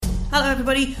Hello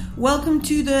everybody, welcome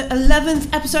to the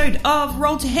 11th episode of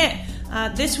Roll to Hit.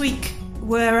 This week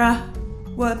we're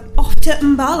off to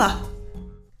Umbala.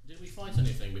 Did we fight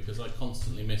anything? Because I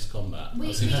constantly miss combat.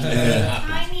 We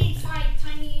tiny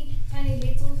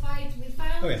little fight. We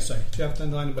found. Oh yeah, sorry. Do you have to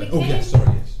underline the Yes.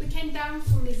 We came down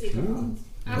from the ziggurat.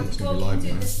 I was talking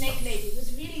to the snake lady. It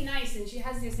was really nice, and she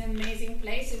has this amazing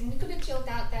place, and we could have chilled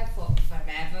out there for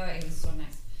forever. It was so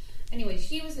nice. Anyway,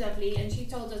 she was lovely, and she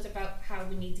told us about how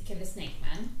we need to kill a snake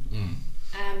man.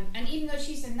 And even though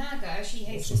she's a Naga, she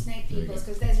hates the snake peoples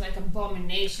because there's like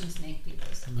abomination snake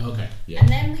peoples. Okay. Yeah. And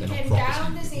then we came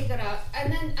down the ziggurat,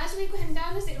 and then as we came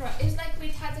down the ziggurat, it was like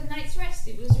we'd had a night's rest.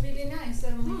 It was really nice,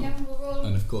 and we were all.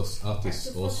 And of course,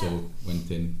 Artis also went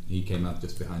in. He came out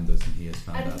just behind us, and he has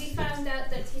found out. And we found out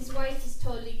that his wife is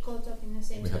totally caught up in the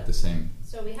same. We have the same.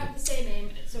 So we have the same aim.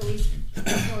 So we're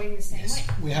going the same way.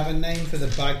 We have a name for the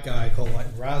bad guy called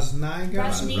like Raznaiga.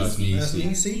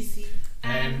 Raznisi.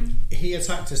 He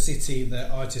attacked a city that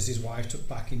Artis' wife took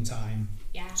back in time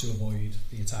to avoid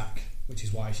the attack, which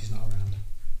is why she's not around.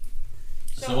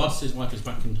 So Artis' wife is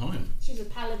back in time? She's a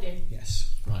paladin.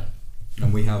 Yes. Right.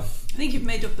 And we have... I think you've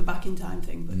made up the back in time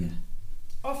thing, but yeah.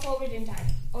 Or forward in time.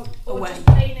 Or away. just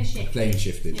plane shift. Plane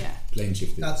shifted. Yeah. Plane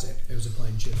shifted. That's it. It was a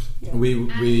plane shift. Yeah.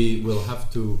 We will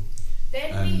have to...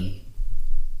 Then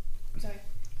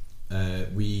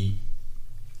we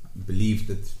believe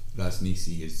that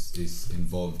Raznisi is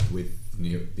involved with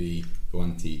the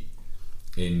Huanti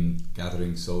in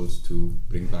gathering souls to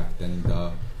bring back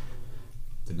Denda,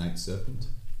 the Night Serpent,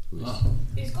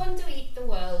 who's going to eat the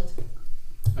world.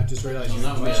 I just realised you've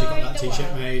actually got that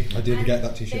t-shirt made. I did get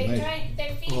that t-shirt made.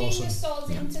 They're feeding Awesome. the souls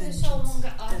into the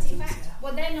soulmonger artifact.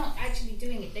 Well, they're not actually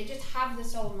doing it. They just have the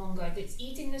soulmonger that's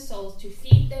eating the souls to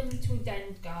feed them to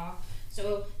Dengar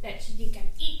so that you can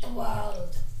eat the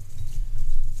world.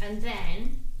 And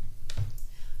then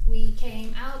we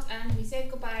came out and we said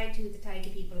goodbye to the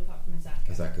tiger people apart from Azaka.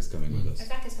 Azaka's coming with us.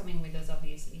 Azaka's coming with us,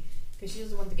 obviously, because she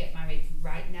doesn't want to get married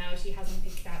right now. She hasn't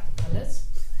picked out the colours.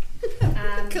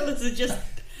 The colours are just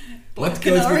What black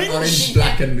goes and with orange,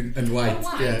 black and white? And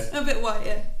white. Yeah. a bit white,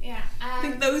 yeah. Yeah. I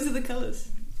think those are the colours.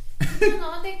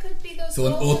 No, they could be those. So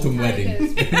an autumn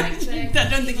wedding. I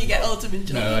don't think you get autumn in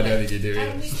July. No, I don't think you do.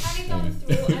 And we carried on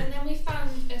through, and then we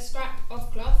found a scrap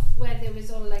of cloth where there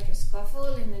was all like a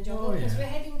scuffle in the jungle because we're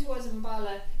heading towards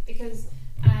Umbala because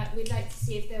we'd like to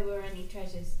see if there were any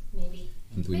treasures, maybe.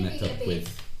 And we met up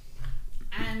with.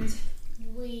 And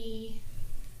we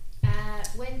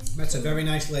Met a very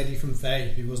nice lady from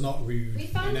Thay who was not rude we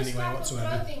found in a any way scrap of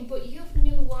whatsoever. clothing, but you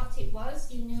knew what it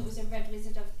was. You knew it was a red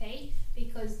wizard of Thay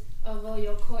because of all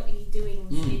your courtly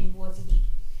doings in Waterdeep.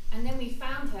 And then we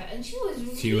found her, and she was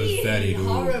really very rude.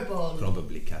 horrible.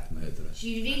 Probably cat murderer.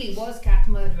 She really was cat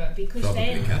murderer because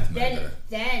Probably cat murderer.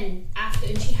 then after,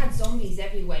 and she had zombies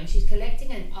everywhere, and she's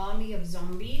collecting an army of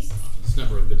zombies It's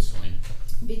never a good sign.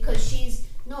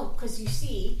 because you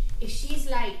see, if she's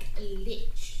like a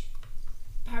lich.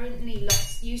 Apparently,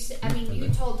 you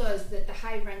told us that the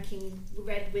high-ranking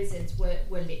red wizards were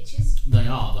liches. They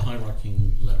are. The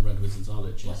high-ranking red wizards are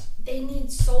liches. Well, they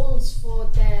need souls for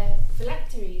their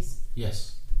phylacteries.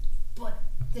 Yes. But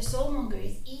the soulmonger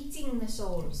is eating the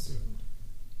souls.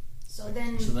 So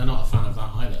they're not a fan of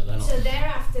that either. They're not. So they're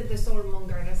after the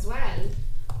soulmonger as well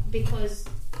because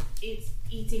it's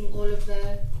eating all of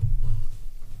their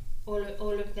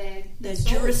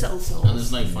Duracell souls. And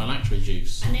there's no phylactery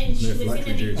juice. And then she was in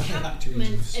an juice.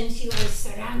 encampment and she was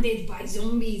surrounded by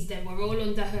zombies that were all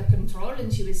under her control,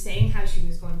 and she was saying how she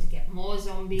was going to get more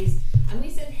zombies. And we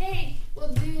said, hey,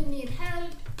 well, do you need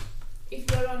help? If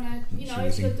you're on a,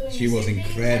 if you're doing she the was same thing.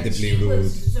 incredibly And she rude.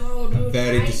 was so rude. And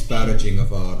very disparaging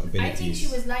of our abilities. I think she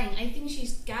was lying. I think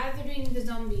she's gathering the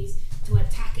zombies to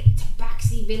attack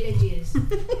Tabaxi villages.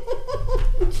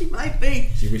 She might be.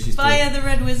 She wishes Fire the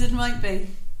red wizard might be.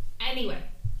 Anyway,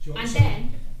 and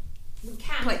then we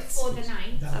camped for the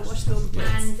night. I watched all the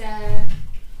plates.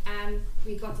 And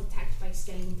we got attacked by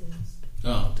skeletons.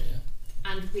 Oh dear.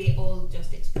 And we all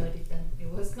just exploded them. It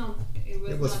was not.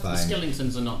 It was not, fine.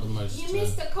 Skeletons are not the most. You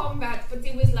missed the combat, but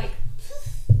it was like.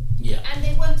 Yeah. And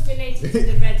they weren't related to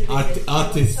the red wizard.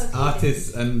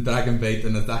 Artists and Dragonbait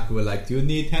and Azaka were like, do you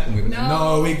need help? And we were like,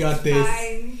 no, we got this.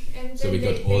 Fine. And So then we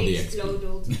got all the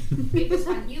exploded. It was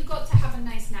fun. You got to have a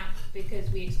nice nap because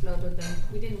we exploded them.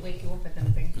 We didn't wake you up at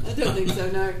anything. I don't think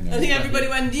so, no. I think everybody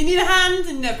went, do you need a hand?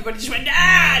 And everybody just went,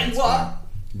 and what?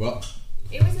 What?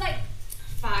 It was like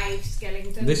 5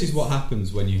 skeletons. This is what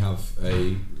happens when you have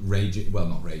a raging, well,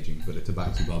 not raging, but a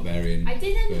Tabaxi barbarian. I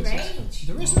didn't versus- rage.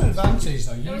 There is an advantage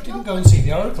though. You didn't go and see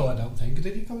the Oracle, I don't think.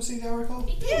 Did you come and see the Oracle?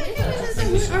 It did.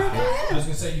 I was going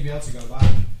to say you'd be able to go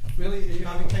back. Really? Are you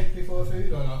having cake before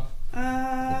food or not?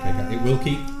 It will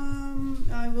keep.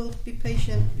 I will be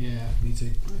patient. Yeah, me too.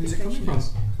 Who's it coming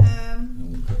patient.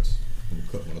 from? We'll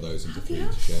cut one of those into three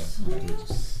to share.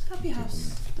 Happy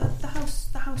House.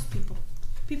 The house people.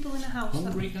 People in a house.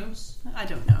 Hungry House? I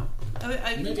don't know.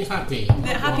 Maybe Happy. The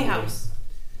Happy House.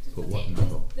 Put what in the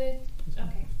book? Okay.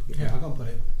 Yeah, I'll go and put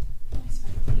it. That's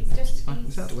fine. He's just.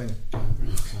 It's out the way.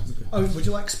 Oh, would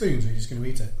you like spoons or are you just going to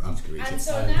eat it? I'm just going to eat And it.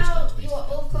 so now you are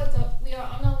all caught up. We are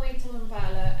on our way to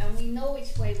Umbala and we know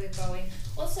which way we're going.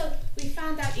 Also, we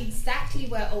found out exactly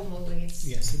where Omo is.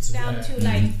 Yes, it's down there. to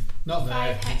like Not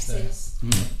there. 5 It's there.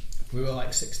 hexes. We were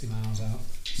like 60 miles out.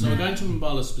 So we're going to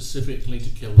Umbala specifically to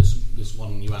kill this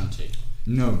one Yuan-Ti.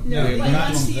 No. Well,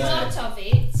 that's once you're there. out of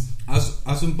it, As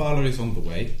Umbala is on the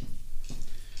way,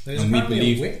 There's And we apparently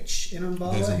believe a witch in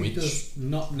Umbala there's a who witch. does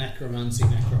not necromancy.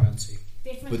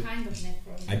 different But kind of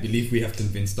necro. I believe we have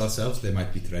convinced ourselves there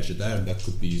might be treasure there, and that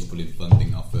could be useful in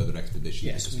funding our further expedition.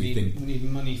 Yes, because we need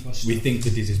money for stuff. we think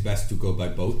that it is best to go by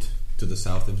boat to the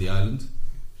south of the island.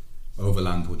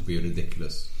 Overland would be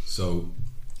ridiculous. So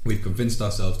we've convinced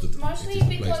ourselves that Mostly it is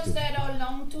the place because to. there are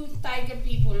long-toothed tiger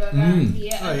people around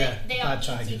here, Oh, and yeah, they are bad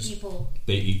easy tigers. people.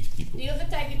 They eat people. The other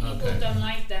tiger people Okay. don't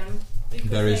like them. because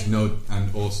There is they- no,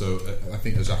 and also I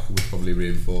think Azaka would probably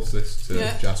reinforce this to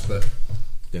Yeah. Jasper.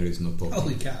 There is no talking.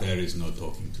 Holy cow. There is no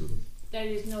talking to them. There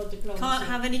is no diplomacy. Can't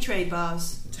have any trade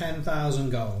bars. 10,000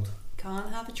 gold. Can't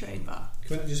have a trade bar.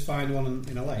 Can we not just find one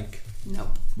in a lake?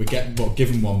 Nope. We get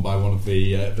given one by one of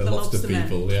the lobster lobster men.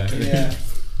 people. Yeah. Yeah.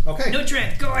 Okay. No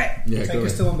trade. Go it. Yeah, Take go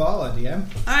us ahead. to Umbala, DM.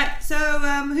 All right. So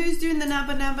who's doing the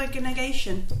nabba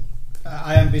negation?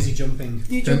 I am busy jumping.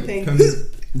 You jumping? Can Are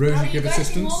Rosie you give guys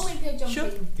assistance? more with your jumping? Sure.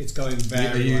 It's going Are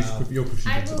very you, well. you're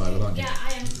pushing I into survival, will. aren't you? Yeah,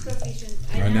 I am proficient.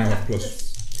 I now have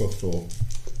plus. plus 4.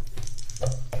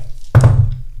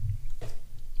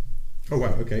 Oh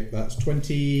wow, okay, that's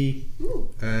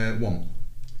 21.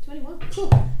 21. Cool.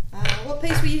 What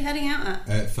pace were you heading out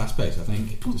at? Fast pace, I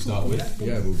think, to start with.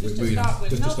 Yeah, Just to start with.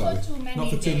 just to Not start for with. too many Not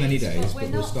for too many days, but but we're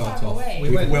we'll not start far off. away.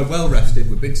 We're well rested,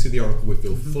 we've been to the Oracle, we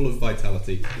feel full of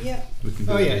vitality. Yeah. We can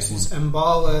do Oh this yes, it's one.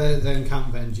 Umbala, then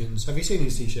Camp Vengeance. Have you seen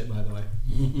his t-shirt, by the way?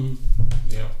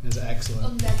 Yeah. Is it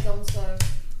excellent? Undead don't serve.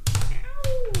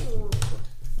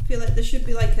 I feel like there should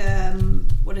be like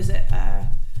what is it?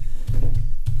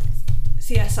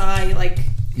 CSI like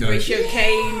No. Horatio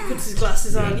Kane puts his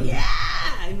glasses on. Yeah,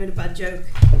 I made a bad joke.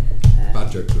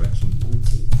 Bad jokes are excellent. 1,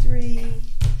 2, 3.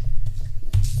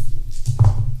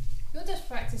 You're just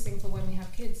practicing for when we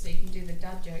have kids so you can do the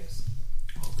dad jokes.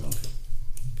 Oh god.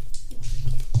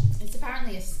 It's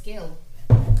apparently a skill.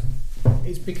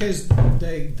 It's because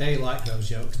they like those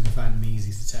jokes and they find them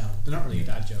easy to tell. They're not really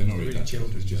dad jokes. They're not really that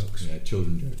children's jokes, jokes. Yeah,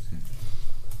 children jokes.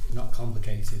 Yeah. Not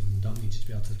complicated and don't need you to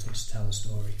be able to tell a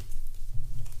story.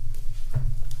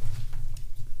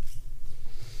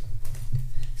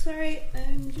 Sorry,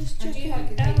 I'm just And checking you hope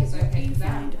your out cake is what okay you because I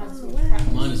find haven't had on so the much way.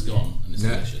 practice. Mine is gone and it's Yeah.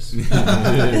 delicious. Excuse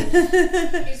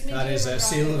me, That is you're a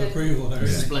seal of right. approval there, Yeah.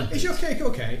 isn't it? Splendid. Is your cake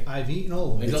okay? I've eaten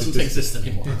all of It it. doesn't exist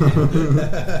anymore.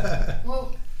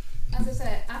 Well, as I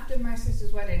said, after my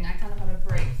sister's wedding, I kind of had a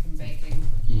break from baking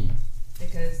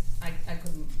because I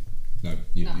couldn't. No,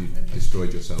 you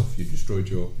destroyed yourself. You destroyed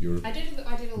your I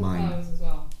did all Mine. the powers as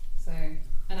well. So,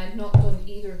 and I'd not done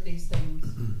either of these things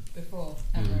before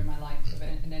ever in my life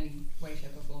in any way,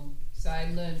 shape, or form. So I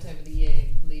learned over the year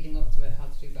leading up to it how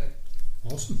to do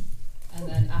both. Awesome. And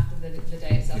then after the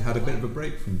day itself, You had a I'm bit of like, a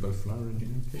break from both flour and cake.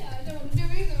 yeah, I don't want to do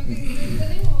either of these things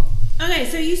anymore. Okay,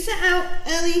 so you set out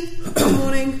early in the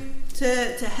morning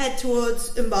to head towards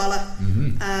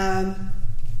Umbala.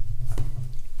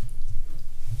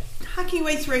 Hacking your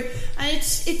way through, and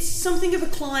it's something of a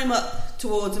climb up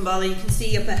towards Umbala. You can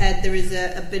see up ahead there is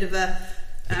a bit of a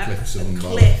cliffs of Umbala.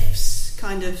 cliffs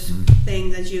kind of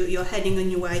thing as you're heading on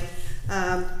your way.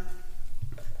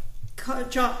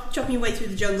 Chopping your way through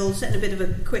the jungle, setting a bit of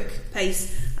a quick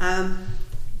pace.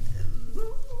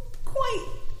 Quite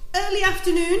early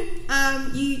afternoon,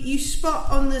 you spot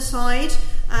on the side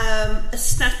a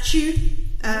statue.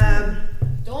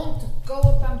 Don't go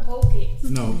up and poke it.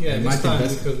 No, Yeah, it this might time we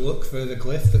invest- could look for the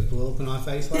glyph that blew up in our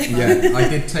face last night. Yeah,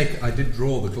 I did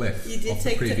draw the glyph You did off the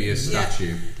take the- previous yeah.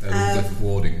 statue, the glyph of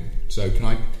warding. So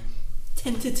can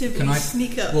Tentatively I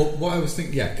sneak up. Well, what I was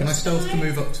thinking, can I stealth to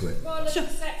move up to it? Roll a Sure.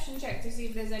 perception check to see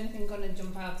if there's anything going to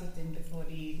jump out at him before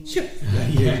the evening. Sure.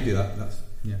 Yeah, you do that.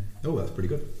 Oh, that's pretty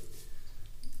good.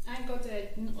 I got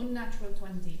an unnatural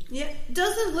 20. Yeah,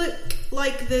 doesn't look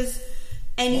like there's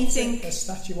anything. What's a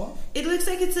statue of? It looks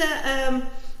like it's a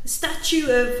statue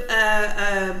of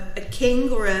a king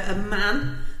or a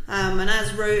man. And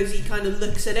as Rosie kind of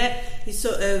looks at it, He's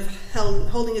sort of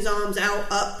holding his arms out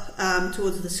up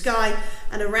towards the sky,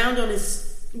 and around his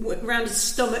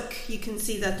stomach you can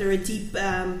see that there are deep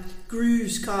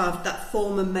grooves carved that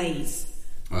form a maze.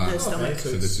 The stomach.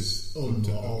 So this is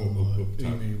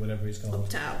whatever it's called.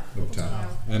 Uptau.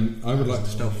 I would like to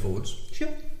stealth forwards.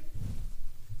 Sure.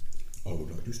 I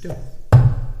would like to stealth.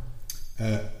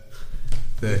 30.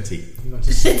 30.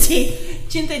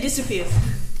 Chinte disappears.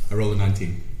 I roll a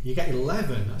 19. You get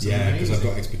 11. That's because I've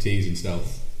got expertise in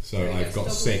stealth. So I've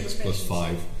got 6 plus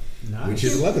 5, which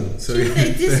is 11. So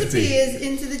Chinte disappears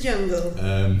into the jungle.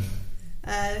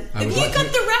 Have you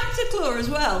got the raptor claw as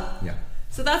well? Yeah.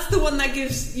 So that's the one that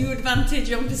gives you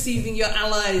advantage on perceiving your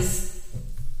allies.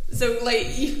 So,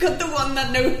 like, you've got the one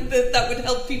that that would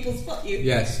help people spot you.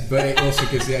 Yes, but it also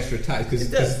gives the extra attack because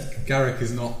Garrick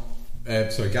is not.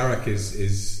 Garrick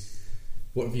is.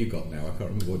 What have you got now? I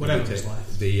can't remember. Whatever it's like.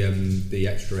 The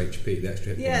extra HP, the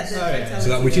extra hit points. So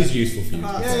that which is useful for you.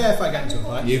 If I get into a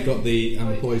fight. You've got the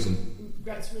poison.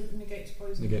 Negates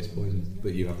poison. Negates poison,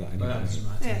 but you have that anyway. Well,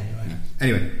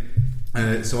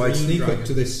 Anyway, so I sneak up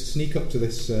to this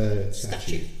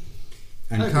statue.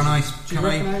 And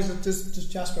does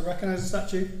Jasper recognise the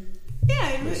statue?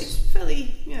 Yeah, it's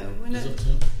fairly,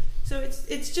 so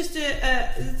it's just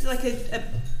it's like a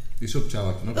it's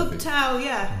Uptau iconography. Uptau,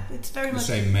 yeah. It's very much the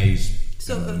same maze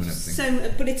sort of same,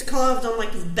 but it's carved on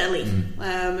like his belly,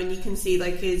 and you can see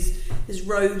like his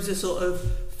robes are sort of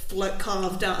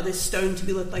carved out of this stone to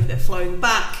look like they're flowing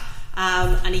back,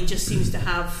 and he just seems to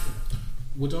have.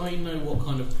 Would I know what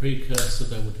kind of precursor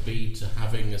there would be to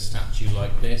having a statue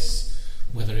like this?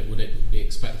 Whether it would be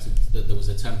expected that there was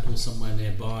a temple somewhere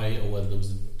nearby, or whether there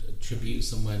was a tribute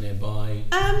somewhere nearby?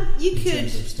 You in could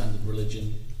terms of standard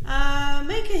religion.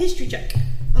 Make a history check,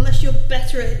 unless you're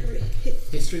better at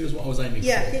history was what I was aiming for.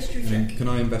 Yeah, history check. Can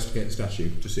I investigate the statue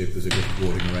to see if there's a gift of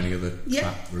warding or any other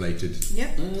trap-related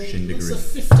shindiggery? It's a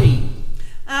 15.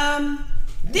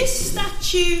 This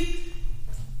statue,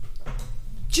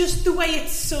 just the way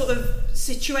it's sort of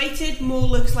situated, more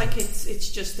looks like it's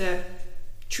just a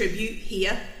tribute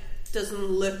here. Doesn't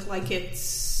look like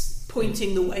it's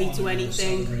pointing the way to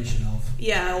anything.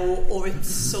 Yeah, or it's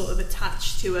sort of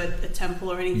attached to a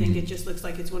temple or anything. It just looks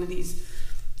like it's one of these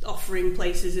offering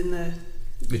places in the.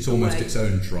 It's almost its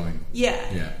own shrine.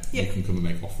 Yeah. You can come and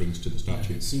make offerings to the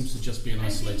statue. It seems to just be an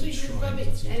isolated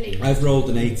shrine. I've rolled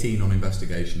an 18 on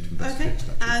investigation to investigate the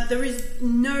statue. There is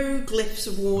no glyphs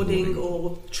of warding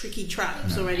or tricky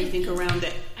traps or anything around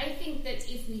it. I think that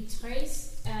if we trace.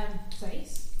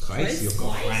 You've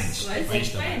got French. If we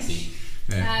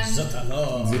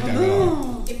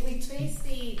trace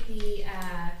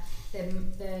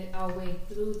our way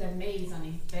through the maze on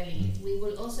his belly, we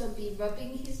will also be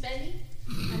rubbing his belly,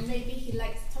 and maybe he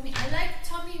likes tummy. I like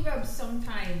tummy rubs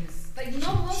sometimes, like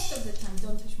not most of the time.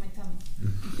 Don't touch my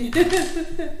tummy.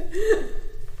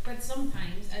 But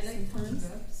sometimes I like tummy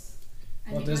rubs.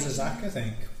 What does Azaka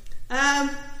think?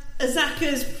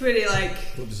 Azaka's pretty like.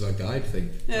 What does our guide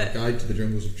think? Our guide to the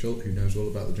jungles of Chult, who knows all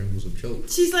about the jungles of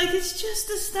Chult. She's like, it's just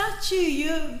a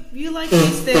statue. You like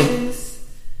these things.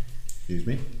 Excuse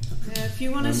me. If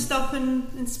you want to stop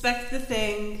and inspect the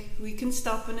thing, we can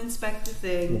stop and inspect the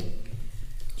thing.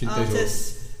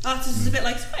 Artis is a bit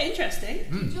like, it's quite interesting.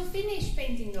 Did you finish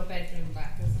painting your bedroom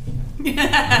back? Well,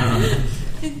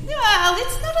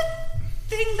 it's not a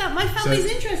thing that my family's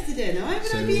interested in. Why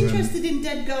would I be interested in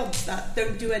dead gods that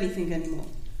don't do anything anymore?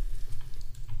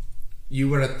 You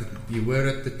were at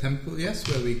the temple, yes,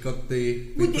 where we got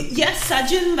the. Yes,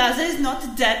 Sajin Baza is not a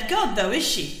dead god, though, is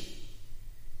she?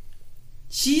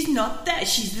 She's not there.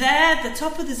 She's there at the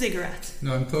top of the ziggurat.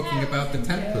 No, I'm talking about the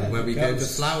temple where we gave the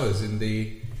flowers in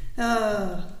the.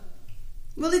 Well,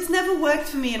 it's never worked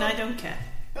for me, and I don't care.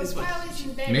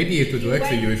 Maybe it would work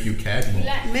for you if you cared more.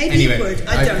 Maybe anyway, it would.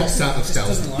 I don't. Popped out of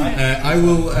stealth. I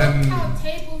will.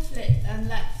 Table flipped and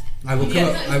left. I will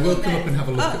come up and have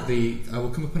a look at the. I will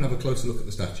come up and have a closer look at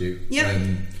the statue. Yep.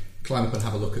 Climb up and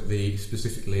have a look at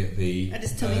specifically at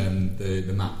his tummy.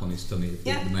 The map on his tummy,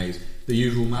 the maze. The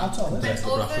usual map.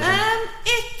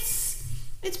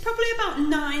 It's probably about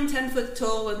 9-10 foot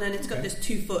tall, and then it's got this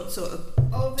 2 foot sort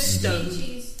of stone.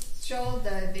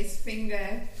 Shoulder, this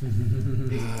finger,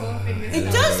 this forefinger. It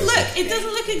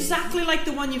doesn't look exactly like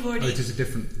the one you've already. Oh, it is a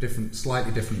different,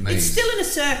 slightly different maze. It's still in a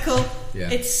circle.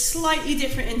 Yeah. It's slightly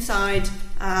different inside.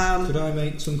 Could I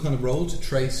make some kind of roll to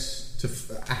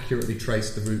accurately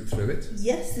trace the route through it?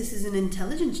 Yes, this is an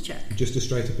intelligence check. Just a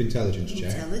straight up intelligence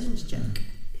check. Intelligence check.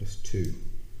 +2.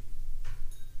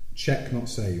 Check, not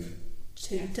save.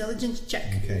 Intelligence check.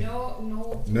 Okay. No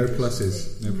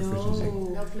pluses. No proficiency.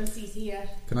 No pluses here.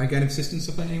 Can I get assistance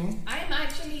of anyone? I'm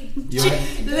actually.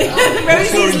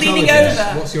 Rosie's leaning over.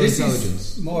 What's your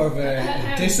intelligence? More of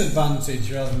a disadvantage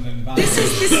rather than advantage.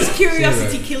 This is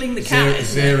curiosity killing the cat.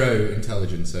 Zero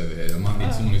intelligence over here. I might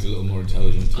need someone who's a little more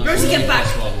intelligent. Rosie, get back.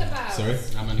 Sorry?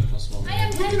 How many plus one? I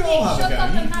am You can all have a go.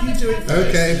 You do it first.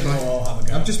 Okay, and fine. we'll all have a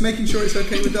go. I'm just making sure it's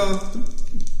okay with our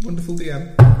wonderful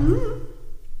DM.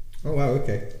 Oh wow,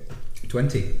 okay.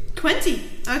 20. 20.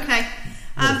 Okay.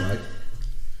 Right.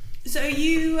 So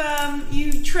you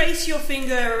trace your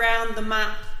finger around the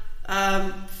map,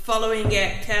 following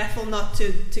it, careful not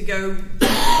to go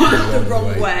the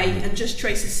wrong way, and just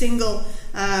trace a single.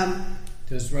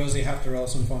 Does Rosie have to roll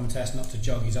some form of test not to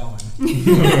jog his arm?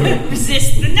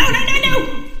 Resist. No.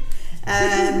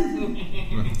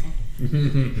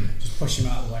 Just push him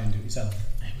out of the way and do it yourself.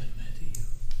 I will murder you.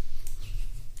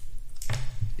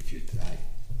 If you try.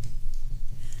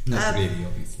 Not really,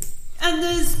 obviously. And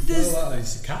there's Well,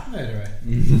 it's a cat murderer. I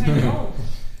know.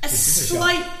 a This is a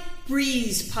slight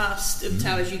breeze past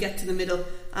Uptow as you get to the middle,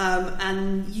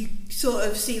 and you sort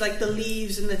of see like the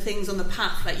leaves and the things on the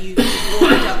path that you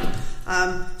walked up,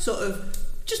 sort of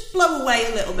just blow away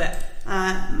a little bit,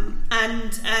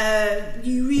 and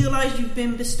you realise you've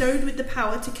been bestowed with the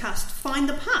power to cast Find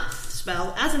the Path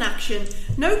spell as an action.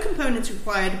 No components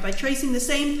required. By tracing the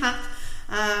same path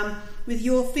with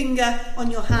your finger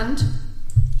on your hand.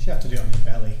 You have to do it on his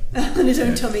belly. On his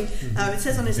own tummy. It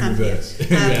says on his In hand here. reverse.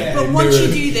 But In once you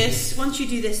reverse.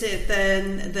 do this,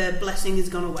 then the blessing has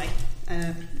gone away. So,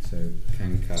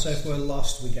 can cast. So if we're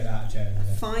lost, we get out of jail.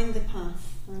 Find the path.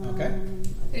 Okay.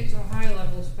 It's a high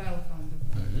level spell, kind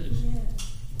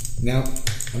Now,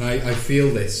 and I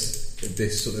feel this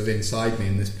sort of inside me,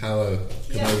 and this power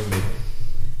come over me.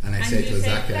 And I say to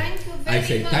Azaka, thank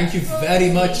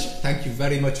you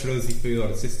very much, Rosie, for your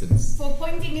assistance. For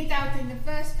pointing it out in the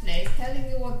first place, telling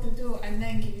you what to do, and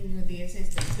then giving you the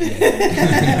assistance.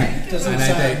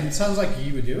 It sounds like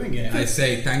you were doing it. I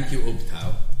say thank you,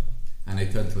 Uptow, and I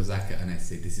turn to Azaka and I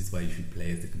say, this is why you should play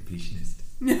as the completionist.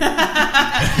 He's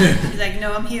like,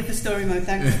 no, I'm here for story mode,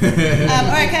 thanks.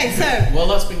 Okay, so While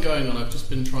that's been going on, I've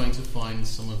just been trying to find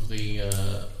some of the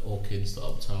orchids that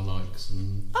Uptow likes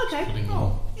and okay, putting them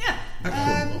on. yeah.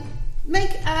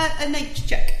 Make a nature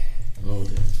check. Oh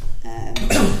dear.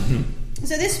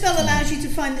 So this spell allows you to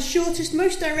find the shortest,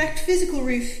 most direct physical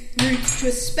route to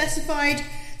a specified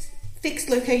fixed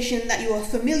location that you are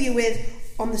familiar with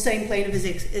on the same plane of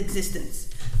existence.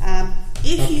 That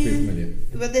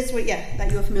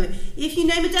you are familiar. If you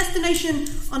name a destination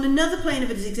on another plane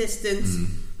of its existence,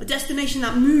 a destination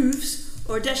that moves,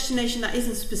 or a destination that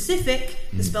isn't specific,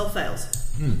 the spell fails.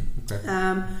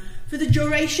 Okay. For the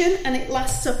duration, and it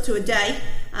lasts up to a day,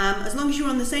 as long as you're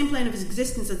on the same plane of its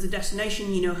existence as the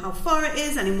destination, you know how far it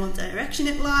is and in what direction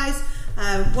it lies.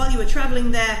 While you are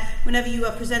travelling there, whenever you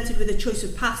are presented with a choice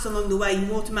of paths along the way,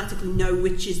 you automatically know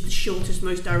which is the shortest,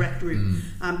 most direct route,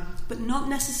 but not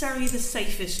necessarily the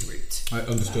safest route. I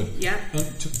understood. Yeah.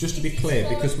 Just to be clear,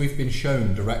 because we've been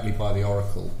shown directly by the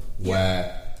Oracle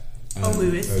where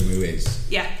Omu is.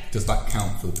 Yeah. Does that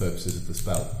count for the purposes of the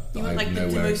spell? You want like the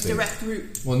most direct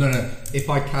route? Well, no. If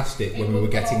I cast it when we were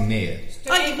getting near.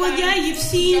 You've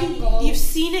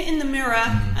seen it in the mirror,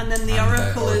 and then the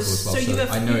Oracle is. Well, so you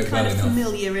have been kind of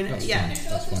familiar in it. That's Yeah. fine. The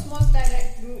shortest, most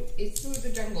direct route is through the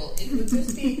jungle. It would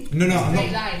just be No, a I'm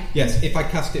straight not. line. Yes, if I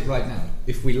cast it right now,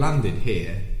 if we landed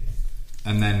here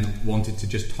and then wanted to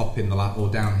just hop in the last, or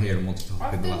down here and wanted to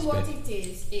hop in the Often last what bit.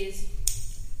 it is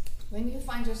when you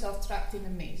find yourself trapped in a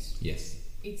maze, Yes.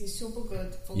 it is super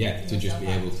good for Yeah, getting to just yourself be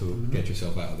out. able to get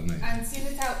yourself out of the maze. And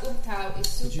Sinatau Uptau is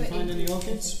super Did you find any intuitive.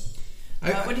 orchids?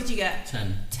 What did you get?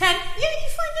 10. 10. Yeah, you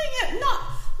find it.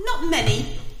 Not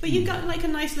many, but you've got like a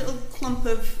nice little clump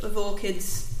of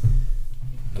orchids.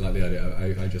 I like the idea.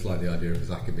 I just like the idea of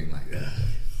Zaka being like, ugh.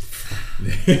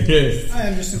 I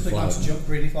am just simply going to jump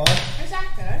really far.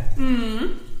 Exactly.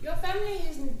 Your family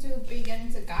isn't too big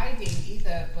into guiding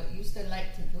either, but you still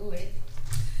like to do it.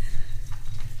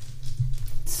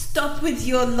 Stop with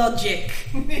your logic.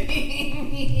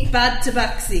 Bad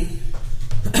tabaxi.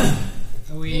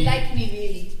 You like me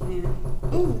really. Yeah.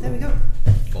 Oh, there we go.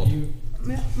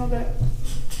 Yeah, my bad.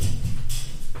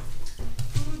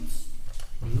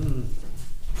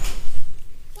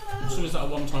 So is that a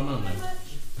one-time only?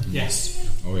 Yes.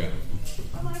 Oh yeah. Yeah,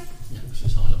 because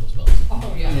it's high-level spells.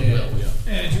 Oh yeah.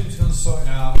 Yeah, Jules going to sort it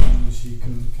out and she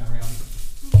can carry on.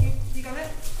 Okay, you got it?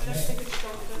 I don't think it's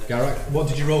strong. Garak, what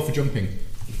did you roll for jumping?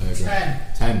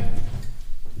 10.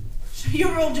 So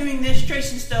you're all doing this,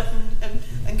 tracing stuff,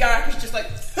 and Garak is just like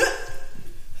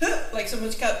like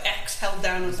someone's got X held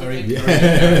down or something.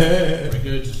 Very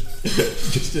good.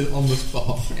 Just on the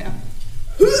spot. Yeah.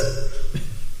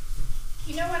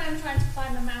 You know when I'm trying to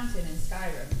climb a mountain in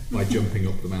Skyrim? By jumping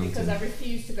up the mountain. Because I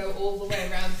refuse to go all the way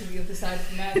around to the other side of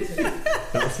the mountain.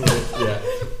 That's what, yeah.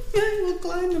 Yeah, we'll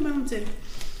climb the mountain.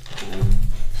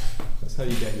 That's how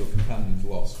you get your companions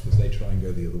lost, because they try and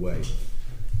go the other way.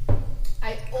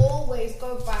 I always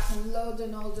go back and load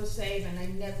an older save, and I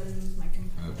never lose my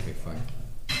companions. Okay, fine.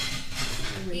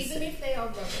 Even if they are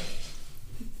rubbish.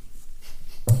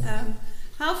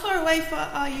 How far away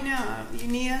are you now? Are you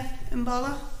near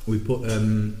Umbala? We put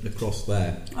the cross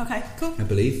there. Okay, cool. I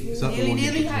believe. Is that the one?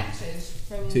 Nearly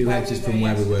two hexes from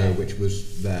where we were, which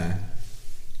was there.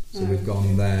 So we've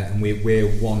gone there, and we're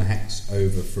one hex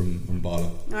over from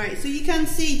Umbala. Alright, so you can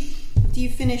see after you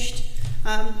finished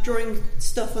drawing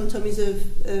stuff on tummies of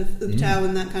Uptau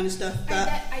and that kind of stuff.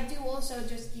 I do also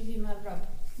just give him a rub.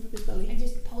 Rub his belly. I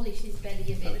just polish his belly a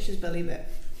bit. Polish his belly a bit.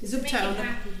 He's Uptau.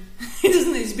 He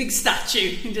doesn't. He's a big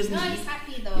statue. He doesn't. No, he's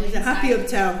happy though. He's a happy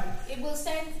Uptau. It will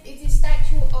send. It is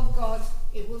statue of God.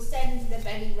 It will send the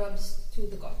belly rubs to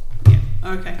the god. Yeah.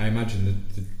 Okay. I imagine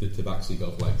the Tabaxi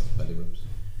god likes belly rubs,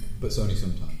 but it's only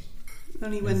sometimes.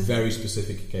 Only when on very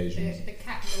specific occasions. The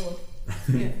cat lord.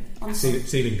 Yeah. On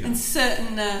ceiling cat. And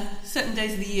certain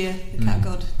days of the year, the cat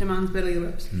god demands belly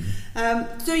rubs.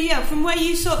 So yeah, from where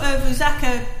you sort of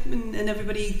Zaka and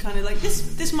everybody kind of like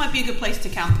this might be a good place to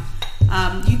camp.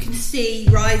 You can see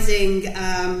rising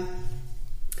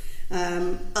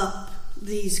up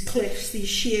these cliffs, these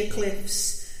sheer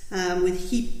cliffs,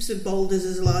 with heaps of boulders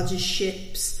as large as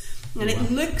ships, and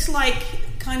it looks like,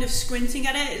 kind of squinting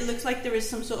at it looks like there is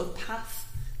some sort of path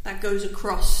that goes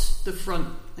across the front,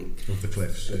 like of the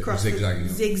cliffs, across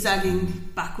zigzagging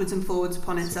backwards and forwards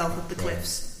upon itself up the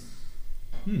cliffs.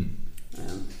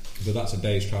 So that's a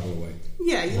day's travel away.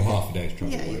 Yeah, or half a day's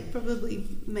travel away. Yeah, you'd probably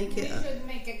make it. We should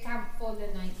make a camp for the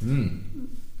night.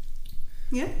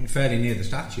 Yeah, fairly near the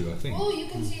statue, I think. Oh, you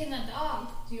can see in the dark.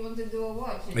 Do you want to do a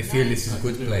watch? I feel this is a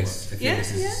good place. I feel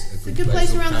this is it's a good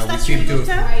place around the statue of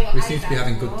Uptau. We seem to be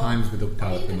having good times with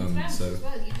Uptau at the moment, so.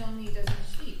 You don't need as much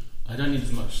sleep. I don't need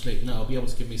as much sleep. No, I'll be able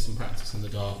to give me some practice in the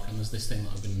dark. And there's this thing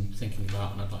that I've been thinking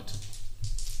about, and I'd like to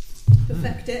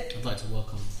perfect it. I'd like to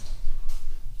work on.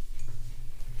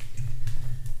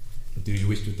 Do you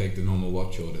wish to take the normal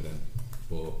watch order then,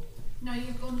 or? No,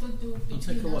 you're going to do between I'll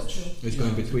take a watch. It's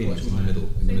going between, it's in the middle.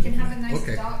 So you can have a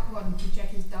nice dark one to check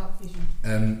his dark vision.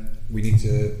 We need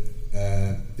to,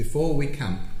 before we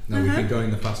camp, now we've been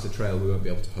going the faster trail, we won't be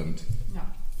able to hunt. No.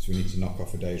 So we need to knock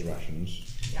off a day's rations.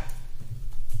 Yeah.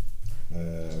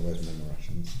 Where's my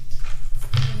rations?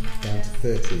 Down to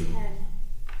 13. 10.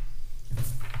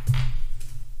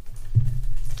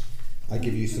 I'll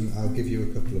give you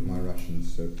a couple of my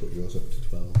rations, so put yours up to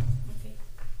 12. Okay.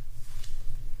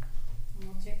 And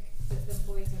I'll check that the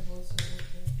boys have also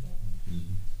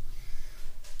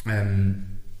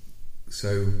So,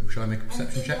 shall I make a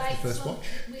perception check for the first watch?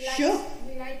 Sure.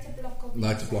 We light a block of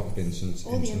Light a block of incense.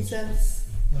 All the incense.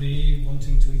 What are you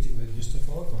wanting to eat it with? Just a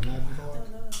fork or a knife and I fork?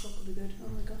 don't know, that fork will be good. Oh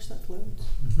my gosh, that's loads.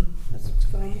 That's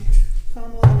far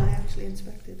more than I actually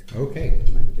expected. Okay.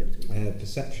 Might not be able to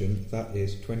Perception, that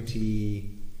is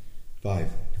 25.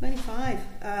 25.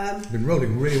 Been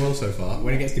rolling really well so far.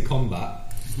 When it gets to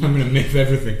combat, I'm going to miss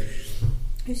everything.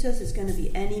 Who says there's going to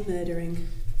be any murdering?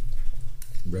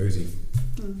 Rosie.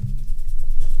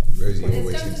 Rosie There's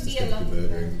always going seems to to be a stop lot the of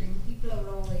murdering. murdering. People are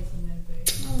always murdering.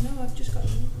 Oh no, I've just got.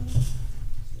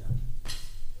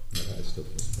 That is stuff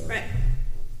as well. Right.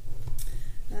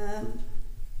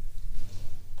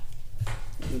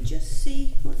 Let me just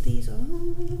see what these are. Where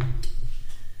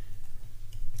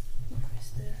is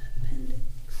the appendix?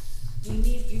 You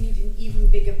need an even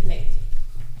bigger plate.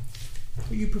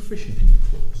 Are you proficient in your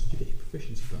claws? Do you get your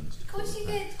proficiency bonus? Of course you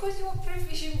get, because you are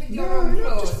proficient with your own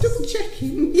claws. Just double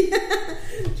checking. Yeah,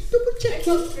 just double I'm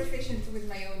checking. not proficient with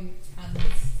my own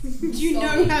hands. Do you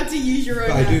know how to use your own?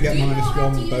 But I do get Do you know minus how to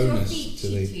one use your bonus feet, to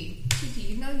the. Chitty? Chitty,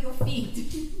 you know your feet.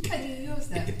 Can you use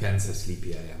It them? depends how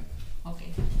sleepy I am.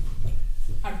 Okay.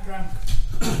 I'm drunk.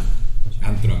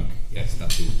 I'm drunk. Yes,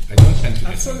 that's it. I don't tend to.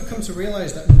 I've sort of come to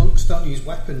realise that monks don't use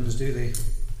weapons, do they?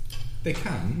 They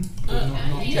can. But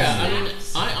not Yeah, I generally. mean,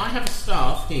 I have a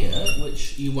staff here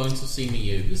which you won't have seen me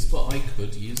use, but I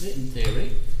could use it in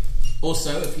theory.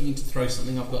 Also, if you need to throw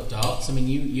something, I've got darts. I mean,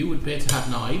 you would appear to have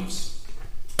knives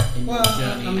in your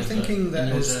journey. I'm thinking that in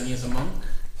your as journey as a monk.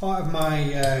 part of my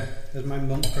as my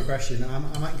monk progression, I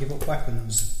might give up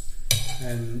weapons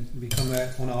and become an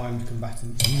unarmed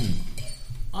combatant.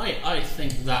 I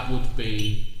think that would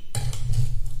be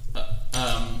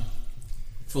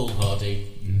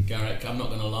foolhardy, Garrick. I'm not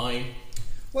going to lie.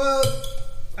 Well,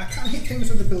 I can hit things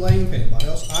with the belaying pin, but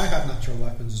I have natural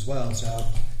weapons as well, so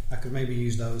I could maybe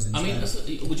use those instead.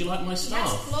 I mean, would you like my staff?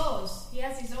 He has claws. He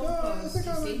has his own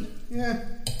claws. Yeah.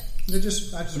 I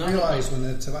just realised when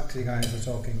the Tabaxi guys were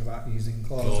talking about using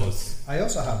claws. I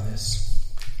also have this.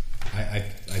 I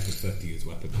prefer to use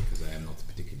weapon because I am not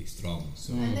particularly strong.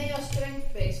 So. And they are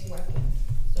strength-based weapons.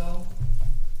 So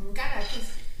Garak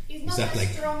he's not as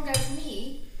strong as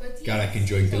me, but Garak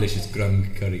enjoying delicious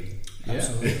grung curry. Yeah.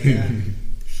 Absolutely. Yeah.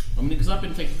 I mean, because I've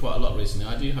been thinking quite a lot recently.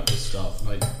 I do have this staff, and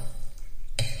I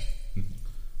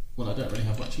don't really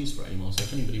have much use for it anymore. So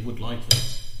if anybody would like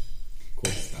it,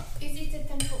 Quarter staff. Is it a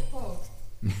 10-foot pole?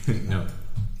 No.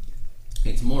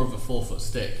 It's more of a 4-foot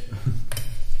stick.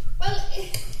 Well,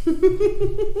 it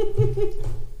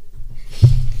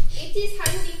is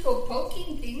handy for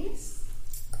poking things.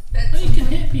 You can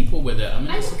hit people with it. I mean,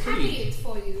 I will carry it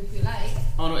for you if you like.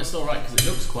 Oh no, it's all right because it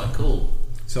looks quite cool.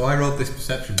 So I rolled this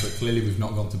perception, but clearly we've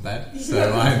not gone to bed.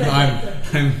 So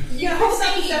I'm You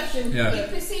perceive Yeah. You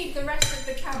perceive the rest of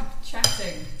the camp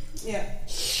chatting. Yeah.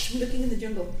 Looking in the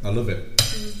jungle. I love it.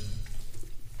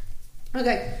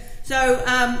 Okay, so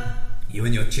You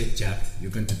and your chit chat,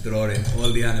 you're going to draw in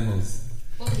all the animals.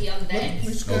 All the undead.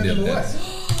 Which All the kind of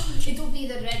undead. It will be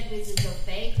the Red Wizards of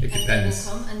Fate, It depends.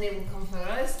 and they will come for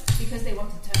us because they want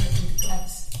to turn us into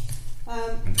gloves.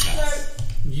 so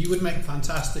You would make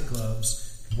fantastic gloves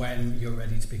when you're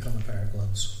ready to become a pair of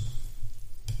gloves.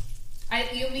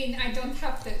 You mean I don't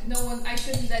have to? No one. I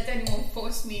shouldn't let anyone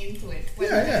force me into it.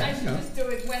 I should just do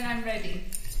it when I'm ready.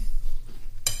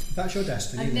 That's your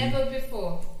destiny. And then. never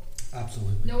before.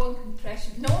 Absolutely. No one can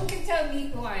pressure. No one can tell me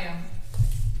who I am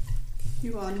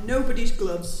you are nobody's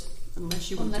gloves unless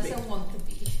you want to unless be. I want to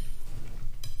be.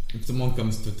 If someone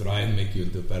comes to try and make you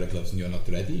into a pair of gloves and you're not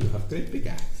ready, you have great big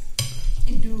axe.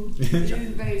 I do. I do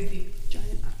very big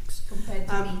Giant axe. compared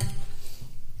to me.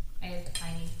 I have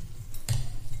tiny.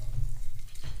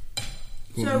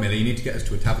 Well, So- Millie, you need to get us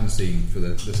to a tavern scene for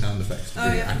the sound effects. Oh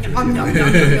yeah. accurate. Nom, nom, nom,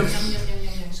 nom, nom. Yum, yum, yum,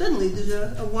 yum, yum. Suddenly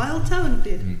there's a wild tavern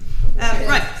appeared. Okay,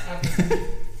 Right. have-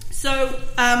 So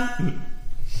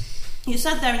you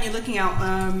sat there and you're looking out,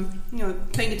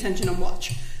 paying attention on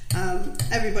watch.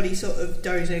 Everybody sort of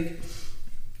dozing,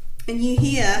 and you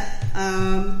hear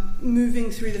moving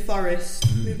through the forest,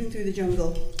 moving through the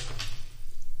jungle.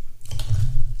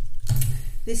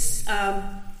 This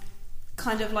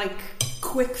kind of like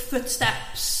quick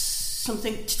footsteps,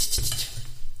 something,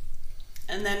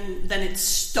 and then it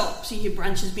stops. You hear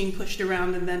branches being pushed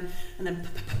around, and then and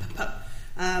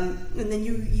then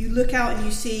you look out and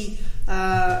you see.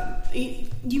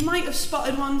 You might have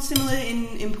spotted one similar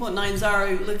in Port Nine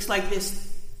Zaro. It looks like this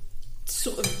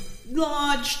sort of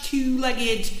large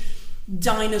two-legged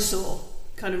dinosaur,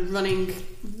 kind of running,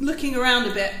 looking around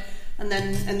a bit, and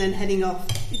then heading off.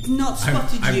 It's not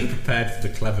spotted you. I'm prepared for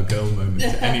the clever girl moment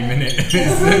at any minute.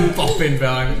 Popping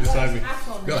behind beside me.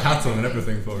 Got a hat on and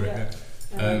everything for it.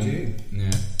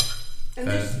 Yeah. And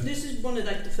this is one of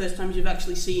like the first times you've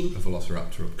actually seen A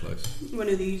velociraptor up close. one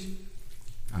of these.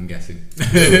 I'm guessing.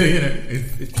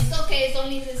 It's okay. It's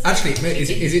only this. Actually,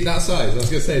 is it that size? I was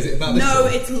going to say, is it about this No,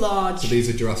 size? it's large. So these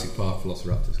are Jurassic Park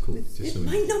velociraptors. Cool. It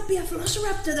might not be a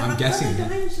velociraptor. There I'm are guessing, other yeah.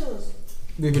 dinosaurs.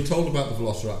 We were told about the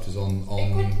velociraptors It on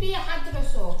could be a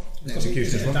hadrosaur. Is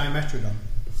Executioner's it a Run. Dimetrodon?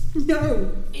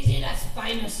 No. Is it a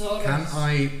Spinosaurus? Can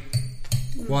I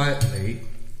quietly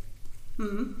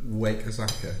wake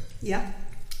Azaka Yeah.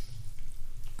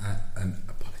 and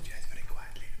apologise very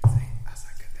quietly and say,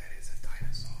 Azaka, there is a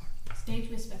dinosaur. Stage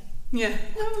whisper Yeah.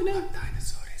 No. What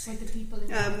dinosaur is for it? the people in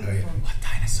the What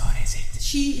dinosaur is it?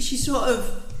 She sort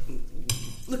of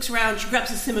looks around. She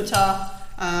grabs a scimitar,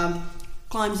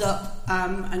 climbs up,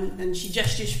 and she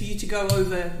gestures for you to go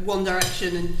over one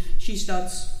direction, and she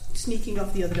starts sneaking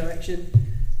off the other direction.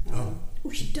 Oh,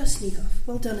 she does sneak off.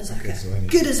 Well done, Azaka. Okay, so I need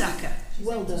Good, Azaka. She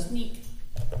Well said to done. Sneak.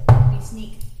 Be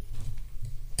sneak.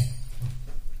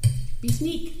 Be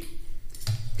sneak.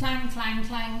 Clang, clang,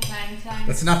 clang, clang, clang.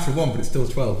 That's a natural one, but it's still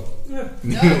 12. Yeah.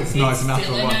 No, it's not, it's a natural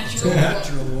still a one. natural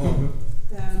Natural one.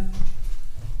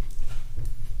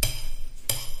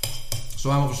 So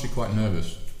I'm obviously quite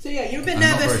nervous. So yeah, you're a bit I'm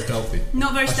not nervous. very stealthy.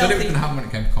 Not very I said it was stealthy. going to happen when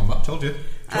it came to combat. Told you.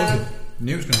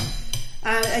 Knew it was going to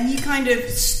happen. And you kind of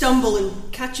stumble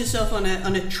and catch yourself on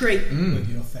a tree. With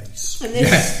your face. And this,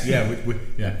 Yes, yeah,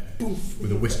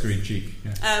 with a whiskery cheek.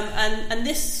 Yeah. and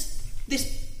this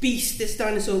beast, this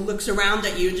dinosaur, looks around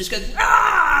at you and just goes,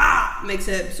 "Ah!" Makes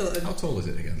a sort How of. tall is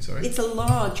it again? Sorry. It's a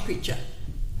large creature.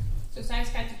 So size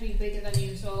category bigger than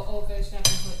you, so over 7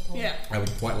 foot tall. Yeah. I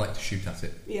would quite like to shoot at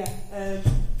it. Yeah.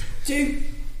 2.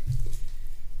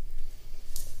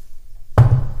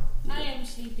 I am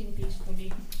sleeping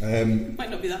peacefully. Might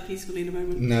not be that peacefully in a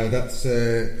moment. No, that's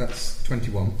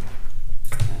 21.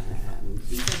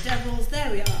 These are devils.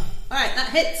 There we are. Alright, that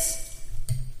hits.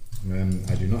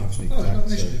 I do not have sneak Oh, attack. not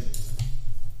initiative.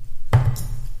 That's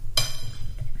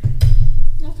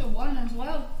a 1 as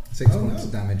well. 6 points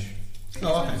of damage.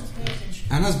 Oh, okay.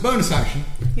 And as bonus action,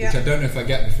 Yeah. which I don't know if I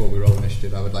get before we roll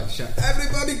initiative, I would like to shout,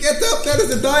 "Everybody get up! There is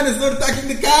a dinosaur attacking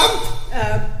the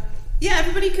camp!" Yeah,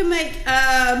 everybody can make.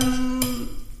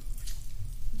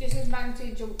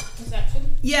 Disadvantage of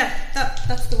perception. Yeah,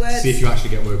 that's the word. See if you actually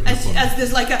get woken up. As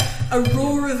there's like a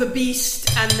roar of a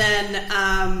beast, and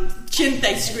then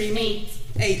Chinthe screaming.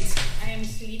 8. I am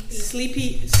sleepy.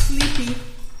 Sleepy.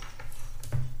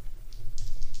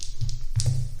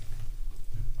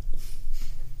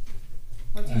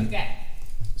 What did you get?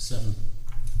 7.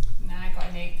 Nah, I got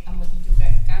an 8. And what did you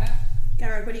get, Gara?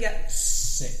 Garrett, what do you get?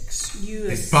 6. You.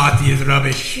 This party is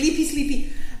rubbish.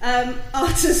 Sleepy.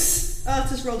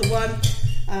 Artus rolled a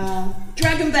 1.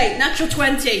 Dragon bait, natural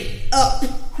 20. Up.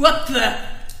 What the?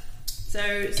 So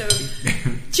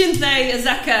Chinthe,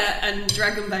 Azaka, and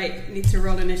Dragon bait need to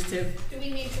roll initiative. Do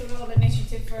we need to roll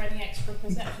initiative for any extra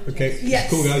perception? Okay, Yes.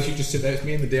 cool guys, you just sit there with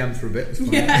me and the DM for a bit. It's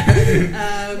fine.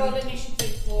 Yeah. Roll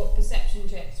initiative for perception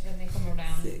checks when they come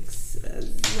around. 6.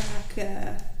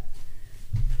 Azaka.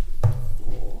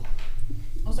 4.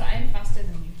 Also, I am faster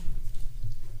than you.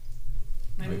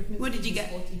 My movement What did you is get?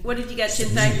 40. What did you get,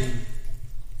 Chinthe?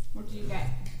 What did you get?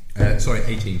 Sorry,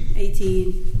 18.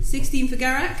 18. 16 for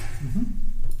Garak.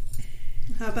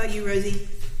 How about you, Rosie?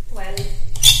 12.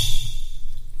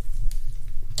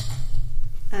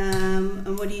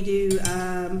 And what do you do,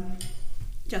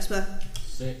 Jasper?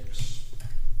 6.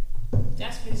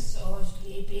 Jasper's so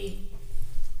sleepy.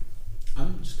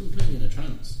 I'm just completely in a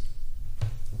trance.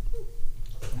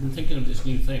 I've been thinking of this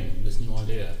new thing, this new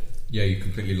idea. Yeah, you're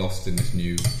completely lost in this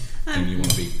new thing you want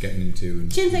to be getting into.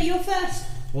 And Chinthe, you're first.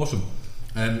 awesome.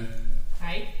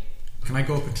 Hi. Can I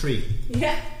go up a tree?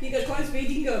 Yeah, you got close speed,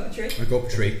 you can go up a tree. I go up a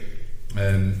tree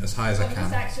as high as I Bonus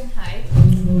can, action high.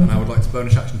 and I would like to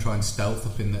bonus action try and stealth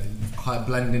up in the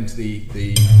blend into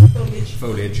the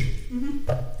foliage.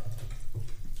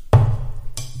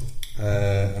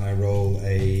 And I roll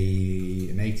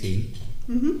an 18.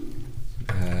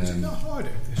 Is it not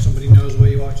harder if somebody knows where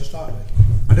you are to start with?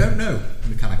 I don't know,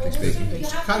 mechanically Well, speaking. you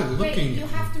It's have kind to of break- looking- You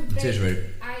have to It is break very-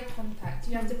 eye contact.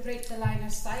 You have to break the line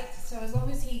of sight. So as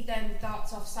long as he then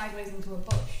darts off sideways into a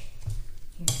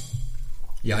bush.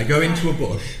 Yeah, I go into a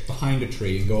bush behind a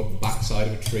tree and go up the backside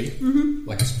of a tree,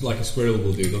 like a squirrel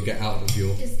will do. They'll get out of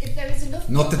your. If there is enough.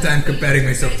 Not that cover I'm for you comparing to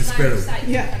myself break to line of squirrels. sight,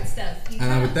 you Yeah. can stealth. You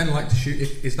And I would can. then like to shoot.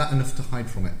 Is that enough to hide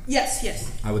from it? Yes.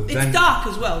 I would It's then. dark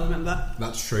as well, remember?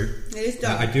 That's true. It is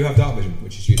dark. I do have dark vision,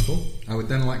 which is useful. I would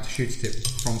then like to shoot at it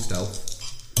from stealth,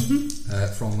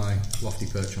 from my lofty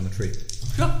perch on the tree.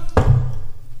 Sure.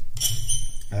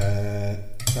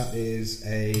 That is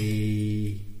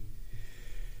a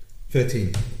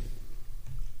 13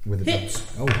 with a Hit.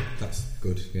 Oh, that's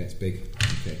good. Yeah, it's big.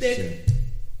 Okay, Big. so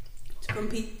It's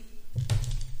grumpy.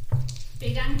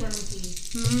 Big and grumpy.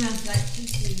 Sounds like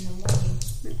Tuesday in the morning.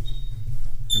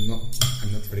 I'm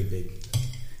not very big.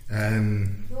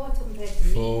 You're compared to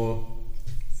me. 4,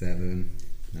 7,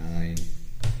 9,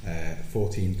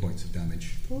 14 points of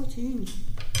damage. 14.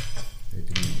 They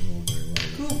did not roll very well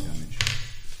with Cool. the damage.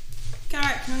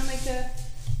 Garrett, can I make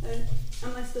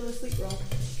am I still asleep roll?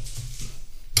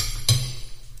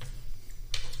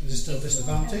 Is it still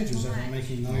disadvantage or is everyone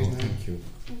making noise Oh, now? thank you.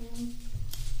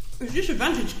 It's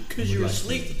disadvantage because you're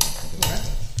asleep.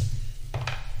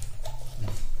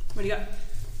 What do you got?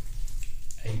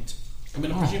 8. I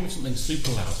mean, I presume if something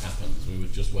super loud happens, we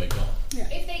would just wake up. Yeah.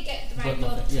 If they get the right But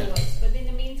up nothing- to yeah. us, but in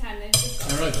the meantime, they've just got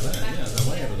They're over to there, back yeah, to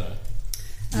they're way the- over there.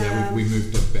 Yeah, we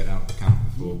moved a bit out of the camp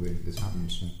before this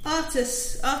happened. So.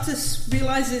 Artus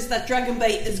realises that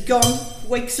Dragonbait is gone,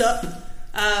 wakes up,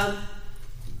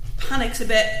 panics a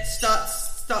bit,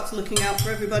 starts looking out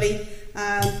for everybody.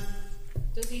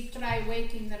 Does he try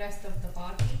waking the rest of the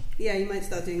party? Yeah, you might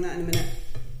start doing that in a minute.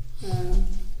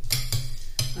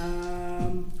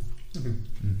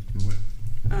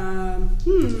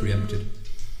 Preempted.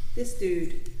 This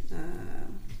dude.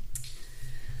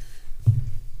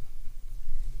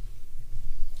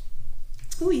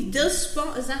 Oh, he does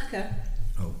spot Azaka.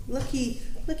 Oh. Lucky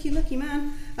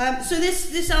man. So this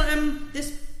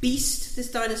beast,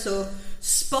 this dinosaur,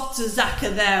 spots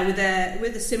Azaka there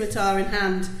with a scimitar in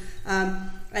hand,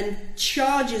 and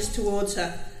charges towards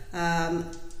her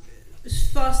as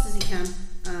fast as he can,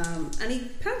 and he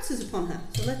pounces upon her.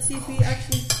 So let's see if he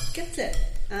actually gets it.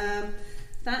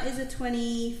 That is a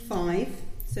 25.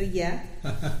 So yeah,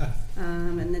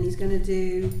 and then he's going to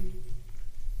do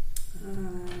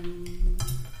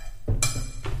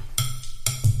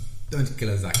Don't kill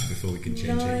Azaka before we can change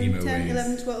 9, her emo 10, ways.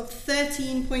 11, 12,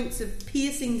 13 points of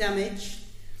piercing damage.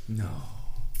 No.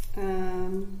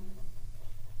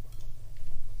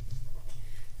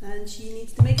 And she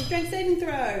needs to make a strength saving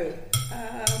throw.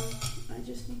 I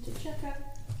just need to check her.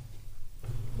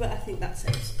 But I think that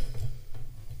saves.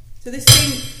 So this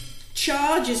thing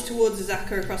charges towards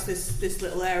Azaka across this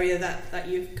little area that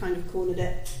you've kind of cornered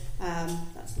it.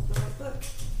 That's not the right book.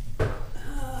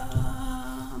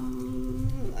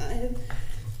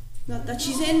 Not that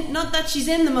she's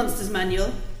in the monster's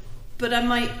manual, but I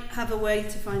might have a way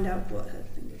to find out what her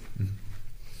thing is.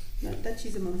 Not that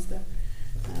she's a monster.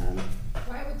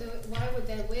 Why would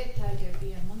the weird tiger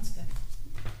be a monster?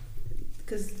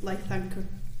 Because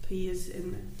lycanthropy is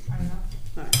in there. I don't know.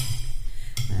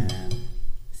 Alright.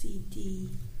 CD.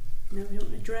 No, we don't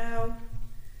want to drow.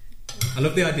 I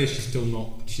love the idea she's still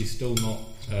not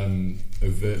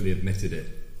overtly admitted it.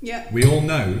 Yeah. We all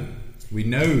know. We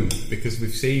know because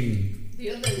we've seen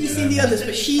The others. You've seen the others,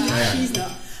 but she's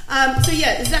not. So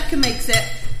yeah, Zaka makes it.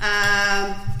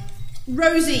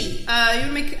 Rosie, you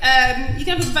can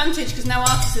have advantage because now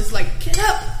Arcus is like, get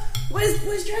up. Where's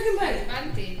Dragonbite?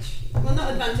 Advantage. Well,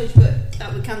 not advantage, but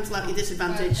that would cancel out your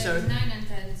disadvantage. So 9 and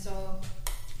 10, so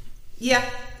yeah.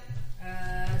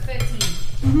 13.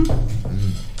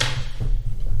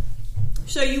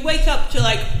 So you wake up to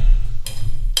like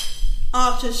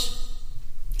Arcus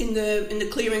in the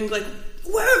clearing, like,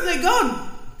 where have they gone?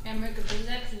 And make a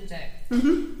perception check.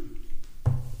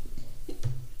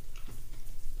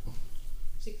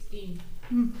 16.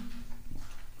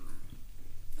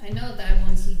 I know that I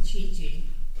won't see Chi-Chi.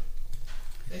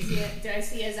 Do I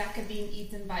see Azaka being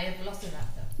eaten by a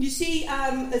velociraptor? You see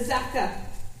Azaka,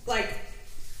 like,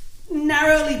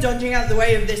 narrowly dodging out of the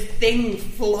way of this thing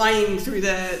flying through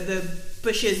the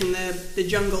bushes in the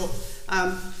jungle,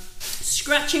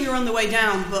 scratching her on the way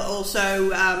down, but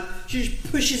also she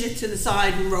just pushes it to the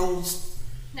side and rolls.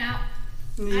 Now,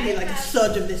 And you hear like a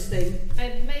thud of this thing.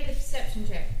 I've made a perception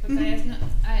check, but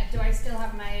do I still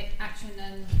have my action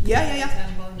and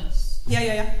turn bonus?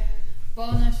 Yeah.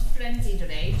 Bonus frenzied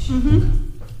rage.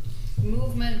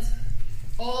 Movement,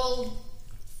 all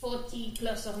 40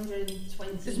 plus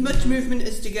 120. As much movement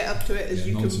as to get up to it as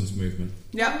you nonsense can. movement.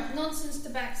 Yeah. Nonsense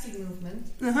tabaxi movement.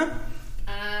 Uh-huh.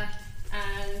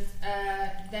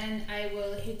 Then I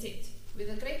will hit it with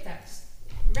a great axe.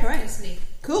 Right. Recklessly.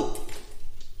 Cool.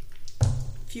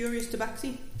 Furious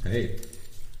Tabaxi. Hey.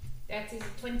 That is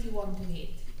 21 to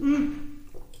hit.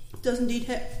 Does indeed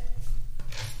hit.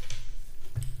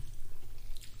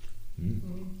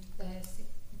 There's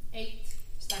 8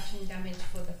 slashing damage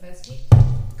for the first hit.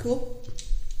 Cool.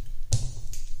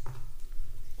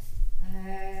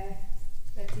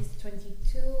 That is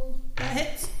 22. That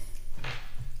hits.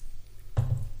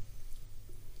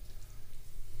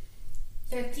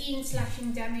 13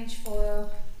 slashing damage for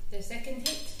the second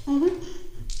hit.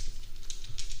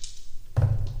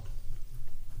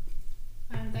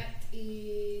 And that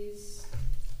is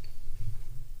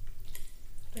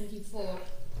 24.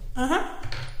 And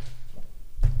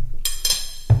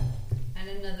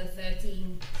another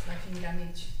 13 slashing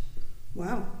damage.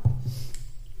 Wow.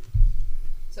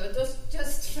 So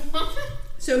just from...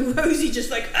 So Rosie just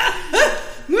like,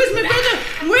 where's my brother?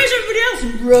 And where's everybody else?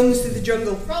 And runs through the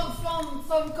jungle.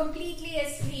 From completely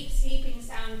asleep, sleeping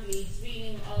soundly,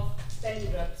 dreaming of belly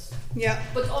rubs. Yeah.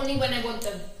 But only when I want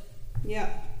them. Yeah.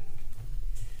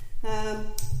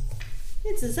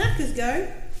 It's Azaka's go.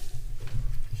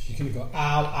 She's gonna go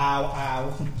ow, ow,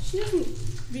 ow. She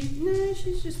doesn't. No,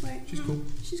 she's just like. She's cool.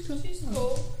 She's cool. She's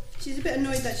cool. She's a bit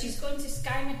annoyed that She's going to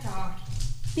Skymatar.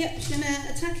 Yep, she's gonna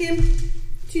attack him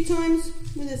 2 times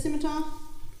with a scimitar.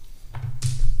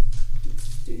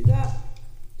 Let's do that.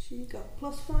 She's got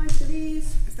 +5 to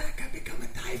these. Is that gonna become a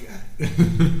tiger?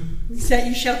 So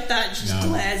you shout that, and she just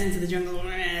glares into the jungle.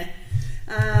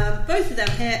 Both of them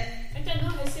hit. I don't know,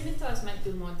 her scimitars might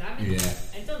do more damage. Yeah.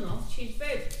 I don't know.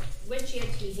 When she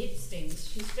actually hits things,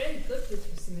 she's very good with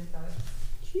her scimitars.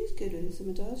 She's good with the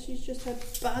scimitars. She's just had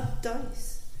bad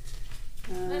dice.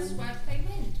 That's why they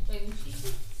win when she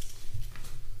hits.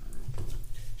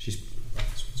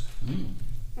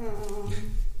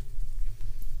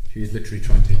 She's literally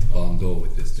trying to hit the barn door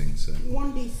with this thing, so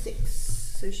 1d6.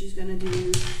 So she's going to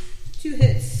do 2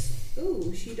 hits.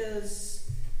 Ooh, she does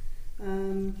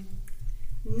 9.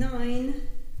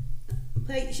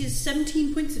 She has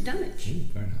 17 points of damage. ooh,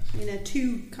 very nice. In her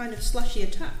 2 kind of slushy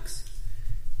attacks.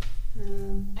 I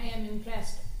am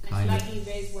impressed. I Kind of. slightly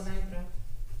raise one eyebrow.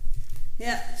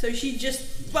 Yeah, so she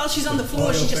just, while she's on the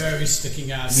floor, she just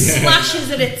sticking out. slashes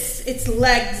at its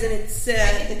legs and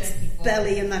its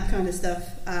belly and that kind of stuff.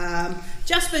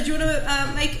 Jasper, do you want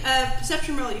to make a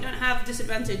perception roll? You don't have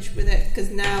disadvantage with it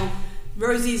because now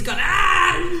Rosie's gone.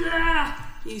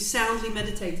 You soundly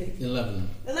meditating. 11,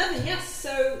 yes.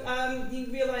 So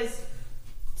you realise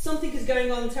something is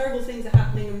going on. Terrible things are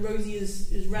happening, and Rosie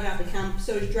is run out of camp.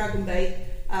 So is Dragonbait.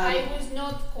 I was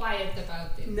not quiet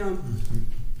about it. No.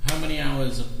 How many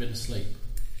hours have you been asleep?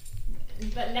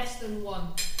 But less than 1.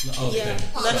 Okay. Yeah.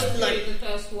 Like the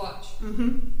first watch.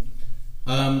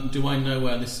 Do I know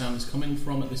where this sound is coming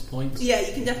from at this point? Yeah,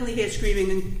 you can definitely hear screaming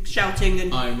and shouting,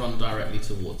 and I run directly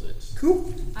towards it.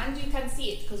 cool. And you can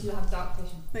see it because you have dark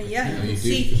vision. But yeah, No, you you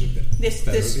see do,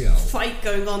 this fight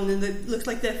going on, and it looks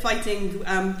like they're fighting.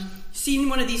 Seen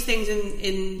one of these things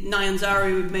in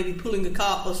Nyanzaru, maybe pulling a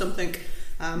cart or something.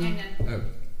 Oh.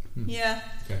 Yeah.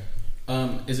 Okay.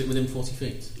 Is it within 40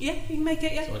 feet? Yeah, you can make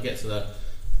it. Yeah. So I get to that.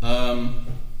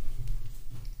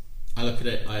 I look at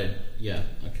it.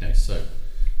 Okay. So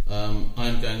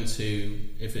I'm going to,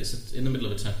 if it's in the middle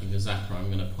of attacking a Zakra, I'm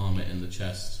going to palm it in the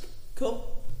chest.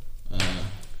 Cool.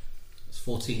 It's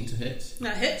 14 to hit.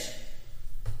 That hits.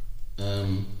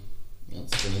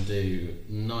 That's going to do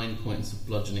 9 points of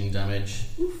bludgeoning damage.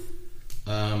 Oof.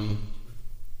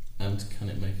 And can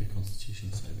it make a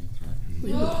Constitution saving throw?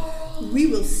 We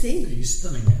will Are see. you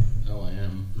stunning it? Oh, I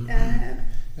am.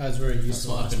 That's very That's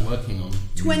useful. what I've been working on.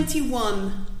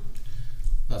 21.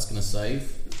 That's going to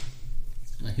save.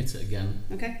 I hit it again.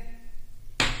 Okay.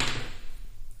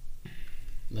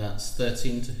 That's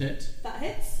 13 to hit. That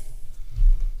hits.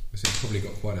 So it's probably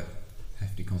got quite a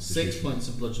hefty constitution. 6 points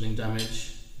of bludgeoning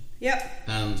damage. Yep.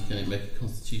 And can it make a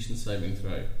Constitution saving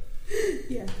throw?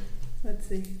 Yeah. Let's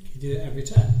see. You do it every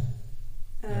turn.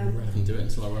 I can do it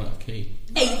until I run out of key.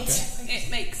 8. It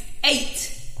makes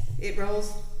 8. It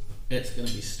rolls. It's going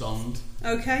to be stunned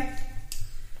Okay.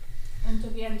 Until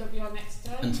the end of your next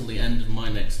turn. until the end of my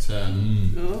next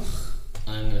turn. Oh.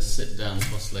 I'm going to sit down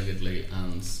cross-leggedly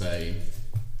and say,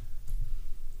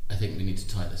 I think we need to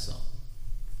tie this up.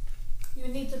 You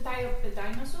need to tie up the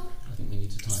dinosaur? I think we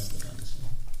need to tie up the dinosaur.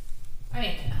 I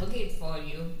mean, I can hug it for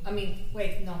you. I mean,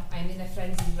 wait, no, I'm in a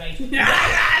frenzied rage.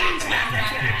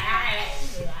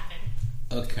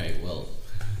 Okay, well,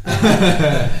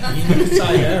 You need to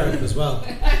tie your hair up as well.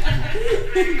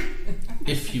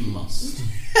 if you must.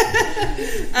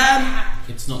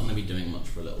 It's not going to be doing much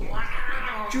for a little while.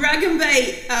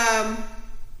 Dragonbait.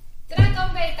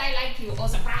 Dragonbait, I like you.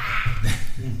 Also,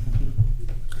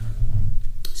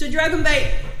 So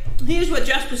Dragonbait, here's what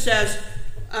Jasper says.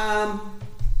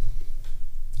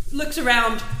 Looks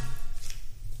around,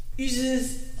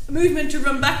 uses movement to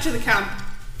run back to the camp,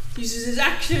 uses his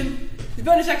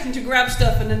bonus action to grab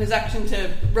stuff, and then his action to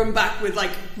run back with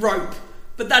like rope.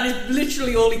 But that is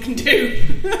literally all he can do.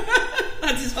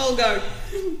 That's his whole go.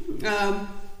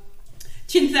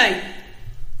 Chinthay.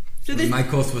 So this My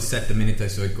course was set the minute I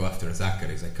saw it go after a Zakar.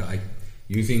 Is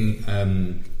using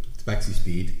Tabaxi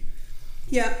speed.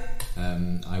 Yeah.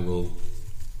 I will,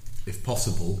 if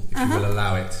possible, if you will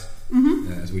allow it,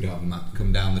 as we don't have a map,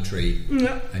 come down the tree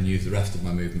and use the rest of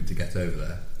my movement to get over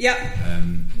there. Yeah.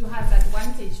 you have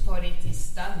advantage for it is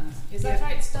stunned. Is that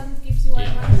right? Stunned gives you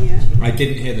advantage? Yeah. I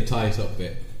didn't hear the tie it up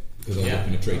bit because I was up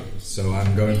in a tree, so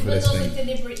I'm going for this also thing.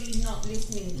 deliberately not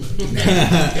listening to you.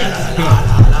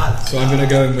 So I'm going to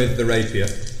go in with the rapier.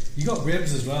 You got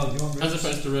ribs as well. Do you want ribs? As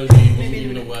opposed to Rosie, who wasn't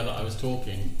even aware that I was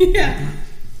talking. Yeah.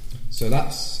 So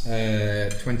that's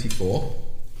 24.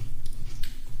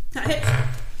 That hits.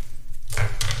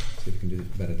 See if we can do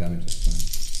better damage this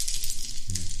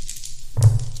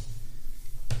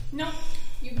No,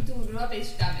 you do rubbish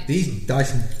damage. time. These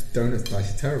Donuts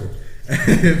dice are terrible.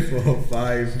 4,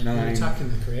 5, You're 9, attacking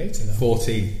the creator though.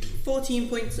 14. 14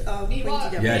 points of We pointy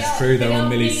are- damage. Yeah, it's they are- true, they're they on are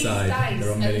Millie's Millie's side. dice, They're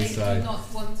on and Millie's they side. do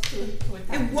not want to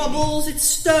attack. It wobbles, it's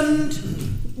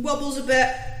stunned, wobbles a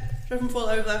bit, doesn't fall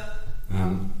over,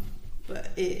 but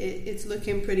it's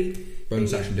looking pretty.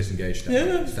 Bonus pretty action disengage.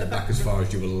 Yeah. Step back as far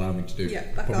as you will allow me to do. Yeah,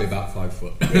 back Probably off. about 5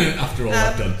 foot after all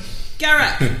I've done.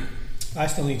 Garrett, I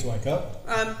still need to wake up.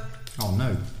 Oh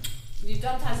no. You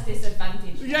don't have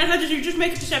disadvantage. you don't have to do, just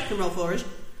make a perception roll for us.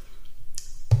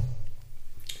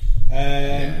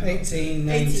 18,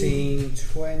 19,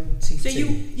 22. So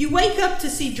you wake up to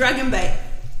see Dragonbait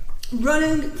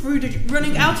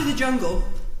running out of the jungle,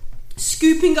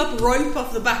 scooping up rope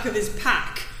off the back of his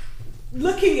pack,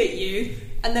 looking at you,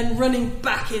 and then running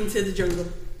back into the jungle.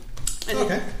 And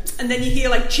Okay. and then you hear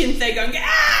like Chinthay going,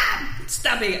 ah!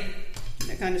 Stabbing it.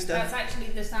 kind of stuff. That's actually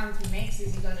the sound he makes.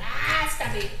 Is he goes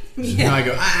stabby. Yeah. And I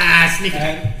go sneaky.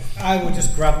 I will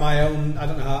just grab my own. I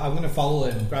don't know how. I'm going to follow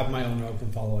him. Grab my own rope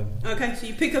and follow him. Okay, so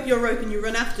you pick up your rope and you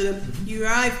run after them. You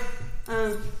arrive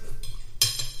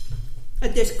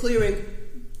at this clearing,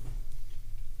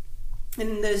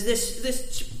 and there's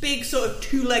this big sort of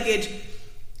two-legged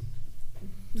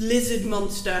lizard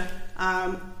monster,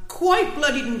 quite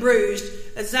bloodied and bruised.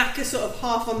 Azaka sort of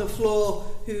half on the floor,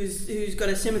 who's got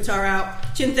a scimitar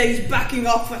out. Chinthe's backing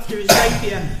off after his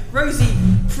rapier. Rosie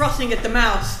frothing at the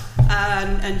mouth,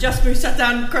 and Jasper sat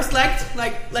down cross-legged,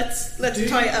 like let's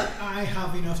tie it up. I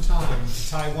have enough time to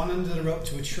tie one end of the rope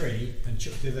to a tree and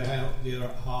chuck the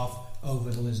other half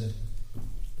over the lizard.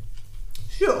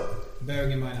 Sure.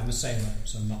 Bearing in mind I'm a sailor,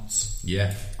 so knots.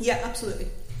 Yeah. Yeah, absolutely.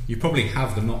 You probably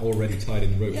have the knot already tied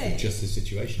in the rope for just this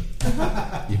situation.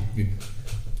 you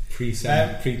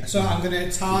So I'm going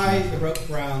to tie the rope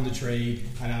around the tree,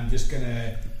 and I'm just going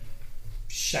to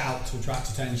shout to attract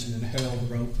attention and hurl the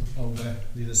rope over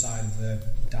the other side of the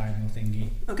dino thingy.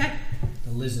 Okay.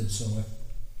 The lizard saw.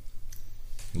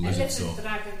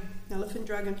 Elephant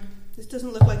dragon. This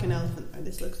doesn't look like an elephant, right?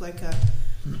 This looks like a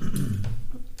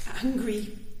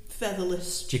angry,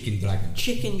 featherless chicken dragon.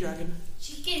 Chicken dragon.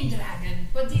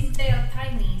 But they are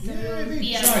tiny, so Yeah, it will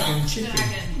be a dragon, rock chicken.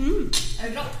 dragon. A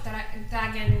rock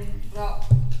dragon rock.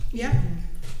 Yeah.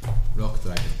 Rock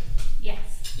dragon. Yes.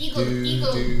 Eagle. Do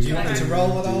you want me to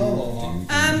roll at all? Or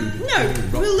No,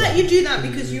 we'll let you do that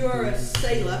because you are a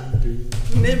sailor.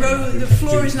 The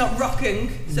floor is not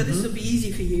rocking, so this will be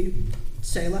easy for you,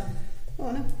 sailor.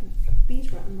 Oh no,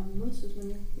 bees ratting on monsters when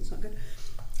you. That's not good.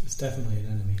 It's definitely an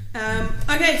enemy.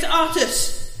 Okay, it's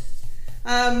Artus.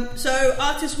 So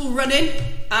Artus will run in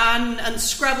and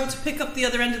scrabble to pick up the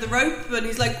other end of the rope, and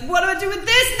he's like, "What do I do with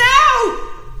this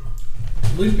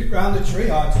now?" Loop it round the tree,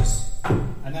 Artus,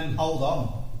 and then hold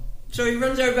on. So he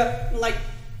runs over,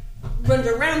 runs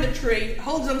around the tree,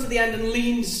 holds onto the end, and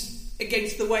leans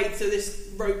against the weight, so this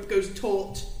rope goes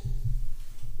taut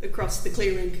across the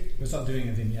clearing. It's not doing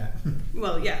anything yet.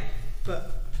 Well, yeah,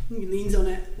 but he leans on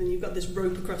it, and you've got this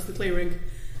rope across the clearing.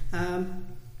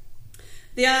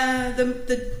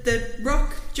 The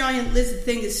rock giant lizard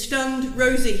thing is stunned.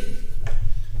 Rosie.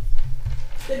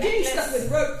 They're getting stuck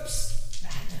with ropes.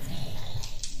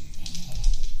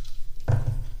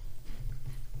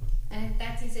 And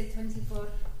that is a 24.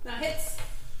 That hits.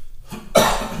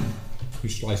 You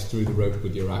slice through the rope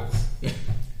with your axe.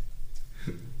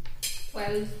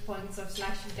 12 points of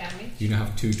slashing damage. You now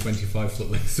have 2 25-foot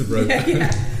lengths of rope.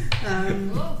 Yeah.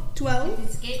 12. It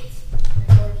escaped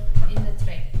or in the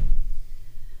tray.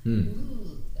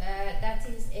 Ooh, that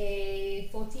is a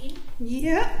 14.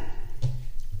 Yeah.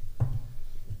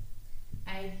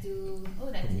 I do. Oh,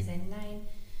 that is a 9.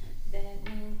 Then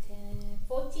 9, 10,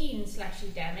 14 slashing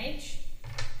damage.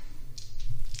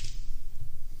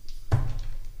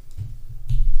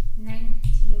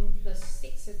 19 plus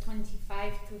 6, so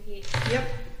 25 to hit. Yep.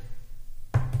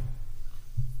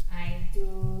 I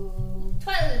do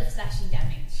 12 slashing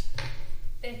damage.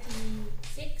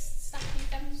 36 slashing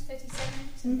damage, 37.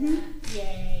 So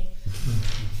yay.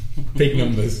 Big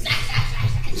numbers.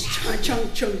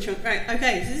 Chunk. Right,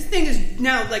 okay, so this thing is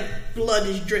now blood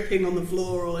is dripping on the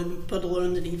floor or in a puddle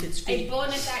underneath its feet. A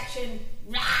bonus action.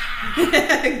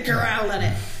 Growl at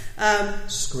it.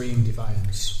 Scream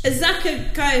defiance.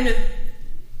 Azaka kind of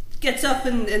gets up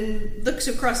and looks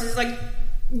across and is like,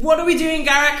 "What are we doing,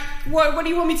 Garrick? What do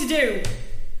you want me to do?"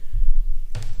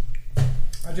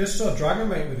 I just saw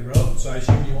Dragonbait with the rope, so I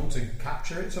assume you want to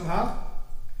capture it somehow.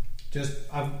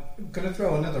 I'm going to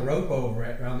throw another rope over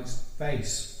it around its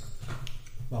face.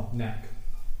 Well, neck.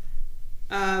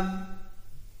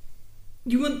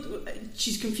 You want...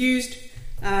 She's confused.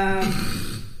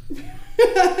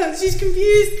 She's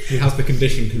confused. She has the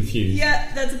condition confused.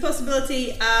 Yeah, that's a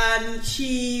possibility. And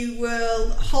she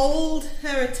will hold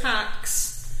her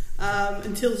attacks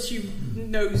until she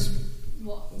knows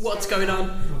what's going on.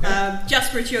 Okay.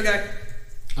 Jasper, it's your go.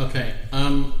 Okay,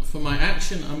 for my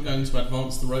action, I'm going to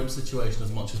advance the rope situation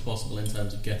as much as possible in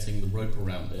terms of getting the rope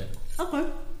around it. Okay.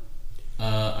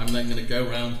 I'm then going to go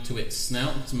round to its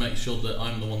snout to make sure that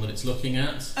I'm the one that it's looking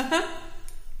at. Uh-huh.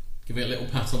 Give it a little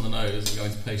pat on the nose and go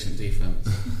into patient defense.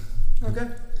 Okay.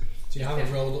 Do you have a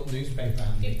rolled up newspaper?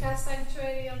 You cast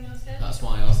Sanctuary on yourself? That's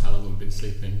why I asked how long we've been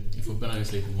sleeping. If we've been only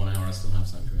sleeping 1 hour, I still have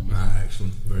Sanctuary on myself.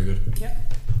 Excellent. Very good.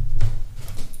 Yep.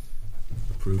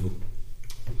 Approval.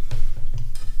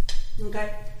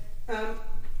 Okay. But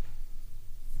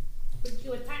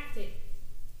you attacked it.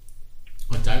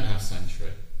 I don't have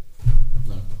Sanctuary.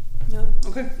 No.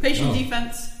 Okay. Patient Oh.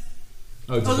 defense.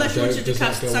 Oh, Unless you wanted to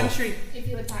cast Sanctuary. If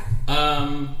you attack.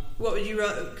 What would you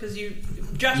rather? Because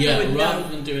Jasper Yeah, would rather know.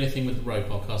 than do anything with the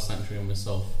rope, I'll cast Sanctuary on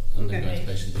myself and then go into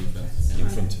patient defense. In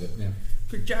front of it, yeah.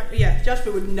 For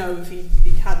Jasper would know if he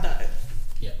had that.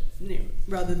 Yeah.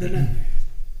 Rather than a.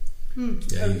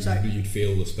 You'd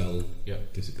feel the spell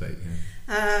dissipate.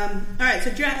 Yeah. Alright,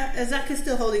 so Zach is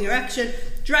still holding her action.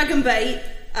 Dragon Bait.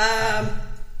 I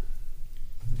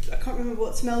can't remember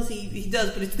what smells he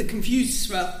does, but it's the confused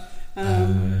smell.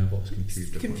 What's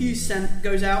confused? Confused scent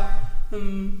goes out. I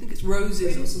think it's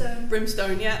roses or something.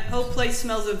 Brimstone, yeah. Whole place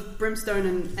smells of brimstone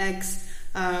and eggs.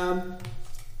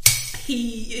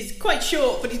 He is quite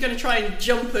short, but he's going to try and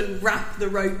jump and wrap the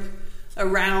rope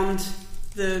around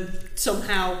the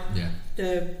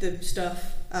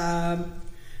stuff.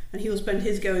 And he'll spend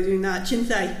his go doing that.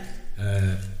 Chintay.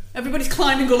 Everybody's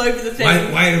climbing all over the thing.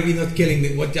 Why are we not killing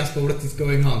it? What is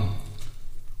going on?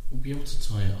 We'll be able to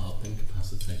tie it up,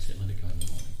 incapacitate it, let it go in the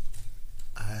morning.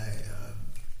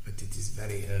 But it is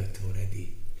very hurt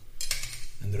already.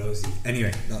 And Rosie.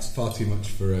 Anyway, that's far too much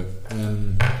for a.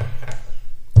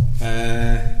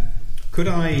 Could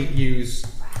I use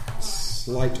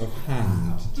sleight of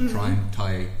hand to try and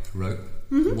tie rope?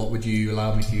 Mm-hmm. What would you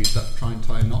allow me to use that to try and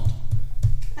tie a knot?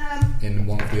 In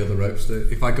one of the other ropes.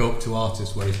 If I go up to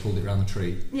Artis where he's pulled it around the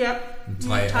tree, and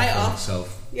tie it off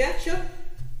itself. Yeah, sure.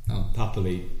 I'll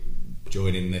happily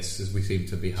join in this as we seem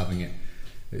to be having it.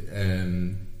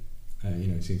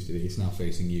 It seems to be. It's now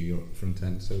facing you. You're at front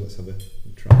end, so let's have a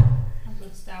try.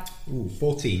 Good stuff. Ooh,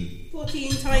 14.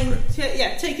 14 tying,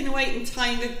 taking a weight and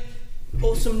tying an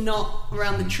awesome knot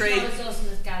around the tree. Not as awesome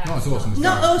as Garak.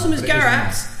 Not awesome as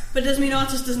Garak's, but it doesn't mean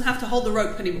Artis doesn't have to hold the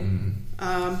rope anymore.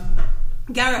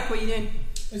 Garak, what are you doing?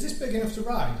 Is this big enough to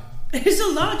ride? It's a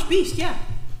large beast, yeah.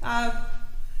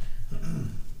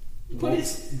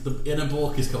 The inner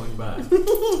Bork is coming back.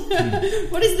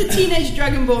 What is the teenage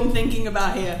Dragonborn thinking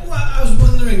about here? Well, I was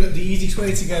wondering that the easiest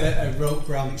way to get a rope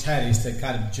around its head is to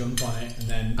kind of jump on it and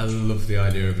then. I love the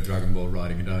idea of a Dragon Ball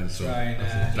riding a dinosaur. Do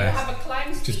you have a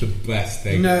climb speed? Just the best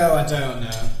thing. No, I don't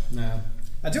know. No.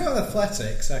 I do have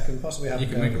athletics. I can possibly have. You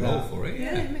can make a roll for it.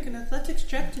 Yeah, make an athletics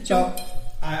check to jump. So,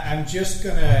 I'm just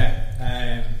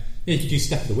gonna. You could use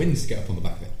Step of the Winds to get up on the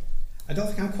back of it. I don't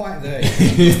think I'm quite there. I don't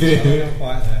think I'm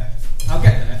quite there. I'll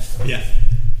get there. Yeah.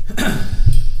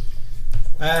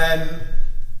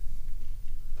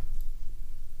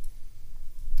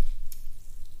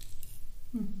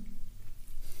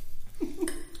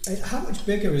 How much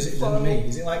bigger is it than me?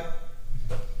 Is it like?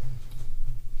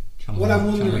 What I'm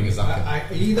wondering is, I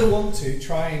either want to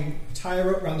try and tie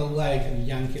her up around the leg and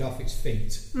yank it off its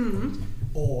feet,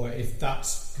 or if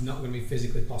that's not going to be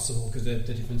physically possible because of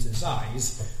the difference in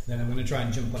size, then I'm going to try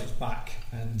and jump on its back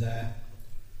and.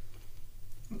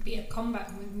 Be a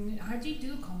combat. How do you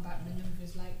do combat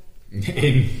maneuvers? Like,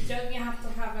 don't you have to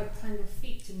have a kind of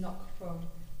feat to knock from?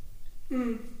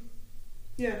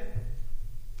 Yeah.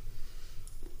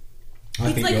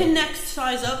 It's like a next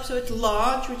size up, so it's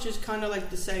large, which is kind of like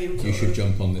the same. You should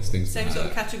jump on this thing. Same sort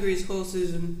of category as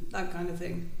horses and that kind of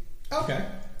thing. Okay,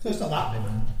 so it's not that big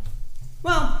then.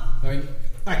 Well, I mean,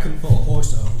 I couldn't pull a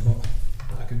horse over,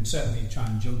 but I can certainly try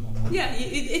and jump on one. Yeah,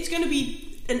 it's going to be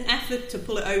an effort to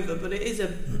pull it over, but it is a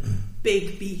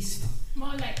big beast.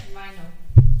 More like rhino.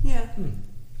 Yeah.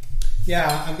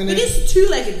 Yeah, I'm gonna. It is a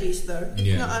two-legged beast, though.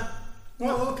 Yeah. Not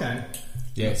Oh, okay.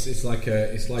 Yeah, it's like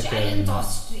giant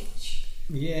ostrich.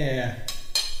 Yeah.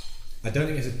 I don't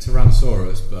think it's a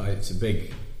Tyrannosaurus, but it's a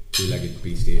big two-legged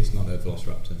beastie. It's not a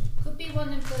Velociraptor. Could be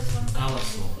one of those ones.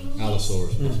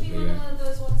 Allosaurus. Could be one of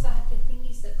those ones that have the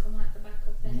thingies that come out the back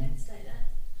of their heads like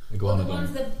that. The Or the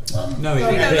ones that. No,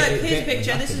 here's a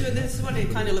picture. This is what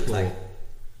it kind of looks like.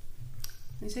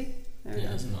 You see? There it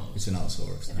is. It's an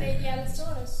Allosaurus. The baby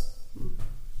Allosaurus.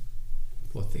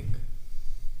 Poor thing.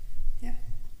 Yeah.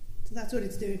 So that's what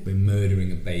it's doing. We're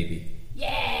murdering a baby.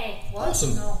 Yay! What?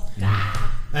 Awesome. No.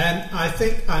 I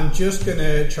think I'm just going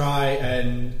to try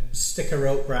and stick a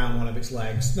rope round one of its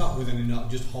legs, not with any knot,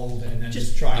 just hold it and then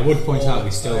just try. I would point out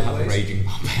we still have a raging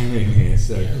barbarian here,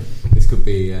 so this could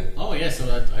be. Oh yes,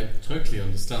 I totally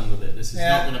understand that this is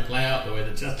not going to play out the way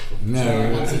that Jasper. No,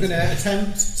 I'm going to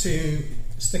attempt to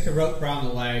stick a rope round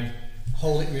the leg,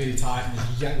 hold it really tight, and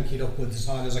just yank it upwards as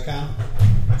hard as I can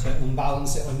to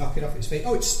unbalance it or knock it off its feet.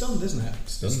 Oh, it's stunned, isn't it?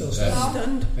 Stunned. Still stunned.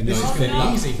 Stunned. And this is going to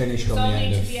be easy. Finished It's on the only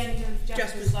end to of. the end of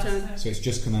Jasper's last turn. So it's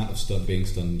just come out of being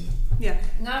stunned. Yeah.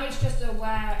 Now it's just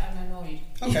aware and annoyed.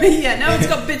 Okay. Yeah, now it's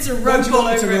got bits of What rope do you all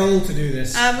want me over to it. roll to do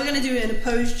this? We're going to do an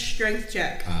opposed strength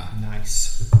check.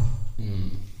 Nice.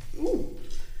 Ooh.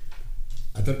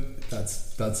 I don't.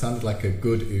 That sounded like a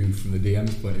good ooh from the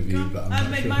DM's point of view, but I'm I've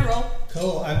not made sure. my roll.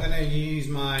 Cool. I'm going to use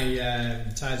my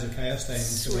Tides of Chaos thing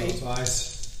to roll Sweet.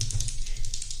 twice.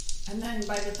 And then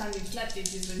by the time you slept,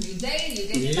 it is a new day, you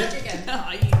get it back again.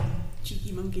 Oh, you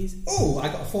cheeky monkeys. Oh, I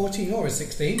got a 14 or a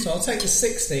 16, so I'll take the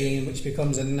 16, which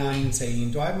becomes a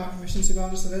 19. Do I have my proficiency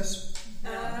bonus to this?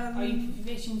 Are you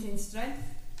proficient in strength?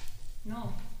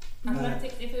 No.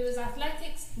 Athletics. If it was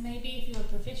athletics, maybe if you were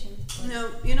proficient.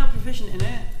 No, you're not proficient in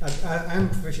it. I'm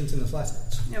proficient in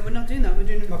athletics. Yeah, we're not doing that. We're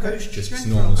doing an Okay. opposed Just strength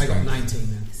normal roll. I got 19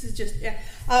 then. This is just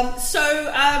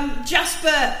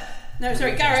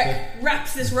Garrett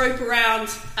wraps this rope around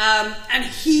and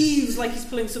heaves like he's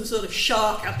pulling some sort of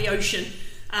shark out the ocean,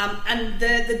 and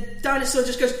the dinosaur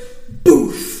just goes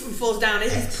boof and falls down.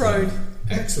 It's prone.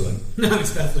 Excellent. Now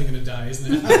it's definitely going to die,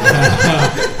 isn't it?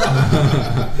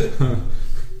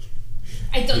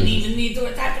 I don't even need to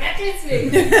attack recklessly.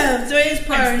 So it is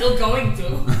prone. I'm still going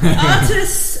to.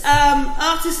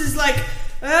 Artis is like,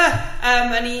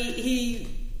 and he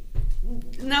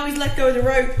now he's let go of the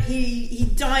rope. He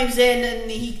dives in and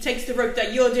he takes the rope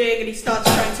that you're doing and he starts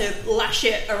trying to lash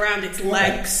it around its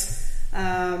legs.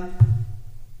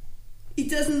 He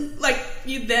doesn't like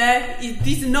you there.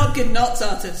 These are not good knots,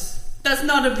 Artis. That's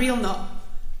not a real knot.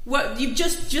 What you've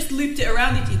just looped it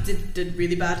around it. You did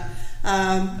really bad.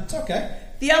 That's okay.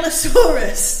 The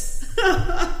Allosaurus.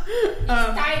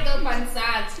 Tied up and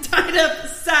sad. Tied up,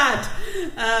 sad.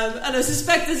 And I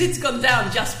suspect as it's gone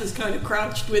down, Jasper's kind of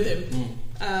crouched with him.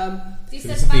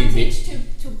 Disadvantage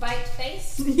to bite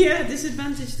face? Yeah,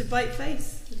 disadvantage to bite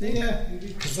face. Yeah,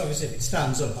 because obviously if it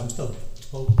stands up, I'm still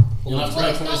full. You'll have to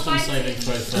make a wisdom saving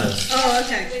throw first. Oh,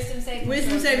 okay.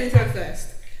 Wisdom saving throw first.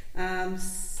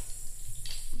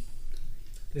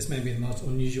 This may be the most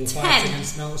unusual fight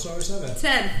against an Allosaurus ever.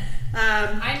 10.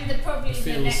 I'm probably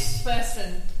the next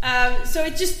person. So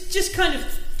it just kind of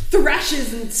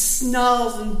thrashes and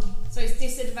snarls and... So it's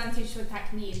disadvantage to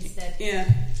attack me instead.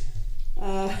 Yeah.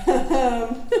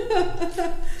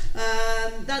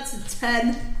 That's a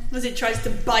 10 as it tries to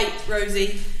bite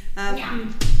Rosie.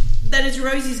 Then it's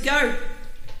Rosie's go.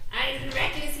 I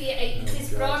recklessly,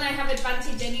 this brawn I have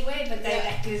advantage anyway, but I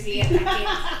recklessly attack it.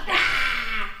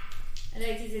 And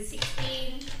that is a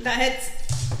 16. That hits.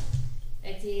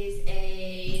 That is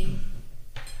a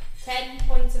 10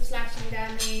 points of slashing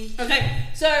damage. Okay,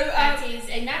 so... that is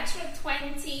a natural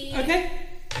 20. Okay.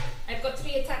 I've got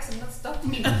 3 attacks, I'm not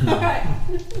stopping. Alright.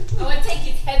 I want to take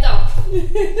its head off.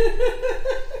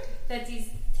 That is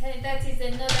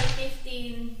another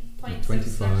 15 points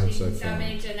of slashing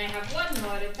damage, and I have 1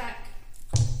 more attack.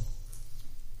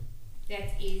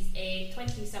 That is a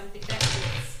 20 something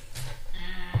damage.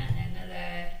 And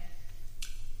another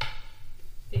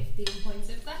 15 points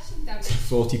of slashing damage.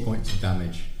 40 points of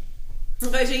damage.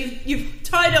 Okay, so you've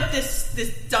tied up this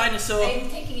dinosaur. I'm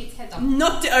taking its head off.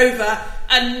 Knocked it over,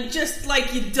 and just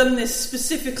like you've done this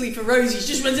specifically for Rosie, she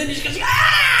just runs in and she goes,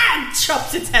 and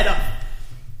chops its head off.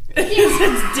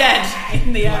 It's dead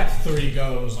in the air. Like 3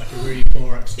 goes, like a really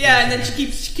poor experience. Yeah, and then she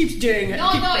keeps doing it.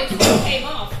 No, it just came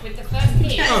off with the first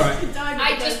hit. Alright.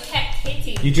 I just kept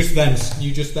hitting. You just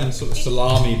then sort of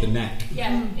salami the neck.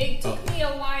 Yeah, it took me a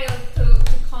while to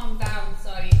calm down.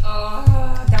 Sorry.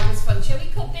 Oh, that was fun. Shall we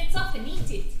cut bits off and eat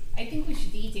it? I think we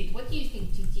should eat it. What do you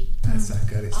think, Gigi? That's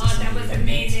good. Oh, that was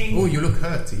amazing. Oh, you look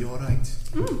hurt. Are you alright?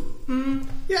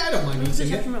 Yeah, I don't mind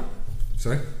eating it.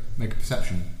 Sorry? Make a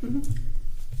perception.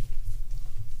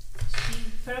 She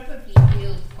probably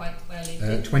healed quite well. It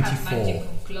didn't 24. have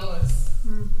magical claws.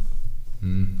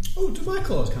 Oh, do my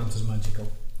claws count as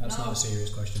magical? That's No. not a serious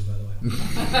question, by the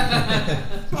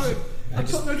way. I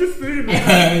just food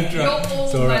in You're all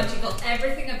Sorry. magical.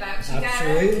 Everything about Shigara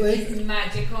Absolutely. is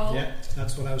magical. Yeah,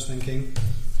 that's what I was thinking.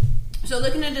 So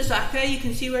looking at Azaka, you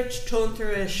can see where it's torn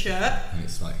through her shirt, And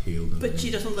it's like healed. but she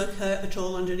doesn't look hurt at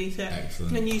all underneath it.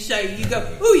 Excellent. And you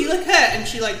go, oh, you look hurt, and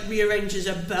she like rearranges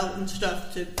her belt and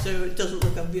stuff so it doesn't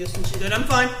look obvious. And she goes, I'm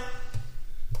fine.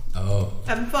 Oh.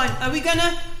 I'm fine. Are we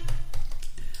gonna?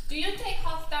 Do you take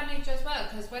half damage as well?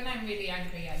 Because when I'm really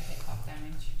angry, I take half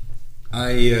damage.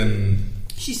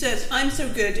 She says, I'm so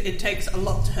good, it takes a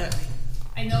lot to hurt me.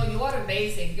 I know, you are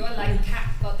amazing. You're like cat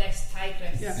goddess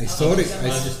tigress. Yeah. I saw it. I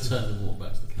just turned and walked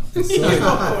back to the counter. I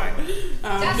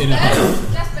saw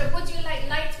it. Jasper, would you like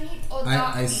light meat or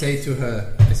dark I meat? say to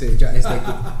her. I say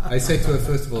to her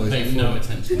first of all. Paying no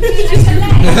attention. Would you like a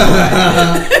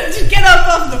leg? Just get up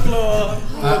off the floor.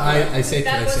 I say to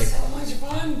her. That was so much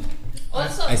fun.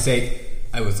 Also, I say,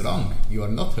 I was wrong. You are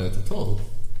not hurt at all.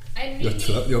 I'm Your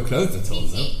really clothes are torn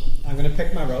though. busy. I'm going to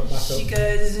pick my rope back She up.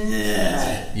 goes,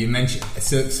 "Ugh." You mentioned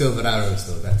silver arrows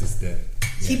though. That is the.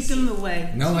 Keep them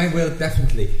away. No, I will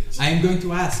definitely. I am going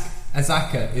to ask.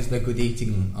 Azaka, is there good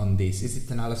eating on this? Is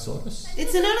it an Allosaurus?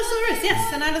 It's an Allosaurus,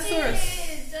 yes, an Allosaurus.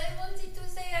 Yes, I wanted to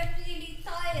say I'm really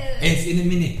tired. It's in a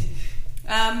minute.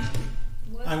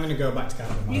 I'm going to go back to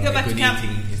camp. You go back to camp.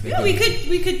 Yeah,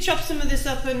 we could chop some of this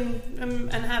up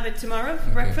and have it tomorrow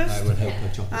for breakfast. I would help her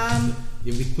chop it.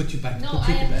 Yeah, we put you back. No, put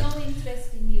I you to bed. have no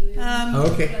interest in you.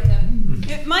 Okay.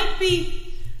 It might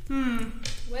be.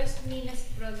 Worst,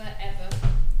 meanest brother ever.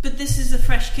 But this is a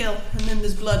fresh kill, and then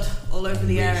there's blood all over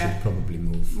the area. We should probably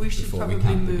move. We should before probably we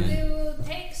camp move. again. We will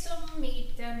take some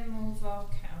meat and move our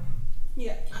camp.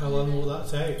 Yeah. How long will that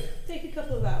take? Take a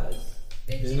couple of hours.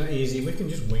 It's not easy. We can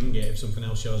just wing it. If something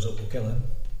else shows up, we'll kill it.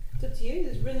 It's up to you.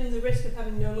 There's running the risk of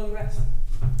having no long rest.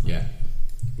 Yeah.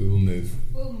 We will move.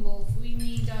 We'll move. We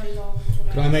need our long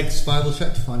rest. Could I make a survival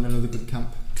check to find another good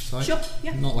camp site? Sure,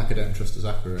 yeah. Not like I don't trust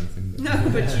Azaka or anything. But No,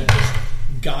 but you just...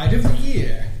 Guide of the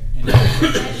year.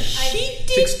 She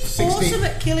did 16. awesome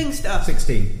at killing stuff.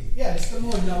 16. Yeah, it's the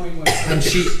more knowing way. And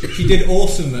she did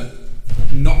awesome at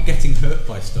not getting hurt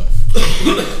by stuff,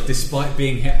 despite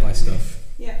being hit by stuff.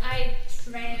 Yeah. I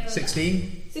trail.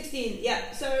 16? 16,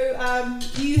 yeah. So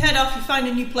you head off, you find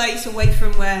a new place away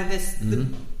from where the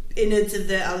innards of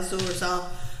the Allosaurus are.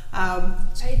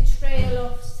 I trail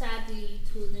off sadly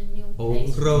to the new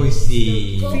place. Oh,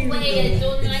 Rosie. Go away, I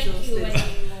don't like you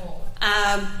anymore.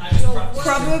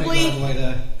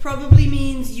 Probably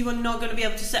means you are not going to be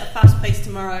able to set a fast pace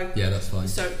tomorrow. Yeah, that's fine.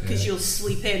 So because you'll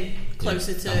sleep in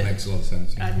closer to. That makes a lot of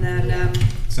sense. Yeah. And then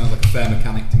sounds like a fair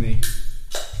mechanic to me.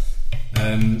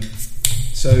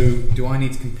 So do I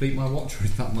need to complete my watch, or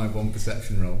is that my one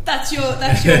perception roll? that's your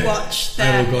watch.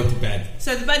 There. I will go to bed.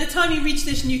 So by the time you reach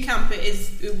this new camp,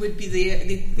 it would be the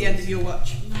end of your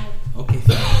watch. No. Okay.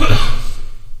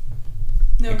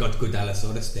 No. I got good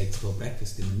Allosaurus steaks for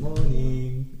breakfast in the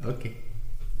morning. Okay.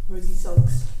 Rosie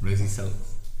sulks. Rosie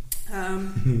sulks.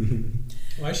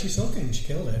 Why is she sulking? She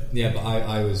killed her. Yeah, but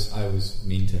I was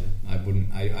mean to her. I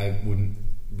wouldn't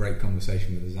break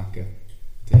conversation with Azaka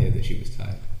to hear that she was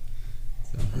tired.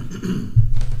 So.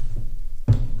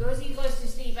 Rosie goes to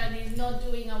sleep and is not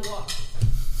doing a walk.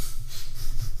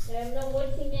 I'm not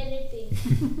watching anything.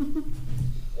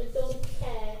 I don't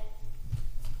care.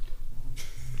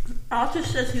 Arthur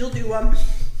says he'll do one.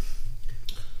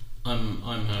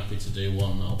 I'm happy to do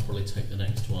one. I'll probably take the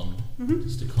next one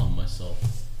just to calm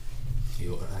myself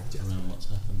around what's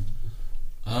happened.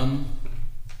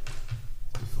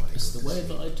 It's the way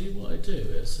that I do what I do.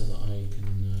 It's so that I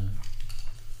can.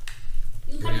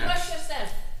 You can brush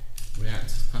yourself. React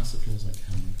as passively as I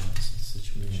can regardless of the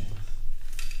situation.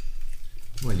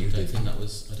 Well, I don't think that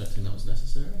was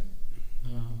necessary.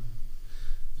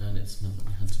 And it's meant that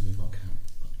we had to move our camp.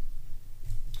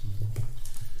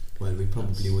 Well, we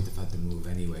probably would have had to move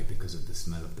anyway because of the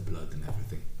smell of the blood and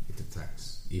everything. It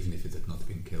attacks, even if it had not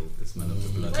been killed. The smell of the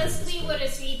blood. Once we were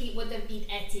asleep, it would have been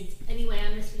eaten. Anyway,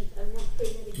 I'm asleep. I'm not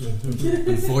doing anything.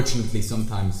 Unfortunately,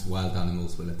 sometimes wild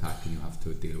animals will attack, and you have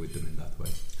to deal with them in that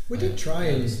way. We did try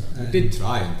and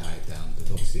tie it down, but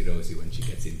obviously Rosie, when she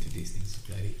gets into these things, is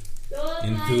very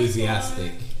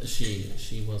enthusiastic.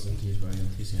 She was indeed very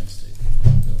enthusiastic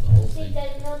about the whole thing.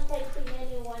 I'm not taking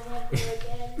anyone ever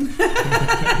again.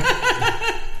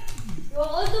 You're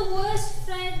all the worst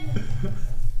friend.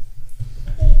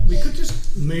 we could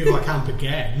just move our camp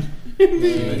again.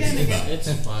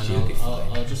 It's fine.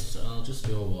 I'll just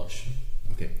do a watch.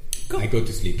 Okay. Cool. I go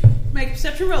to sleep. Make a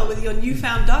perception roll with your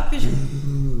newfound dark vision.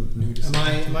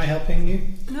 Am I helping you?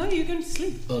 No, you're going to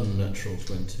sleep. Unnatural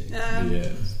 20.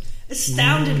 Yes.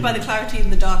 Astounded by the clarity in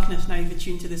the darkness, now you've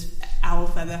attuned to this owl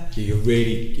feather. So you're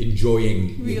really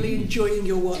enjoying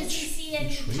your watch. Does he see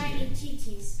any tiny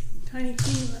chichis? Tiny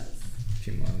chihuahuas.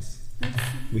 Chimwas.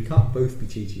 We can't both be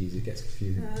Chi-Chis, it gets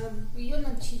confusing. Well, you're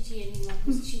not Chichi anymore,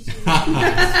 because Chichi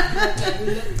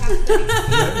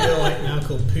You're like now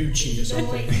called Poochie or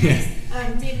something.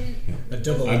 I didn't. A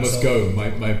double. I must go,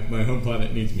 my home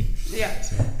planet needs me. Yeah.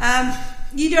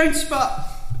 You don't spot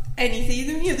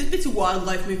anything. There's bits of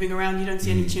wildlife moving around. You don't see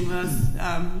any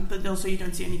chinwas, but also you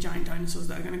don't see any giant dinosaurs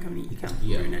that are going to come and eat your camp or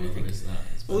ruin anything.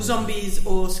 Or zombies,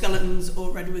 or skeletons,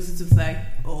 or red wizards of Thay,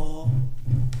 or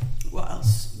what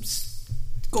else?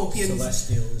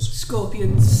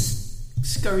 Scorpions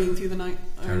scurrying through the night,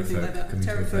 or anything like that.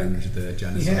 Terrafolk. The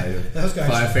genocide of those guys.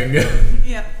 Firefinger.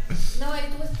 Yeah. No,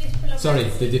 it was diplomacy. Sorry,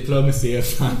 the diplomacy of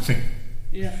Firefinger.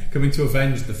 Yeah. Coming to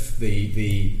avenge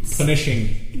the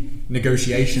punishing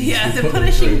negotiations. Yeah, the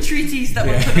punishing treaties that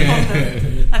were put upon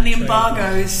them, and the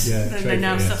embargoes that they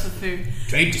now suffer through.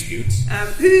 Trade disputes.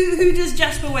 Who does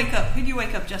Jasper wake up? Who do you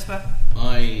wake up, Jasper?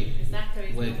 I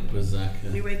wake up with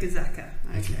Zaka. You wake up Zaka.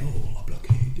 Okay. I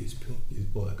blockade this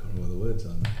boy. I can't remember what the words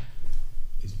are now.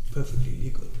 It's perfectly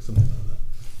legal, something like that.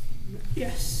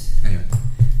 Yes. Anyway.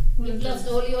 You've lost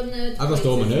all your nerd points. I've lost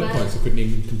all my as nerd well. points. I couldn't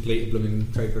even complete a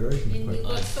blooming trade federation. And you've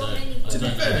got so many I points.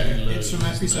 don't know. It's from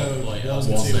episode 1, 2,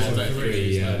 or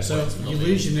 3. yeah. So you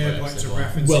lose your nerd points of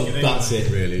referencing Well, it that's anyway.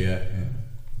 it, really. Yeah.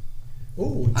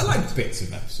 Oh, I liked bits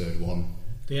of episode 1.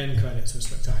 the end credits were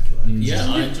spectacular. Yeah,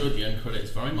 I enjoyed the end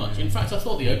credits very much. In fact, I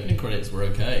thought the opening credits were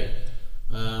okay.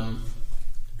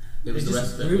 It was the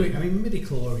rest of it. I mean,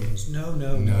 midi-chlorians. No.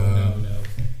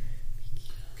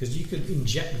 Because you could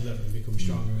inject them and become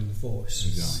stronger in the Force.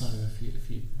 Exactly. So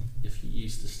if you're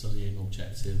used to studying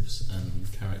objectives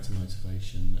and character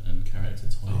motivation and character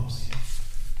types,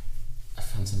 a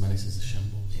Phantom Menace is a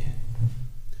shambles.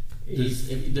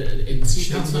 In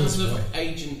terms of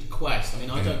Agent Quest, I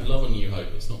mean, I don't love A New Hope.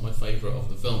 It's not my favourite of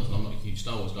the films, and I'm not a huge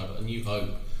Star Wars guy. But A New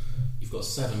Hope, you've got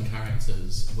 7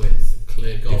 characters with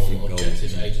clear goal,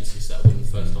 objective, agency set within the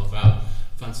first half hour.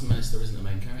 Phantom Menace, there isn't a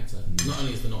main character. Not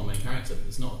only is there not a main character, but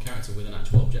it's not a character with an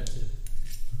actual objective.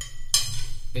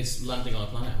 It's landing on a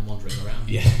planet and wandering around.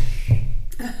 Yeah.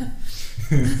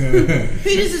 Who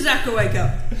does Azaka wake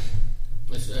up?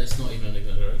 It's not even an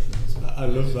exaggeration. I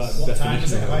love that. What time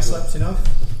is it? Have I slept enough?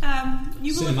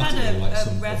 You will have had a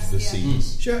rest. Of the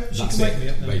scenes. Sure, she That's can wake me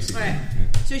up then. basically. Right.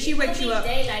 So she wakes you up.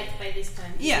 Daylight by this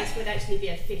time. Yeah. This would actually be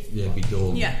a 5th. Yeah, it'd be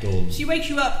dawn. Yeah. Dawn. She wakes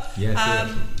you up.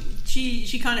 Yeah,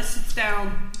 She kind of sits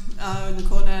down in the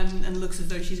corner and looks as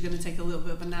though she's going to take a little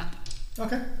bit of a nap.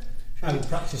 Okay. I will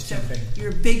practice So jumping. you're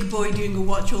a big boy doing a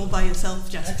watch all by yourself,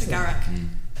 Jasper Excellent. Garak.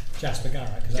 Jasper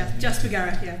Garak. Is that Jasper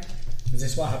Garak, yeah. Is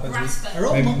this what happens? Rasper. Are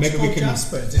all Maybe monks we called can-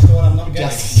 Jasper? Is this the one I'm not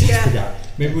getting? Yeah.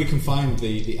 Maybe we can find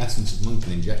the essence of monk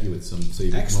and inject you with some, so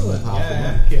you become a more Excellent, powerful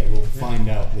yeah. monk. Yeah, we'll find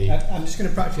out the. I'm just going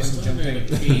to practice some I don't know jumping. if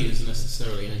the key is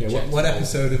necessarily an Yeah, what injectable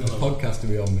episode of the element. podcast are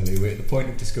we on, Millie? We're at the point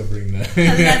of discovering the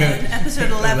 11,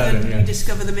 episode 11, 11, yeah. we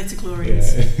discover the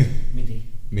midichlorians. Yeah. MIDI.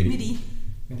 Midi.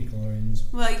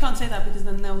 Midi-chlorians. Well, you can't say that because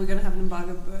then now we're going to have an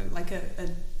embargo, like a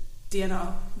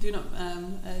DNR. Do not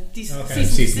cease and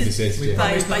Cease and desist desist, We yeah.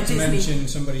 promised by not to Disney. mention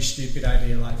somebody's stupid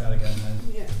idea like that again then.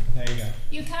 Yeah. There you go.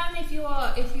 You can if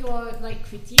you are like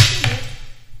critiquing it.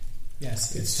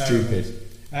 Yes, It's terrible. stupid.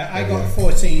 I got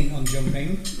 14 on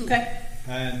jumping. Okay.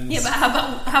 And Yeah, but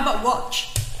how about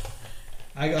watch?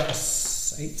 I got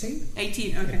 18?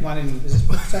 18. Okay. Mine is this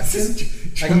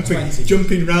protection? I got 20.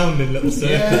 Jumping round in little circles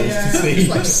Yeah, to see. just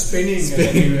like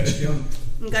spinning at each jump.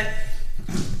 Okay.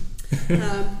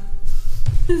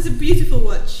 It's a beautiful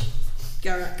watch,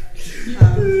 Garak.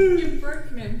 You've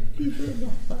broken him.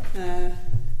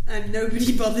 And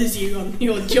nobody bothers you on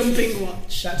your jumping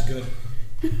watch. That's good.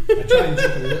 I try and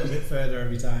jump a little bit further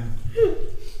every time.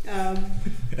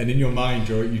 And in your mind,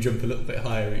 you jump a little bit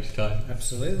higher each time.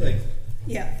 Absolutely.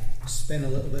 Yeah. Spin a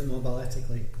little bit more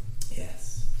balletically.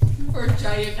 Yes. For a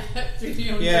giant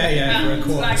Yeah, for a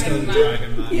quarter-skull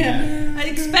dragon man. Yeah. I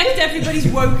expect everybody's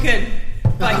woken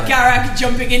by Garak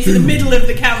jumping into the middle of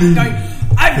the camp and going,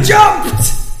 "I've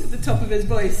jumped!" at the top of his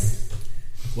voice.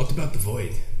 What about the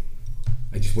void?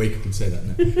 I just wake up and say that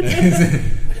now.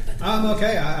 I'm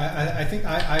okay. I think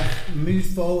I've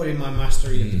moved forward in my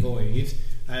mastery of the void.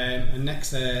 And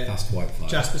next, Fast white fire.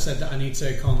 Jasper said that I need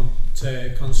to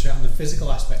concentrate on the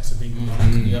physical aspects of being a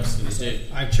monk. You absolutely do.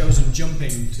 I've chosen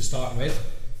jumping to start with.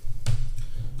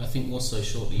 I think also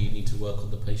shortly you need to work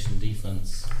on the patient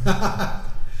defense.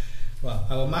 Well,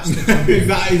 I will master jumping. is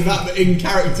that the in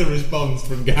character response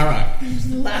from Garak?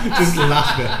 Just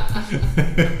laughing.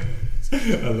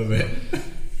 I love it.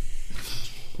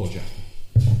 Poor Jasper.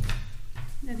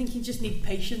 I think you just need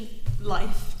patient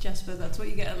life, Jasper. That's what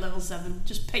you get at level 7.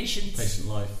 Just patience. Patient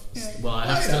life. Yeah. Well,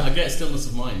 I get stillness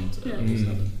of mind at level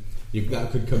 7.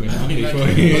 That could come in I handy mean, for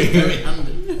both you. very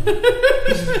handy.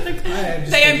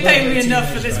 They ain't paying me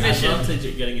enough for this mission. Advantage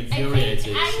at getting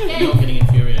infuriated. I get- Not getting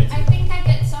infuriated. I think I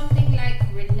get something like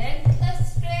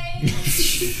relentless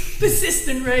rage.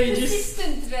 Persistent rage.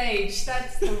 Persistent rage,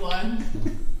 that's the one.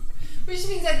 Which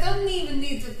means I don't even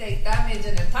need to take damage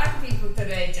and attack people to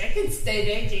rage. I can stay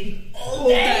raging all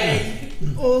day.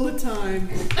 All the time.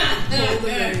 All the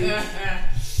rage.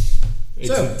 It's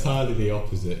So- entirely the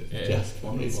opposite of Yeah, Jasper.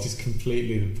 wonderful. It's just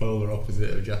completely the polar opposite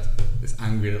of Jasper. This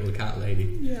angry little cat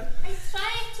lady. Yeah. I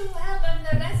try to help and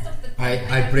the rest of the time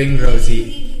I I'm bring really, Rosie-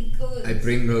 really good. I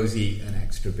bring Rosie an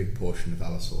extra big portion of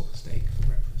Alasaur steak for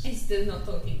breakfast. I'm still not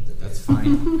talking to That's her. fine.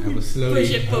 I will Push slowly,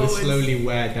 it I will forward. slowly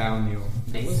wear down your.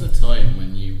 There was a time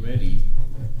when you really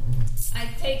I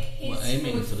take his Well,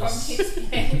 aiming food for from this. his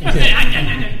plate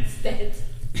instead.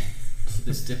 for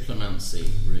this diplomancy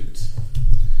route.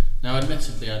 Now,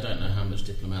 admittedly, I don't know how much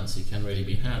diplomancy can really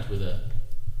be had with a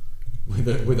with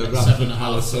a 7.5 rampant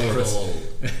Allosaurus. tall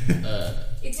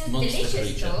It's monster delicious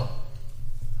creature. though.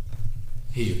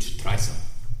 Here, you try some.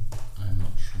 I'm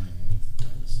not trying.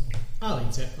 I'll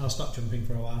eat it. I'll stop jumping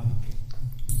for a while.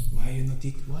 Why are you not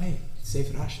eating? Why?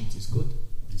 Save rations is good.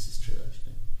 This is true,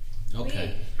 actually.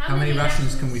 Okay. How many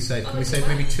rations can we save? Can we save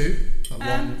maybe 2?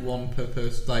 Like one per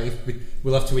person. Like if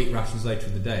we'll have to eat rations later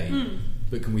in the day,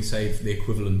 but can we save the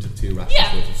equivalent of 2 rations?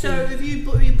 Yeah. Worth of So food?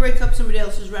 if you break up somebody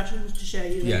else's rations to share,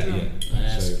 you later on.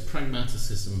 Yes, So-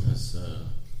 pragmaticism has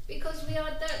Because we are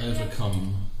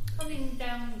overcome coming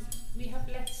down. We have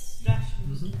less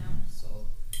rations now, so.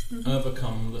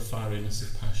 overcome the fieriness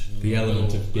of passion. The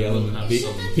element of We will have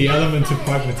some- the element of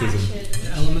pragmatism.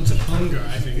 The element of hunger,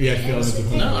 I think. Yeah, the element of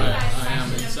hunger. No, I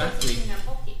am exactly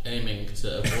aiming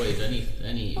to avoid any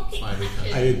fiery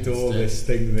passion. I adore this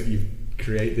thing that you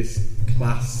create this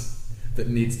class that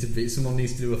needs to be. Someone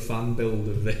needs to do a fan build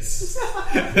of this.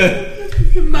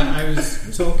 I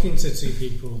was talking to 2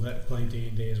 people that play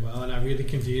D&D as well, and I really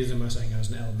confused them by saying I was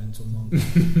an elemental monk.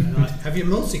 And I'm like, have you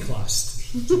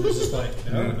multi-classed? And I was just like,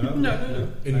 no.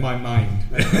 In my mind.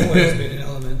 I've always been an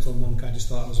elemental monk. I just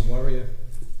thought I was a warrior.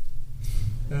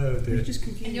 Oh dear. You're just And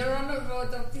confused. you're on a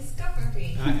road of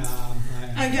discovery. I am.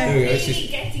 Okay. There we go, Really it's just-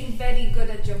 getting very good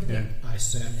at jumping. Yeah. I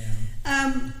certainly am.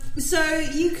 So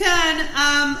you can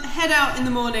head out in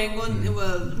the morning,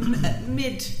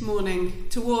 mid-morning,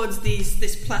 towards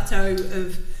this plateau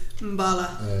of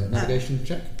Mbala. Navigation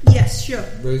check. Yes, sure.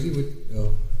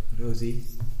 Rosie.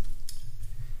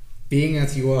 Being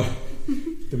as you are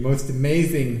the most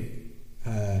amazing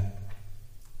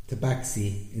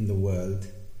tabaxi in the world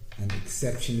and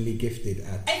exceptionally gifted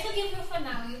at. I forgive you for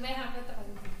now. You may have it on.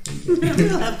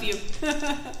 We'll help you.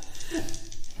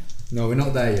 No, we're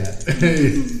not there yet.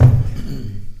 If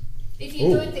you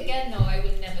do it again, no, I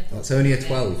will never. That's only a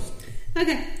 12.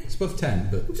 Okay, It's above 10,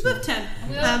 but it's above 10.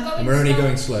 and we're only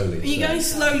going slowly. You're so- going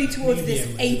slowly towards this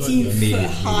Medium. 18-foot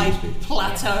Medium high speed.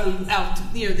 plateau out,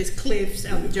 this cliffs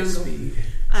out the jungle.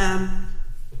 And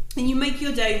you make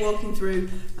your day walking through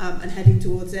and heading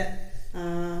towards it.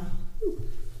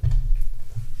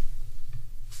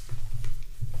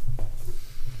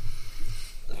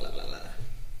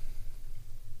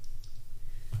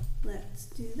 Let's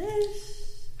do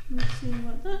this. Let's see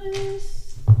what that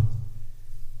is.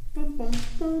 Bum, bum,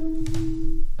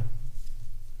 bum.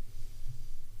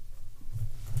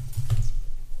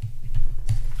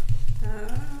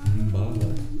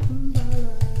 Mbala.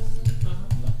 Mbala.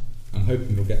 I'm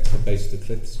hoping we'll get to the base of the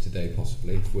cliffs today,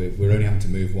 possibly. We're only having to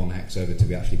move 1 hex over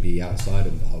to actually be outside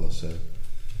of Mbala, so.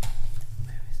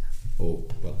 Or,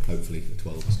 well, hopefully the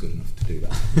 12 is good enough to do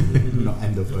that. Not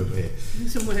end up over here.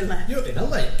 Somewhere left. You're in a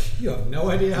lake. You have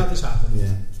no idea how this happened.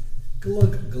 Yeah.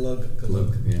 Glug, glug,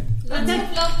 glug. Yeah. Lots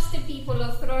of lobster people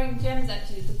are throwing gems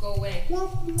at you to go away.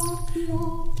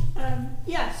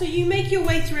 So you make your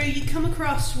way through. You come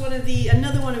across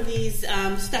another one of these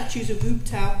statues of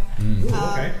Uptao. Ooh,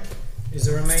 okay. Is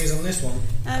there a maze on this one?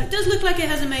 It does look like it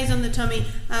has a maze on the tummy,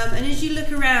 and as you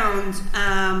look around,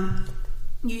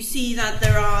 you see that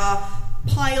there are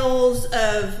piles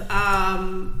of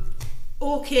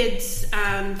orchids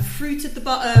and fruit at the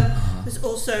bottom. There's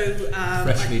also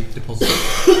Freshly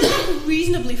deposited.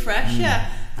 reasonably fresh,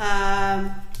 yeah.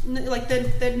 Like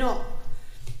they're not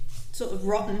sort of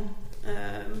rotten,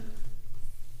 and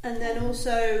then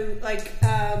also like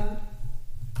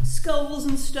skulls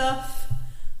and stuff.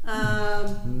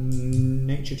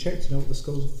 Nature check to know what the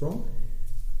skulls are from.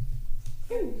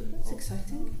 Ooh, that's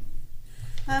exciting.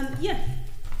 Yeah.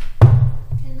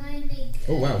 Can I make?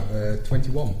 Oh wow,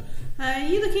 21.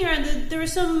 You're looking around. There are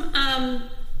some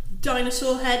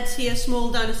dinosaur heads here,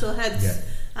 small dinosaur heads.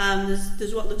 Yeah.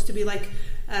 There's what looks to be like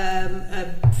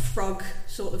a frog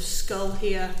sort of skull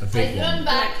here. A big I one. run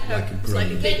back. Like a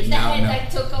Slightly grung. bigger. Get the Now, head no. I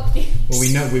took off the.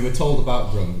 Well, we were told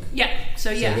about grung. Yeah. So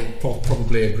yeah,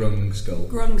 Probably a grung skull.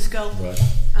 grung skull. Right.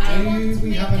 I Do want to we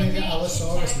make have a any nature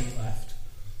Allosaurus check meat left?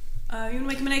 You want to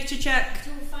make a nature check? to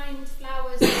find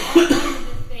flowers on the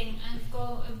thing and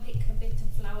go and pick a bit of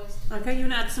flowers. Okay, you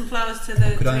want to add some flowers to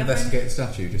the. Could to I the investigate the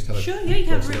statue? Just have a Sure. Yeah, you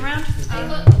can have closer it around. I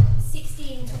got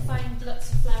 16 to find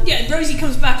lots of flowers. Yeah, Rosie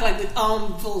comes back like with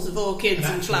armfuls of orchids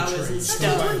and Natural flowers tree. and Sounds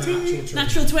stuff. like an actual tree.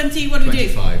 Natural 20. What do we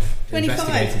do? 25. 25.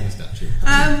 Investigating the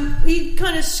statue. We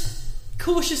kind of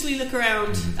cautiously look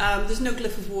around. There's no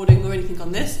glyph of warding or anything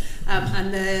on this,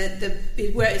 and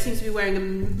it seems to be wearing a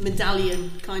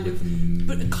medallion, kind of,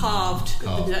 but carved,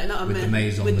 Carved. not a With the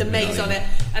maze on with the the maze on medallion. it.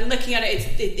 And looking at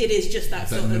it, it is just that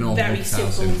The sort of normal very Tau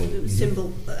simple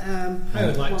symbol. I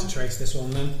would like to trace this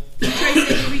one then. trace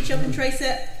it. You reach up and trace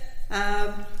it.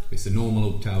 It's the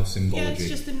normal Tau symbology. Yeah, it's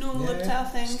just a normal Yeah.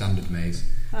 Uptao thing. Standard maze.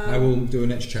 I will do a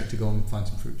nature check to go and find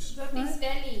some fruits. Drop his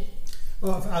belly.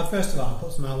 Well, first of all, I'll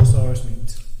put some Allosaurus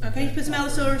meat. Okay, you put some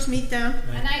Allosaurus meat down.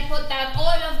 And I put down all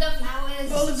of the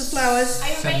flowers. All of the flowers. I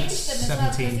arranged them as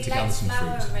well 17 because to he likes gather some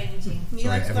flower fruit. arranging.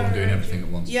 Sorry, everyone doing everything at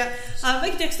once. Yeah.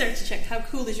 Make a dexterity check. How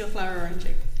cool is your flower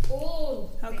arranging? Oh.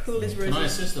 How cool is Can I Rosie?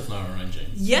 assist the flower arranging?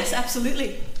 Yes,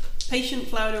 absolutely. Patient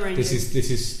flower arranging. This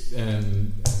is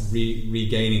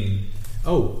regaining.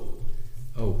 Oh.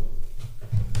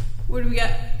 What do we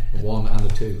get? A 1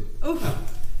 and a 2 Oh,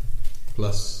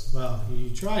 plus Well, you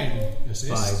try and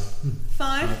assist.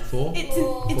 5. 4. It's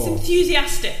Four.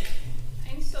 enthusiastic.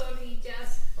 I'm sorry,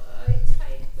 Jasper. I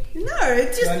tried for you. No,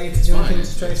 it's Do just. I need to do anything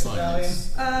It's to trace the fine, value?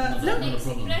 it's No. not An a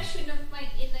problem. expression of my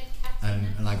inner cat.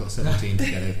 And I got 17 to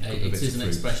get a couple of It bits is of an fruit.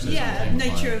 expression of Yeah, something.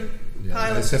 nature and Yeah,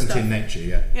 pilots 17 stuff. nature,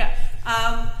 yeah.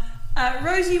 Yeah.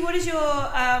 Rosie, what is your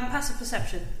passive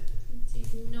perception? It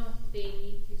is nothing.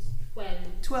 It is 12.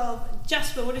 12.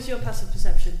 Jasper, what is your passive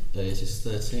perception? It is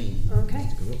 13. Okay.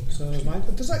 So is mine.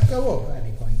 Does that go up at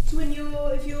any point? When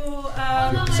if you're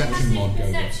Oh no, my perception mod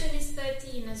passive goes up. perception is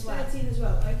 13 as well. 13 as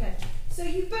well. Okay. So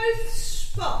you both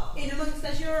spot in amongst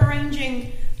as you're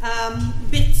arranging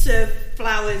bits of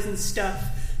flowers and stuff,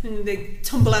 and they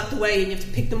tumble out the way, and you have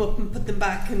to pick them up and put them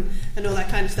back, and all that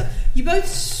kind of stuff. You both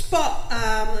spot.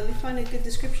 Let me find a good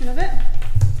description of it.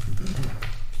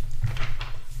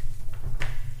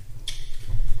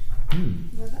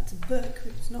 Well, that's a book.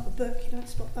 It's not a book. You don't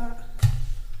spot that.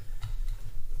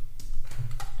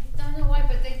 I don't know why,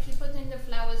 but they keep putting the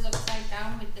flowers upside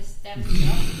down with the stems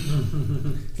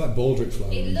up. It's like baldric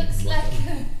flowers. It looks like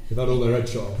They've had all their head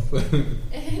shot off.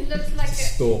 it looks like a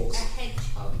Stalks.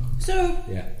 hedgehog. So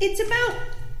Yeah. it's about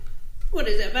what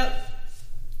is it? About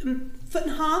a foot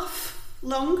and a half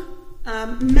long,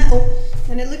 metal,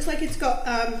 and it looks like it's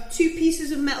got 2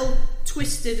 pieces of metal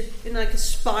twisted in like a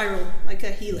spiral, like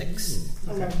a helix.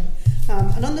 Along.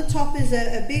 And on the top is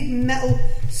a big metal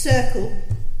circle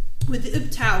with the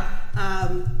Ubtao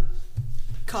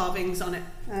carvings on it.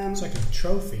 It's like a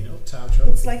trophy, an Uptown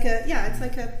trophy. It's like a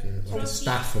Like a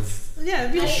staff of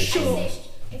yeah, really short.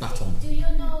 baton. Do you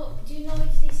know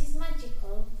if this is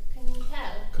magical? Can you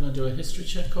tell? Can I do a history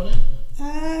check on it?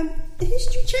 A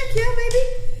history check, yeah, maybe.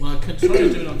 Well, I could try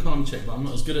and do an arcana check, but I'm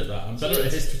not as good at that. I'm better at a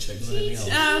history check than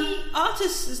anything else.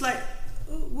 Artist is like,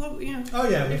 well, you know. Oh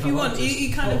yeah, we If have you want, artists.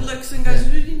 he kind of looks and goes,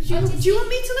 Yeah. do you want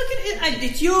me to look at it?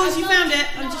 It's yours, you found it.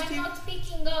 I'm just not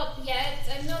picking up yet.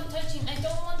 I'm not touching. I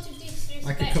don't want to disrespect.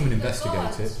 I could come and the investigate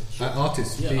gods. it.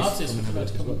 Artists, Yeah, please artists come and have a would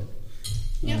look as come. well.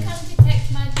 You can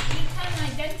detect magic. You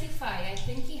can identify. I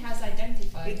think he has we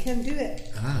identified. can do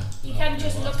it. You can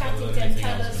just well, look that's at better it than and anything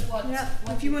tell else, us yeah. what. Yeah.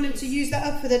 what If you it wanted is. to use that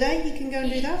up for the day, you can go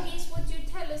and do that. Please, would you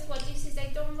tell us what this is?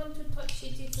 I don't want to touch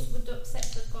it if it would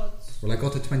upset the gods. Well, I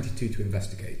got a 22 to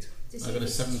investigate. To I got a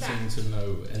see 17 if to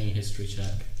know any history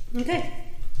check. Okay.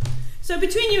 So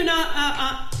between you and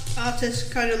our artist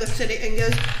kind of looks at it and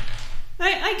goes,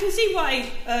 I can see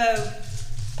why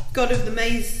God of the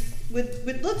Maze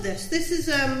would love this. This is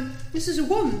a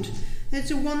wand. It's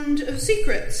a wand of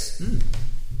secrets.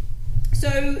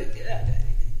 So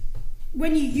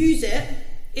when you use it,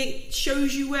 it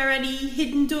shows you where any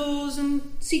hidden doors and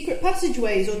secret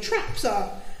passageways or traps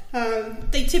are.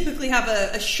 They typically have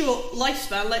a short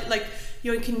lifespan, like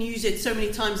you can use it so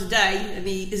many times a day, and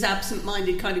he is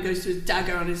absent-minded, kind of goes to his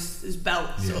dagger on his belt,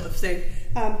 sort of thing.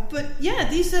 But yeah,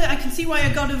 these are, I can see why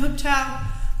a god of Uptow,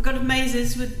 a god of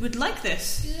mazes would like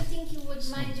this. Do you think you would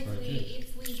Sounds magically, very good.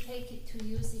 if we take it to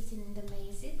use it in the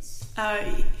mazes?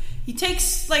 He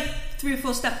takes like 3 or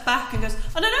 4 steps back and goes,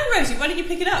 I don't know, Rosie, why don't you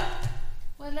pick it up?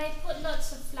 Well, I put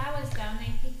lots of flowers down. I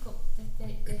pick up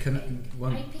the Can I- thing.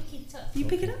 one- I pick it up. You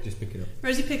pick it up? Just pick it up.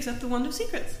 Rosie picks up the wand of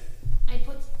secrets. I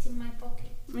put it in my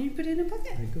pocket. And you put it in a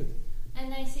pocket. Very good.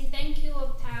 And I say, thank you,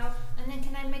 Uptow. And then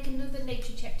can I make another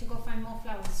nature check to go find more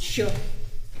flowers? Sure.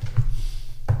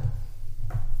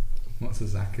 What's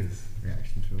Azaka's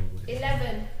reaction to all this?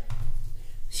 11.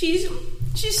 She's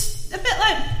a bit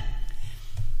like,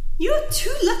 you're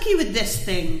too lucky with this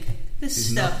thing,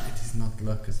 this stuff. It is not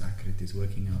luck, Azaka. It is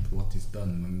working out what is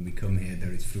done. When we come here,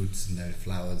 there is fruits and there are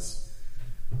flowers,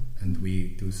 and we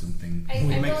do something. I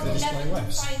We make rolled those 11 to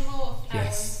webs. find more flowers.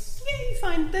 Yes. Yeah, you're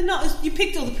fine. They're not as, you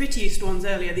picked all the prettiest ones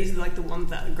earlier. These are like the ones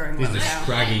that are growing These well are now.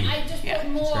 scraggy. I just Yeah,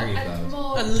 put more scraggy and flowers.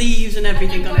 more. And leaves and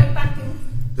everything and on I'm going it. back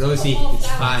and But obviously, put more it's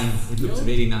flowers. fine. It looks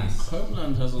really nice.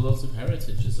 Homeland has a lot of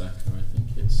heritage, Azaka. I think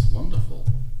it's wonderful.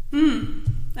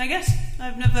 I guess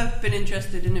I've never been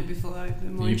interested in it before. I've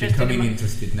been more You're interested in becoming my...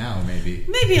 interested now, maybe.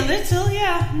 Maybe a little,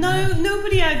 yeah. No,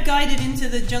 nobody I've guided into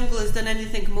the jungle has done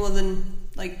anything more than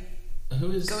like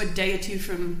Who is go a day or two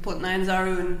from Port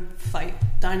Nyanzaru and fight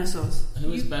dinosaurs.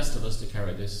 who is best of us to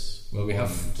carry this? Well, we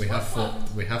have wand?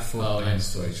 four Oh, yes, dinosaurs.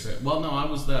 sorry, true. Well, no, I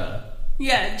was there.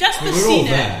 Yeah, Jasper's We were all seen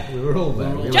there. it. We were all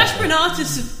there. Jasper and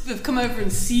Artis have come over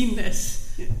and seen this.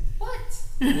 What?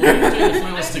 Well, we were doing the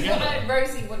flowers together.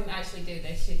 Rosie wouldn't actually do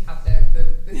this. She'd have the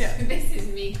Yeah. This is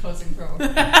me causing trouble.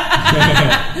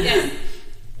 Yes.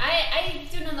 I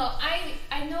do not know.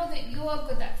 I know that you are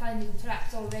good at finding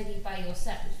traps already by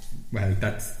yourself. Well,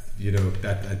 that's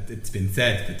that it's been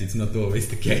said, but it's not always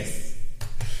the case.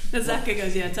 Zaka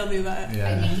goes, yeah, tell me about it.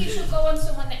 I think you should go on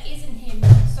someone that isn't him,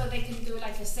 so they can do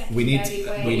like a secondary We need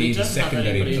way. a don't secondary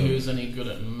have anybody tool. who's any good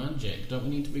at magic. Don't we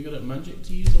need to be good at magic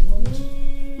to use a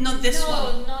wand? Not this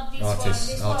one. No, not this one.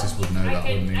 This Artist one, would know that,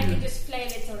 wouldn't he? I can Yeah. just flail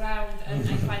it around and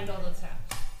I find all the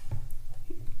traps.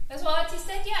 That's what Artist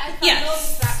said. Yeah, I found Yes. all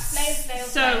the traps. Flail.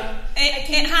 So, I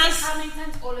can it use has- how many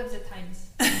times? All of the times.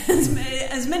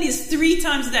 as many as 3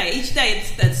 times a day. Each day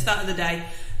at the start of the day,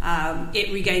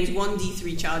 it regains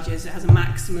 1d3 charges. It has a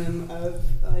maximum of,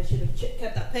 I should have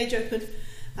kept that page open,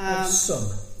 Of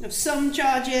some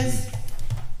charges.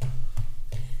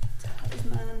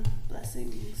 Talisman,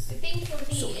 blessings. The thing for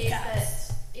me Sword is cast.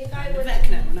 that if I were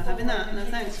Vecna, we're not having that, no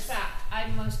hit thanks. the trap,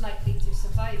 I'm most likely to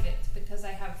survive it because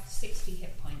I have 60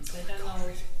 hit points. I don't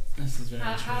know This is very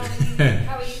how true.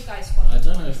 are you guys I following?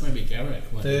 don't know if maybe Garrick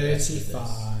went the best with this.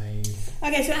 35.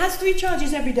 Okay, so it has 3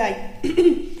 charges every day.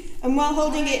 And while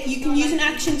holding it, you can use an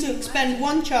action to expend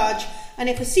 1 charge. And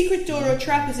if a secret door or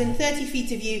trap is in 30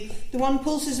 feet of you, the one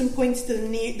pulses and points to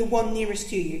the one nearest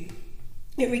to you.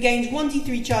 It regains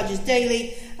 1d3 charges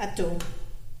daily at dawn.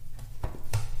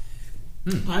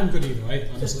 I'm good either way,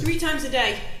 So honestly. 3 times a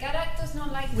day. Garak does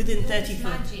not like Within to use 30 foot.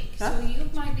 magic, Huh? so you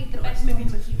might be the No, best maybe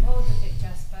one to not. keep hold of it,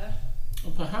 Jasper.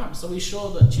 Or perhaps, are we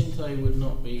sure that Chinte would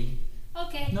not be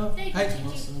Okay, No, there you go, I- Gigi.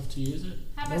 wants to have to use it?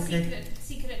 Have a Okay.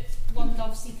 secret wand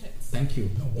of secrets. Thank you.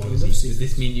 wand Rosie. of Does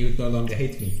this mean you no longer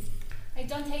hate me? I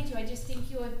don't hate you, I just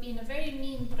think you have been a very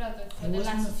mean brother for I the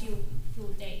wasn't last few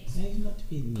days. I'm not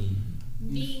being mean.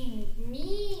 Being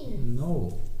mean.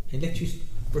 No. I let you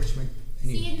brush my...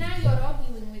 See, now you're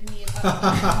arguing with me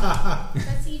about it.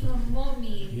 That's even more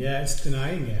mean. Yeah, it's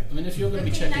denying it. I mean, if you're going to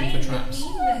be You're checking denying for the traps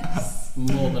meanness.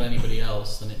 more than anybody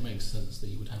else, then it makes sense that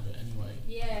you would have it anyway.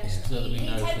 Yeah, So that we he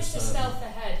know for tends to certain. stealth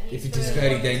ahead. If He's it is a the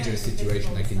very one dangerous who tends to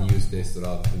situation, I can himself. use this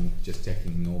rather than just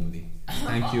checking normally.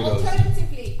 Thank you, Rosie.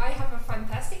 Alternatively, I have a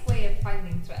fantastic way of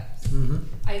finding traps. Mm-hmm.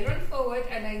 I run forward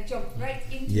and I jump right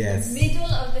into Yes. the middle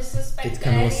of the suspect It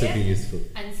can area also be useful.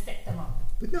 and set them up.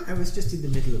 But no, I was just in the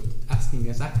middle of asking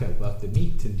Azaka about the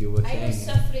meat and you were I was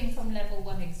saying... suffering from level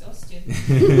 1 exhaustion.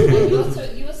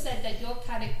 And you said that your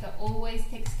character always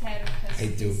takes care of I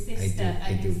do, his sister, I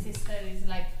and his do. sister is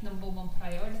like number 1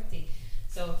 priority.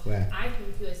 So Where? I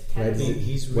think he was Where terrible. does it-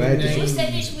 He's where does You renamed.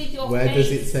 said it with your Where face.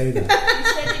 does it say that? You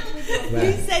said it with your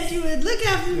Where? face. said you would look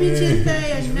after me, Chinte,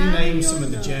 He's and now renamed you're some of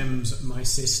the not. gems my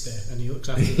sister, and he looks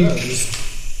after those.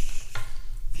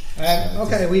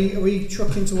 Okay, are we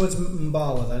trucking towards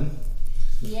Mbala then?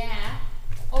 Yeah.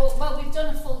 Oh, well, we've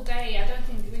done a full day. I don't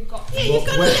think we've got... Yeah, you've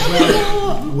got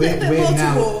Well, a little bit more to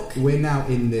now, walk. we're now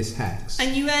in this hex.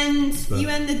 And you end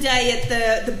the day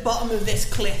at the bottom of this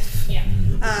cliff. Yeah.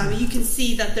 You can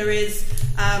see that there is,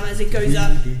 as it goes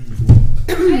up,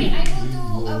 I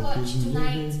will do a watch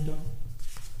tonight.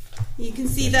 you can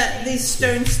see that these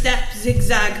stone steps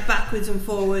zigzag backwards and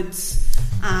forwards.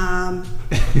 I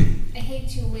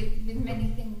hate you with many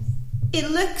things. It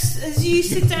looks, as you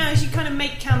sit down, as you kind of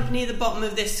make camp near the bottom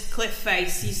of this cliff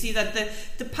face, you see that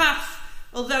the path,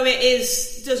 although it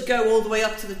does go all the way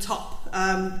up to the top,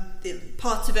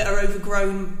 parts of it are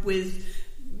overgrown with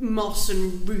moss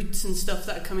and roots and stuff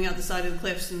that are coming out the side of the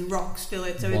cliffs, and rocks fill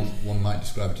it. So One might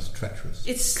describe it as treacherous.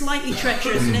 it's slightly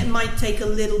treacherous, and it might take a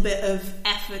little bit of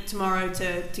effort tomorrow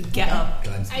to get up.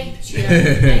 I chew,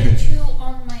 Yeah. I chew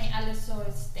on my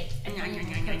Allosaurus steak. I don't even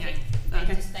cook it. I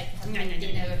Okay. just like have my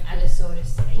dinner of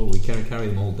Allosaurus steak. Oh, we can't carry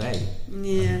them all day.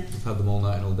 Yeah. We've had them all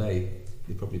night and all day.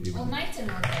 They'd probably be... All night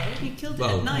and all day. You killed it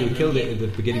Well, at night. we killed it didn't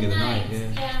at the beginning of the night.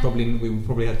 Yeah. We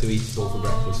probably had to eat it all for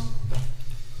breakfast.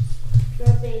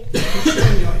 Rubbish. I'm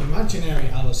showing your imaginary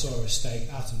Allosaurus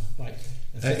steak out of like.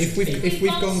 If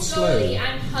we've gone slowly, slow,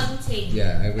 I'm hunting.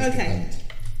 yeah, I wish Okay. to hunt. you?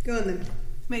 Go on then.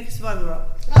 Make a survival roll.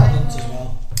 I'll hunt as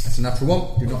well. That's a natural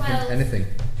one. You're not hunt 12. anything.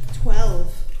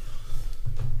 12.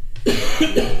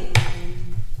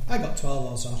 I got 12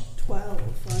 also. 12.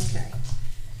 Okay.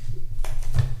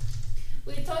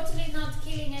 We're totally not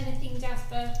killing anything,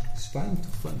 Jasper. It's fine to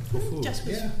hunt for food.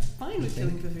 Jasper's Yeah. fine with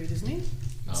killing for food, isn't he?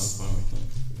 No, I'm fine with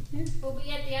that. But we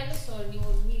had the Allosaur and he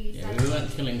was really Yeah, sad. we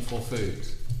weren't killing for food.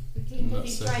 We killed in that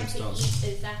because he tried to circumstance.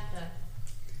 eat the Zapper.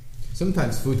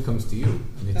 Sometimes food comes to you,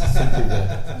 and it's simply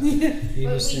there. It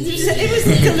was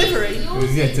delivery. It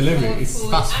was delivery. It's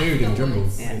fast food in jungle.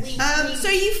 Yeah. So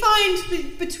you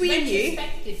find between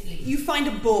you find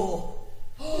a boar.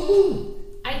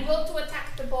 I roll to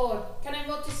attack the boar. Can I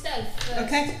roll to stealth first?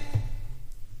 Okay.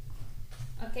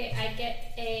 Okay, I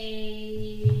get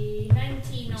a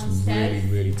 19 on stealth. Really,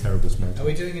 really terrible small talk. Are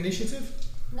we doing initiative?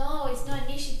 No, it's not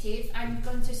initiative. I'm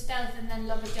going to stealth and then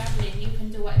lob a javelin. You can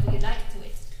do whatever you like to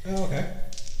it. Oh, okay.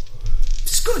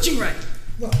 Scorching ray.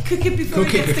 What? Cook it before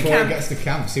it gets to camp. It gets to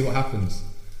camp. See what happens.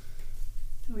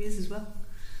 Oh, he is as well.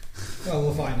 Well,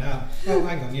 we'll find out. Oh,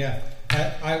 hang on, yeah.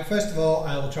 First of all,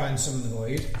 I will try and summon the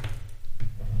void.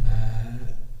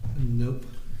 Nope.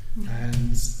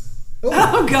 And...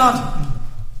 Oh God!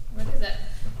 What is it?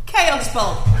 Chaos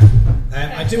bolt.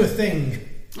 I do a thing.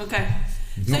 Okay.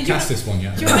 You've not cast this one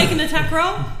yet. Do you want to make an attack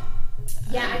roll?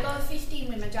 Yeah, I got a 15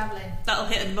 with my javelin. That'll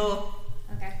hit a boar.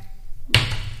 Okay.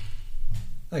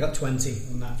 I got 20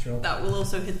 on natural. That will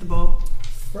also hit the boar.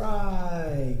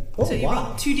 Right. Oh, so you wow.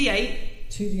 roll 2d8.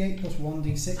 2d8 plus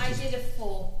 1d6. I did a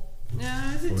 4.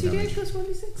 Is it 2d8 plus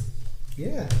 1d6?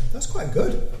 Yeah, that's quite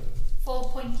good. 4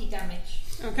 pointy damage.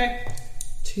 Okay.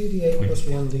 2d8 plus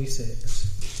 1d6.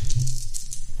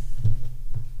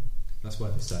 That's why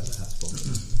they started the hat's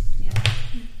for.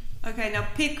 Yeah. Okay, now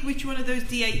pick which one of those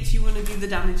d8s you want to do the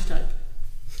damage type.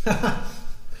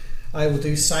 I will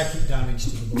do psychic damage to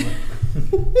the boar.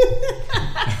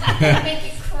 Make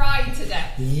it cry to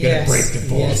death. Yes. Break the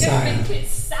boar. You're Yes, going I to am. make it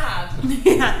sad.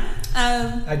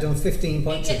 Yeah. I've done 15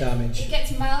 points of damage. It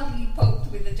gets mildly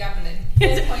poked with the javelin.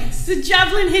 4 points. The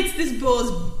javelin hits this boar's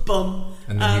bum,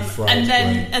 And then you fry and its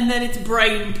then brain. and then its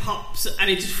brain pops and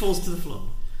it just falls to the floor.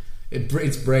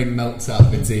 Its brain melts out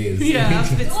of its ears. Yeah.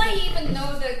 Do I even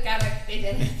know that Gareth did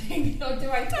anything, or do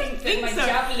I think that my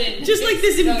javelin just like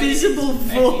this invisible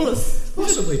force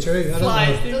Possibly true. I don't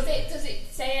flies. know. Does it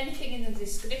say anything in the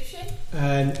description?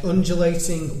 An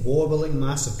undulating, warbling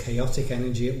mass of chaotic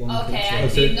energy at one Okay, I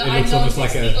picture. did not. I looks almost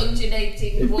noticed like the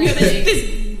undulating, Yeah, wobbling.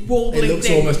 this warbling It looks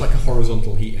thing. almost like a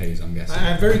horizontal heat haze, I'm guessing.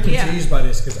 I'm very confused by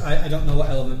this because I don't know what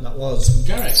element that was.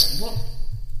 Garrett, what?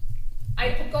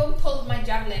 I could go and pull my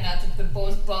javelin out of the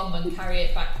boar's bum and carry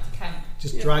it back to camp.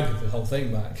 Just drag the whole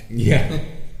thing back. Yeah.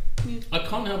 I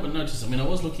can't help but notice. I mean, I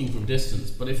was looking from distance,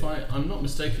 but if I'm not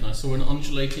mistaken, I saw an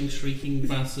undulating, shrieking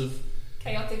mass of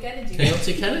Chaotic energy.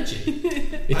 chaotic energy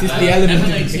It is the element.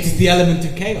 emanating- It is the element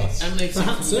of chaos. emanating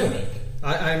Perhaps from so. Derek.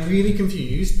 I'm really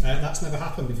confused. That's never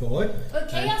happened before. Well,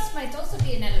 chaos might also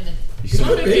be an element. Can I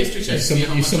could make be. a history check to see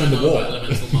how You much I summon the know wall. about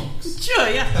elemental monks? Sure,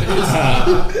 yeah.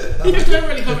 Because I don't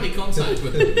really have any contact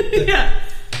with them. Yeah.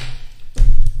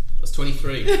 That's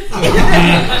 23.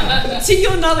 To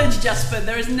your knowledge, Jasper,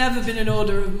 there has never been an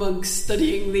order of monks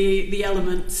studying the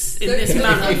elements in this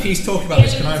manner. If he's talking about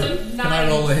this, can I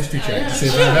roll a history check to see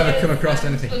if I've ever come across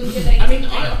anything? I mean,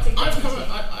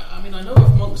 I know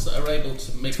of monks that are able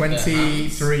to make their hands.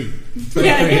 23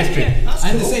 Yeah. history. That's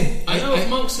And cool. the same. I know of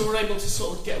monks who are able to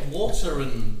sort of get water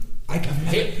and I've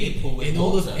hit people with in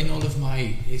all water. of my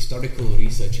historical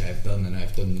research I've done, and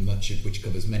I've done much which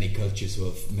covers many cultures.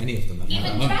 So many of them have Even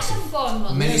had monks. Dragonborn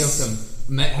monks. Many of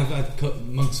them have had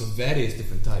monks of various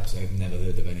different types. I've never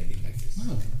heard of anything like this.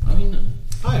 Oh, I mean,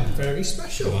 I'm very They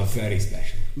special. are very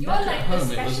special. You back are like at the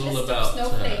home, it was all specialist about of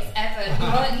snowflakes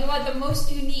ever. You are the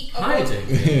most unique of all.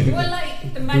 hiding. You are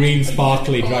like the magic Green, of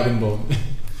sparkly unicorn. dragonborn.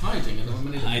 Hiding, and there were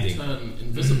many that Hiding. could turn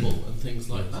invisible and things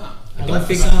like that. I I like don't the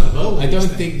think. sound of all I these don't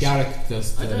things. think Garrick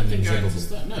does I turn don't think invisible. Garrick does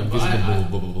that, no, but I-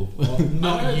 Invisible. Well, I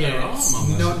not know yet. there are monks.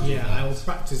 Not yet. I will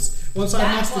practice. Once I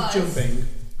That mastered was- jumping,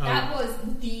 That was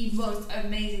the most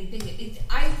amazing thing.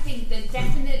 I think that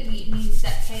definitely means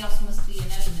that chaos must be an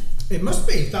element. it must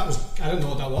be. That was. I don't know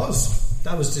what that was.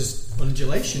 That was just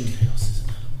undulation. Chaos is an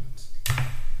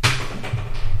element.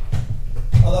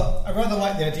 Although I rather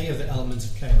like the idea of the element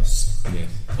of chaos. Yes.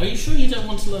 Are you sure you don't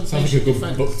want to learn Sounds like a facial good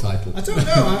defense? book title. I don't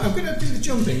know. I'm going to do the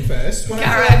jumping first. When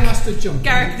Garrick. I mastered jumping,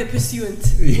 Garrick the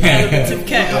Pursuant. Yeah. Element of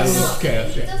chaos. Element No, of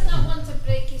chaos, he yeah. does not want to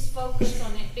break his focus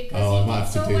on it because Oh, I he might did have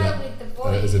so to do well that. with the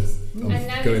boys. I'm And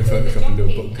now going he's doing the Photoshop and do a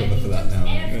jumping, book cover and for he that does now.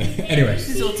 everything. Anyway. This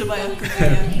is autobiography.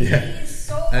 And Yeah. he is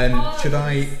so hard Should with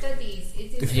I- his studies.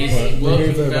 It is He's very, Well,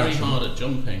 working remove a very ration. hard at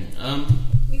jumping.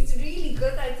 he's really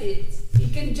good at it. He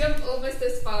can jump almost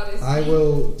as far as I me.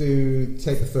 will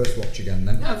take the first watch again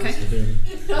then. Okay.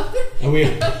 Are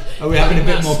we having a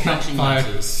bit more Scratching campfire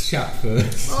matters. chat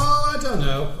first? Oh, I don't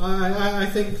know. I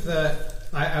think that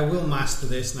I will master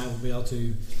this and I will be able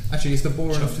to. Actually, is the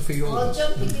boar enough to feed all Well, of us?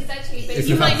 jumping is actually If basically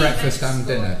you might have need breakfast that and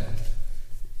score. dinner,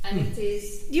 and it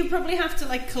is. You probably have to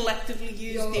like collectively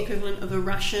use the equivalent of a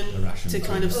ration to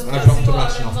kind of. I dropped the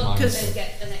ration off mine. Because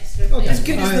get an extra. As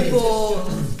good as the board,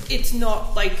 it's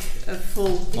not like a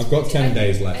full. I've got 10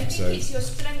 days left, I think so it's your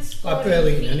strength score. I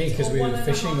barely eat any because we were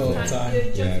fishing all the time.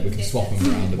 yeah, we can swap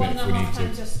them around a bit if we need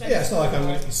to. Yeah, it's not like I'm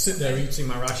going to sit there eating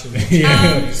my ration.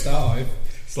 Yeah. Start with.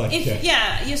 It's like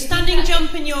your standing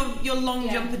jump and your long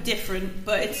jump are different,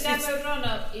 but if you have a run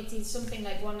up, it is something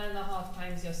like 1.5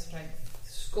 times your strength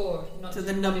score, not to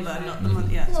the number, not the month.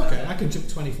 month. Yeah. Okay, I can jump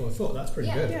 24 foot. That's pretty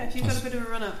good. Yeah, if you've got a bit of a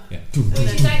run up. Yeah. Which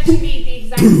is actually the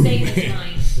exact same as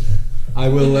mine. I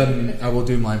will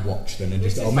do my watch then and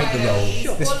I'll make the roll.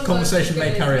 Sure. This conversation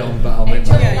may carry on, but I'll make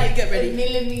my roll. Yeah, get ready.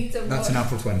 Millimeter. That's an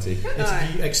natural 20. If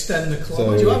you extend the claw.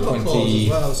 So You have got 20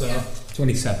 claws as well, so.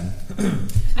 27.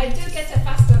 I do get a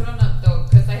faster run up though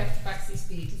because I have tabaxi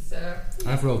speed. So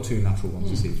I've rolled 2 natural ones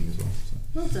this evening as well. So.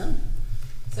 Well done.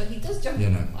 So he does jump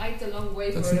quite a long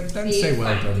way for a Don't big say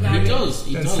well fat done. dragon. He does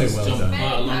Don't jump say well done.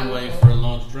 quite a long way for a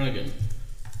large dragon.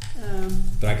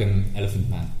 Dragon, elephant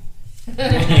man.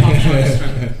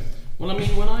 Well, I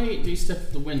mean, when I do Step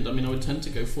of the Wind, I mean, I would tend to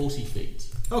go 40 feet.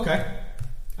 Okay.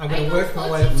 I'm I going to go work my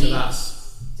 40 way up to feet. that.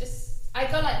 I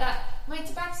go like that. My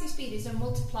tabaxi speed is a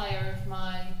multiplier of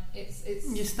my. It's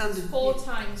Your standard 4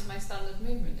 times my standard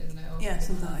movement, isn't it? Or Yeah,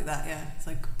 something like that. Yeah, it's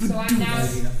like. So I'm now Why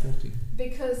is he not 40?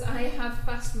 because I have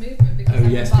fast movement because Oh I'm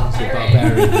yes, a that's a barbarian.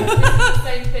 barbarian. Which is the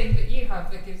same thing that you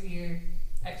have that gives you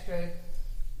extra.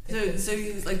 So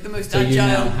you're like the most So you now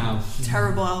agile, have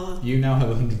terrible. You now have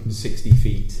 160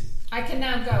 feet. I can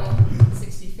now go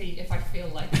 160 feet if I feel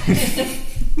like it.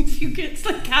 If you get it's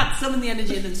like cat, summon the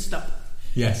energy and then stop.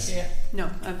 Yes. Yeah. No,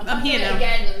 I'm I'm here doing it now.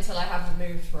 again until I haven't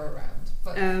moved for a round.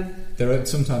 But There are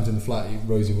sometimes in the flat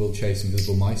Rosie will chase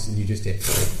invisible mice and you just hit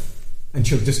and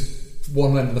she'll just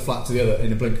one end of the flat to the other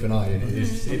in a blink of an eye and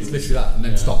it's literally that and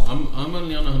then stop. I'm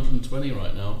only on 120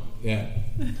 right now. Yeah.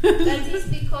 that is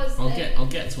because I'll get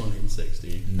to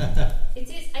 160. it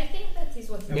is. I think that is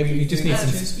what. Maybe you just need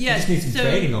some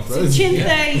training off so Rosie.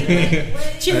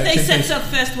 Chinthe sets up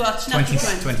first watch.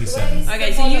 27.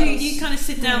 Okay, so you kind of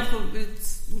sit down for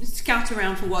scout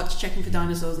around for watch, checking for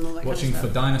dinosaurs and all that. Watching kind of for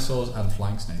stuff. dinosaurs and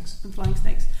flying snakes. And flying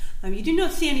snakes. You do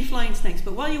not see any flying snakes,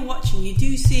 but while you're watching, you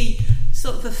do see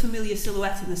sort of a familiar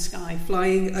silhouette in the sky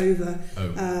flying over.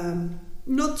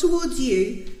 Not towards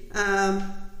you,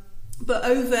 but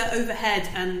overhead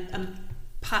and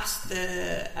past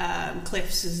the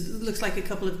cliffs. It looks like a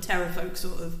couple of terrafolk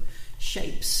sort of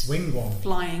shapes. Wing one.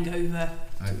 Flying over.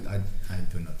 I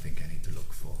do not think I need to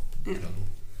look for trouble.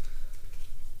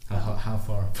 How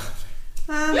far apart?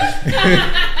 Fairly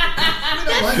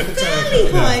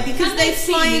high because they're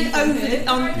flying over the,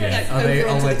 Are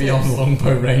they beyond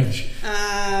longbow range?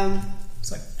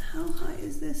 It's like, how high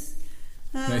is this?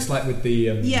 No, it's like with the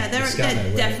they're scanner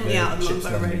where definitely out of ship's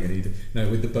longbow landing range. and no,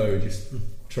 with the bow, just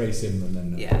trace him and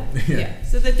then. Yeah.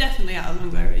 So they're definitely out of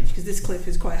longbow range because this cliff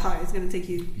is quite high. It's going to take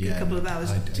you a couple of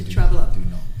hours to travel up. Do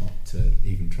not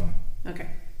even try. Okay.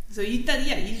 So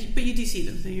but you do see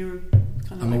them. So you're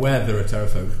kind of. I'm aware there are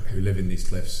terrafolk who live in these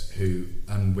cliffs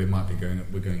and we're going to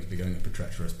be going up a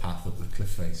treacherous path up the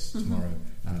cliff face tomorrow,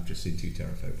 and I've just seen 2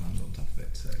 terrafolk land on top of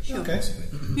it. So possibly.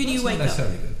 Who do you wake up?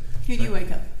 Necessarily good. Who do you wake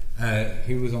up?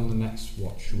 He was on the next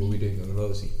watch. Will we do that with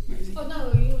Rosie? Oh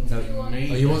no, you want Oh,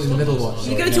 you want in the middle watch?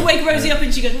 You go to wake Rosie up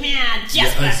and she goes, "Nah,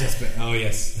 Jasper." Yeah, Jasper. Oh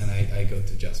yes, and I go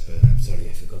to Jasper. I'm sorry,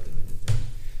 I forgot the minute.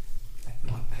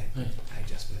 Hi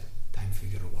Jasper. Time for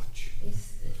your watch.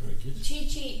 Very good.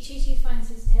 Chi finds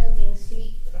his tail being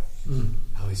sleep.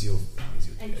 How is your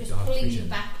And just dark pulling vision? you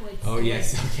backwards. Oh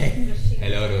yes, okay.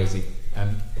 Hello Rosie.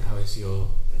 How is your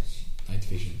night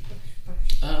vision?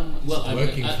 Well,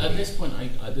 at this point,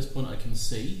 I can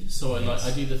see. So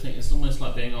I do the thing. It's almost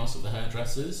like being asked at the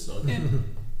hairdressers. So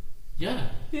yeah.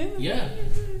 It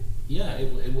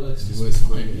works. It works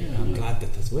for fine. you. Yeah. I'm glad that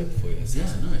has worked for you.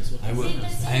 Yeah, no, it's working.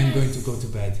 I am going to go to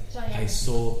bed. Sorry. I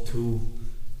saw 2.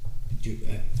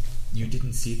 You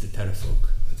didn't see the terrafolk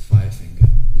at Firefinger.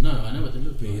 No, I know what they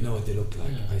look But like. you know what they look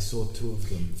like. Yeah. I saw 2 of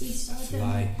them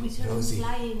fly. We saw them Rosie,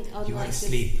 flying on you are like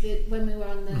asleep. when we were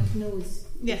on the canoes.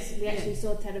 Yes, We actually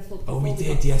saw terrafolk. Oh, we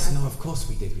did. Yes, no, of course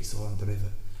we did. We saw on the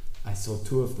river. I saw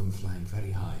 2 of them flying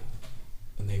very high,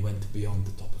 and they went beyond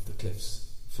the top of the cliffs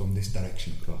from this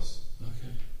direction across.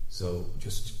 Okay. So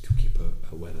just to keep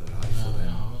a weather eye for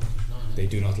them. They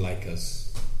do not like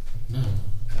us. No.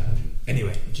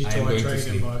 Anyway, I am going to trade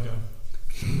sleep. embargo.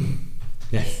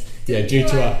 Yes. Yeah, due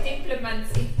to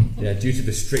diplomacy. due to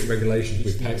the strict regulations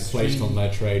we've placed on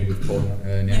their trade with porn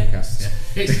Nyancast.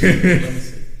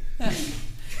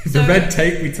 The red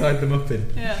tape we tied them up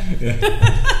in. Yeah.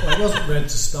 Well, it wasn't red to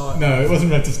start. No, it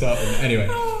wasn't red to start with. Anyway,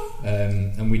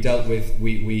 And we dealt with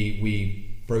we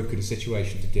brokered a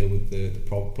situation to deal with the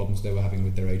problems they were having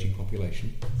with their aging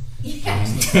population.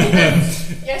 Yes,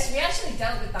 yes, we actually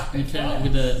dealt with that. We came up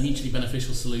with a mutually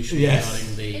beneficial solution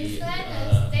regarding the in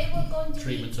fairness, they were going to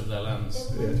treatment of their lands.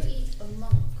 They were going to eat a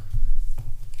monk,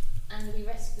 and we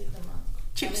rescued the monk.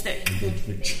 Chipstick.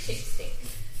 Chipstick.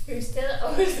 Who still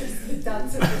owes us the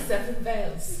dance of the 7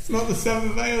 veils. It's not the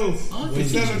 7 veils. The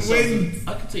 7 winds.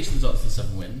 I can teach the dance of the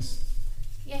 7 winds.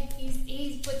 Yeah,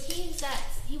 he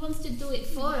wants to do it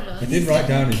for us. I did write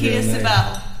down his real name.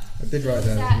 I did write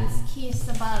down. That's Keir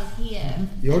Sabal here.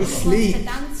 You're asleep. He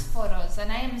wants to dance for us,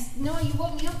 and I am. No, you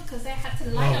woke me up because I had to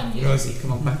lie on you. Rosie,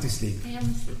 come on, back to sleep. I am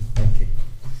asleep. Okay,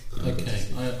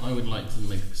 I would like to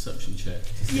make a perception check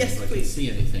to see Yes, if I can please.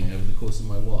 see anything over the course of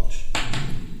my watch.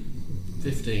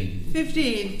 15.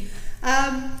 15.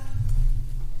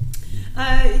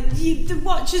 The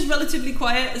watch is relatively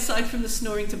quiet, aside from the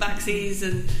snoring tabaxis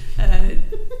and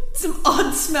some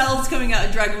odd smells coming out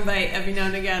of Dragonbait every now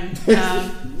and again.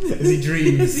 As he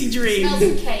dreams. As he dreams. Smells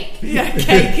of cake. Yeah,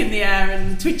 cake in the air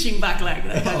and twitching back leg,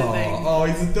 that kind of thing. Oh,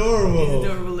 he's adorable. He's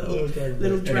adorable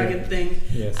little dragon thing.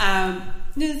 Yes.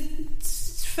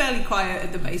 It's fairly quiet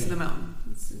at the base of the mountain.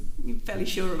 You're fairly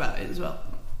sure about it as well.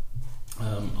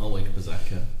 I'll wake up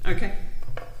Azaka. Okay.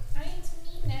 It's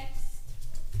me next.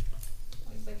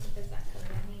 I wake up Azaka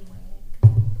anyway.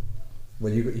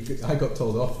 Well, I got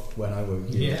told off when I woke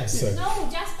you. Yeah. So. No,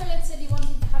 Jasper had said he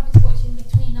wanted to have his watch in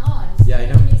between ours. Yeah, I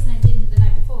know. The reason I didn't the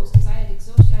night before was because I had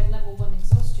exhaustion. I had level 1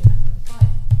 exhaustion after the fight.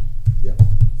 Yeah.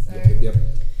 So Yep.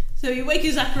 So you wake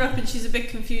Azaka up and she's a bit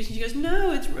confused and she goes,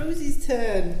 "No, it's Rosie's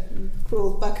turn." And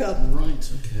crawls back up.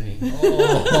 Right, okay.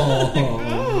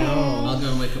 I'll go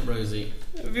and wake up Rosie.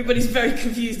 Everybody's very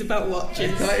confused about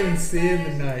watches. I can't even see in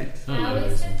the night. how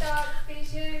is the dark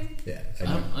vision? Yeah.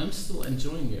 I'm still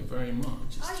enjoying it very much.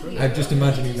 It's Are terrific. you? I'm just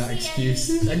imagining that Did you see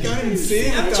excuse. anything? I can't even see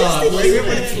in I'm the just dark. a Wake up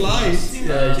when human. it's light.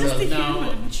 Just a now,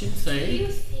 human. Do Chinthe, you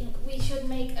think we should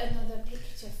make another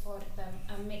picture for them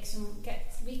and make some?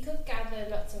 We could gather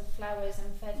lots of flowers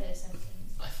and feathers and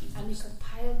things, I think and we could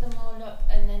pile them all up,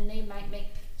 and then they might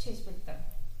make pictures with them.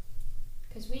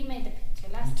 Because we made the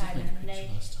picture last time, and they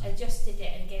adjusted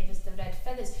it and gave us the red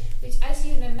feathers, which, as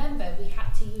you remember, we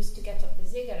had to use to get up the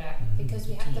ziggurat because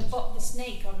we had to pop the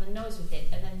snake on the nose with it,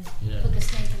 and then put the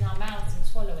snake in our mouths and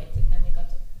swallow it, and then we got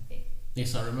up the thing.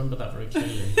 Yes, I remember that very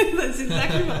clearly. That's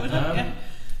exactly what would happen.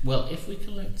 Well, if we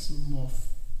collect some more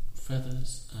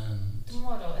feathers and...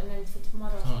 Tomorrow, and then for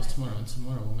tomorrow. it's tomorrow, and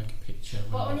tomorrow we'll make a picture.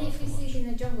 But only if we sleep in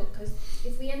the jungle, because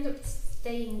if we end up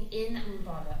staying in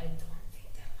Umbala, I don't think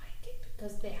they'll like it,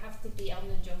 because they have to be on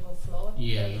the jungle floor.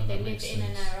 Yeah, they that live makes in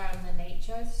and sense. around the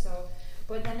nature. So,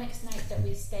 but the next night that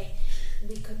we stay,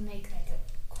 we could make like a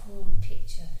cool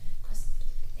picture, because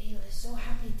they were so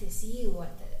happy to see you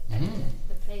at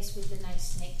the place with the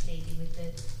nice snake lady with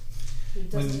the.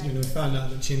 When we found out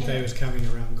that Chinfei was carrying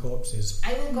around corpses.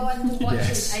 I will go and watch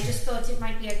Yes. it. I just thought it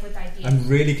might be a good idea. I'm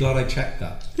really glad I checked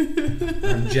that.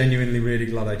 I'm genuinely really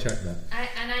glad I checked that.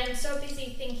 And I'm so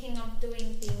busy thinking of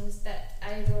doing things that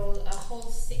I roll a whole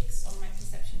 6 on my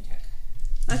perception check.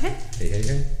 Okay.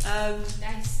 Hey.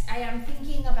 I am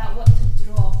thinking about what to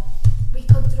draw. We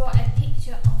could draw a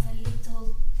picture of a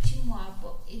little chinois,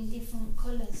 but in different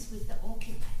colours with the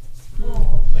orchid petals.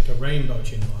 Or Like a rainbow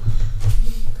chinois.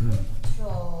 we could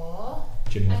draw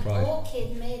Chinois an pride.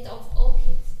 orchid made of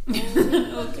orchids. Or we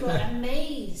could draw a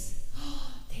maze.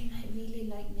 They might really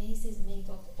like mazes made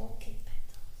of orchid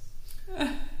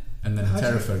petals. And then a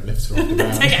terrafolk lifts her off the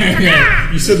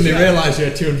ground. You suddenly realise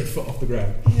you're 200 foot off the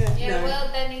ground. Yeah, well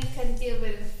then it can deal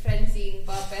with frenzy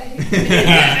barbarian.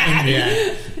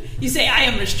 You say I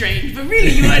am restrained, but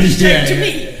really you are restrained to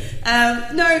me.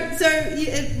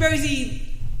 Rosie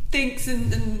thinks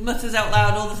and mutters out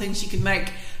loud all the things she can make,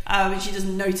 and she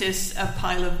doesn't notice a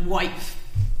pile of white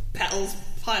petals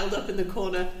piled up in the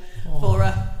corner for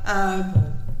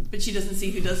her. But she doesn't see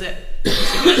who does it. She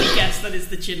can only guess that it's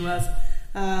the Chinwas.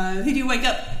 Who do you wake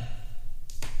up?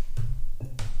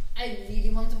 I really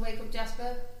want to wake up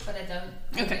Jasper, but I don't.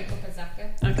 I Okay. wake up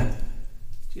Azaka. Okay.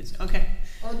 She goes, okay.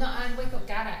 Oh no, I wake up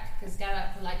Garak, because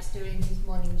Garak likes doing his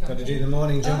morning jumping. Got to do the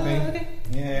morning jumping. Oh, okay.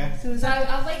 Yeah. So So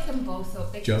I'll wake them both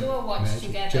up. They can do a watch magic,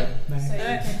 together, jump, so you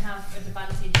magic. can have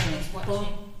advantage when it's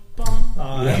watching. Bum.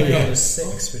 I got a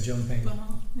 6 for jumping.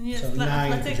 Yeah, So it's not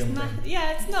 9 for athletics, jumping.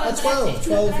 it's not. Oh,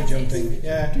 12 for jumping.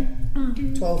 Yeah.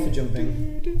 12 for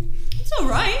jumping. It's all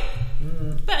right.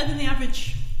 Better than the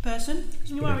average person.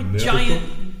 You are a Miracle. giant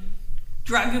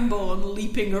dragonborn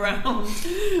leaping around.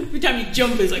 Every time you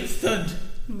jump, it's like thud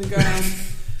in the ground.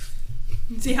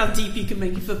 See how deep you can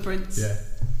make your footprints. Yeah.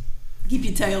 keep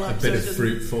your tail up. A bit of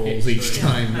fruit falls each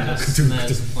time.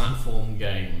 There's a platform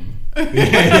game.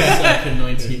 Circa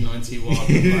 1991, like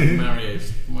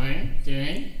Mario's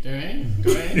doing.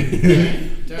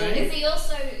 Is he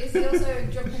also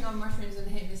jumping on mushrooms and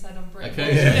hitting his head on bricks?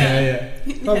 Okay.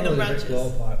 Yeah. Probably a brick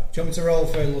wall pipe. Do you want me to roll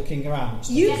for looking around?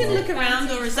 You can look around,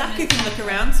 or Azaka can look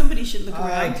around. Somebody should look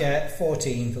around. I get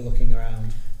 14 for looking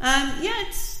around.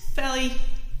 It's fairly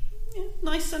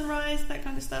nice sunrise, that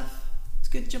kind of stuff. It's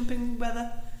good jumping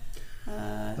weather.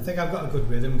 I think I've got a good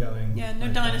rhythm going. Yeah, no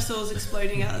dinosaurs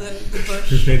exploding out of the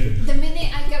bush. The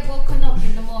minute I get woken up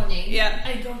in the morning,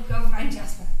 I go find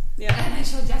Jasper. Yeah. And I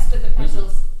show Jasper the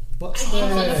petals.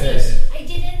 I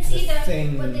didn't see them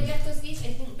thing when they left us these.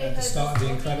 I think they at the start of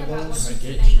the Incredibles.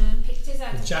 Pictures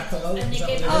out The jackalope. and they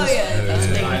gave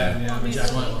I'm a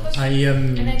jackalope.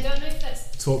 and I don't know if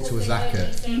that's talk to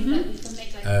Azaka,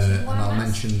 and I'll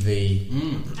mention the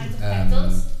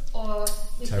petals, or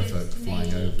Tofo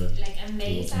flying over like a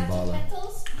maze out of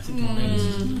petals.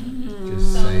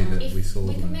 Just say that we saw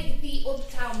we them. can make the old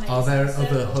cow maze. Are there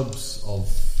other hubs of?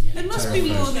 There must be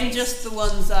more than just the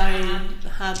ones I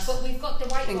had but we've got the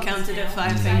white encountered at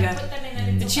ones Firefinger.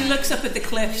 And she looks up at the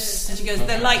cliffs and she goes,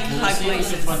 "They're like high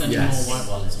places."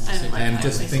 I'm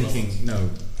just thinking. No,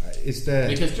 is there?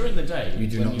 Because during the day, you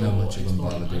do not know much of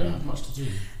Umbala, do you? I don't have much to do.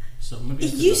 So maybe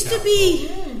it used to be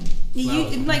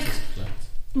like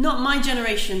not my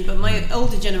generation, but my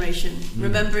older generation.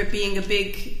 Remember it being a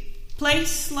big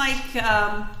place like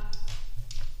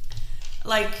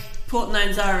Port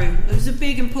Nanzaru. It was a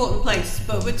big important place,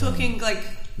 but we're talking like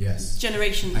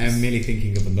generations. I am merely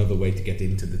thinking of another way to get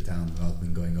into the town rather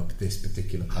than going up this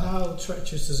particular path. How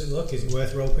treacherous does it look? Is it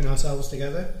worth roping ourselves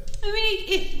together? I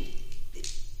mean,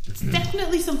 it's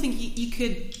definitely something you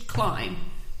could climb,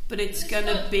 but it's going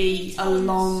to be a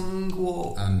long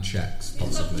walk. And checks,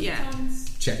 possibly.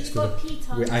 Checks for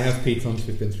the... I have pitons,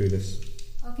 we've been through this.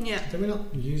 Okay. Yeah. Did we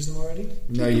not use them already?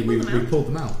 No, we pulled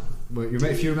them out.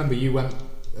 If you remember,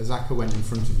 Azaka went in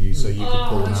front of you, so you could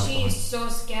pull them out. She's so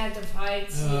scared of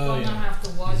heights. You're gonna have to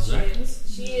watch it.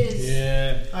 She is.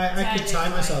 Yeah, I could tie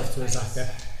myself to Azaka.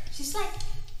 She's like,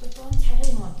 but don't tell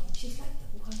anyone. She's like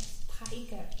the worst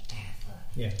tiger ever.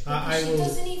 Yeah, she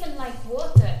doesn't even like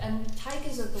water, and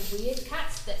tigers are the weird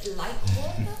cats that like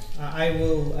water. I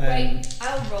will. Wait,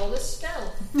 I'll roll a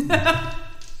spell.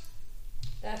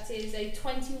 That is a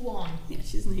 21. Yeah,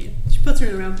 she isn't here. She puts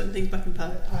her around putting things back in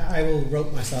pack. I will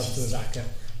rope myself to Azaka.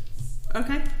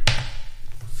 Okay.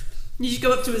 You just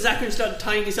go up to Azaka and start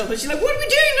tying yourself, and she's like, "What are we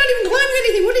doing? Not even climbing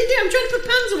anything. What are you doing? I'm trying to put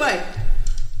pans away."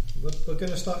 We're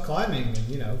going to start climbing,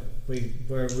 and we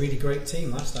were a really great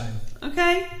team last time.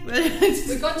 Okay.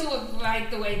 We got you right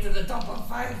the way to the top of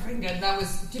Firefinger. That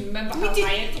was. Do you remember how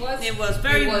high it was? It was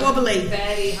very wobbly.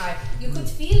 Very high. You could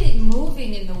feel it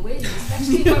moving in the wind,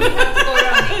 especially when we had to go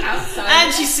around the outside.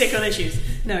 And she's sick on her shoes.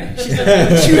 No, she's not.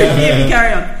 She would be if you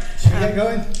carry on. Should we get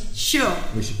going? Sure.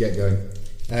 We should get going.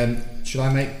 Should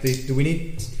I make the... Do we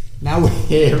need... Now we're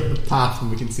here at the path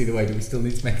and we can see the way. Do we still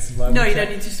need to make a survival? No, you don't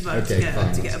need to survive to get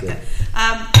up there.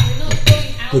 We're not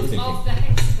going out of the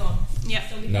hexagon. Yeah.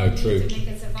 So we don't need to make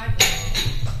a survival.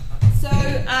 So,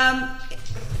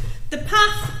 the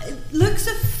path looks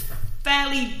a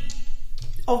fairly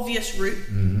obvious route,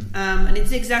 and it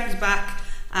zigzags back.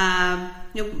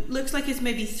 Looks like it's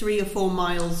maybe 3 or 4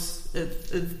 miles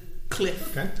of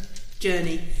cliff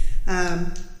journey.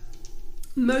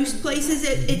 Most places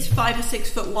it's 5 or 6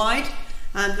 foot wide,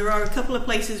 and there are a couple of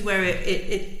places where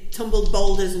it tumbled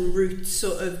boulders and roots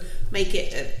sort of make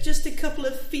it just a couple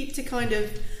of feet to kind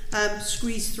of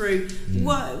squeeze through.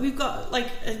 We've got like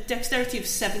a dexterity of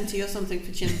 70 or something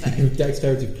for Chinfei.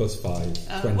 Dexterity plus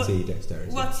 5, 20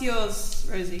 dexterity. What's yours,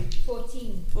 Rosie?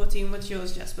 14. 14. What's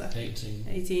yours, Jasper? 18.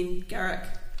 18. Garrick?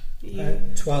 Are you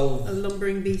 12. a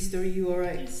lumbering beast, or are you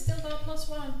alright? It's still got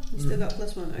 +1. You still got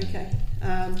 +1, okay.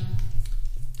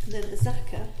 And then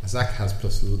Azaka. Azaka has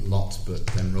plus lots, but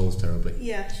then rolls terribly.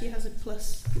 Yeah, she has a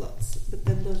plus lots, but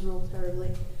then does roll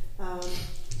terribly. How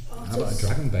about a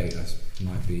dragon bait? That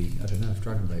might be. I don't know if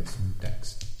dragon bait's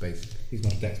dex based. He's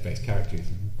not a dex based character, isn't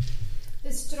he?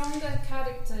 The stronger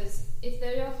characters, if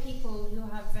there are people who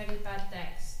have very bad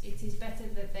dex, it is better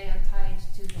that they are tied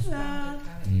to the stronger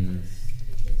characters,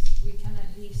 because we can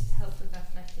at least help with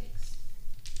athletics.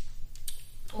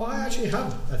 Well, I actually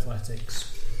have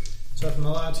athletics. So if I'm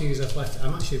allowed to use athletics,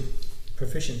 I'm actually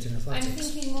proficient in athletics. I'm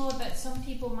thinking more that some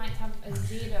people might have a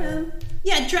 0.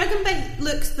 Dragonbait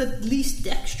looks the least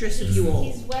dexterous of you all.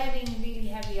 He's wearing really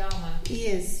heavy armour. He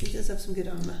is. He does have some good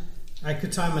armour. I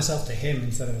could tie myself to him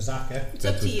instead of Azaka. It's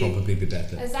up That to would you. probably be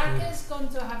better. Azaka's going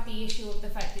to have the issue of the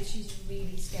fact that she's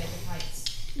really scared of heights.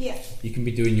 Yeah. You can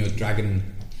be doing your dragon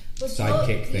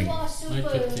sidekick thing. You are super. I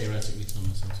could theoretically tell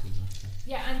myself to do that.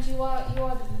 Yeah, and you are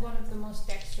one of the most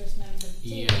dexterous members of the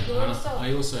team. Yeah,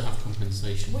 I also have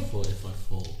compensation for if I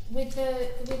fall. With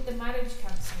the marriage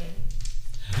counselling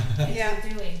that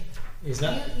you're doing. Is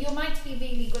that you might be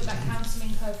really good at counselling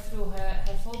her through her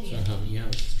phobia. Yeah,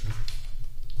 that's true.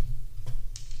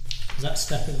 is that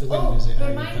step of the wind? Is it?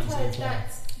 Remind her I've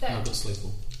got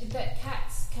sleepwalk. that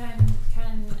cats can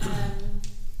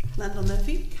Land on their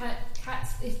feet.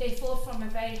 Cats, if they fall from a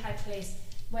very high place,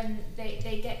 when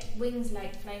they get wings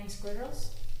like flying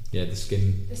squirrels, Yeah, the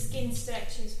skin. the skin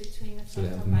stretches between the front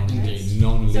Yeah, and back.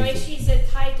 non-lethal. So if she's a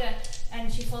tiger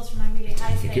and she falls from a really high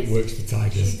I think place, it works for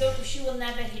tigers. she will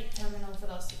never hit terminal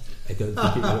velocity. I don't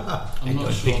think it works. I'm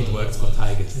not sure it that works that for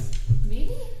tigers.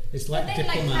 Really? It's But like then,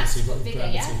 diplomacy, cats but got with bigger,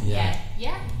 gravity.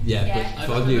 yeah. But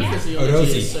volume. Yeah. Physiology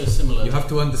Rosie, is so similar. you have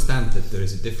to understand that there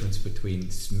is a difference between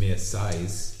mere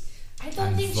size. I don't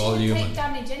And think she volume would take and-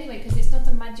 damage anyway because it's not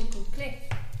a magical cliff.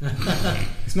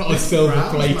 It's not a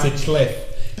silver-plated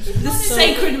cliff. The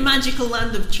sacred magical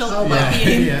land of Chult. Oh,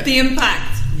 The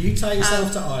impact. You tie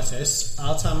yourself to Artis.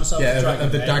 I'll tie myself to Yeah, Dragon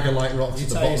and the Bait. dagger-like rocks You at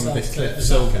the tie bottom of yourself this to cliff. Azaka.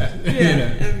 Silver.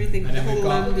 Yeah, everything. And The then we've whole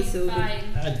got- land is silver. Fine.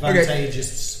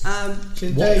 Advantageous. What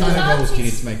David. kind of rolls do you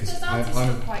need to make us? Does Artis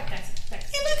look quite dexterous?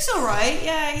 He looks alright.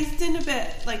 Yeah, he's doing a bit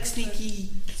like sneaky.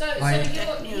 So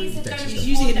He's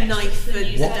using using a knife for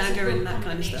the dagger and that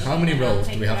kind of stuff. How many rolls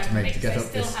do we have to make to get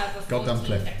up this goddamn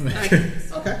cliff?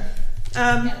 Okay.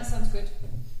 Yeah, that sounds good.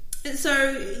 So,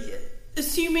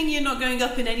 assuming you're not going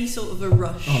up in any sort of a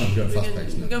rush. Oh no, we're going You're fast going-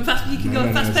 pace. you're going fast. You can go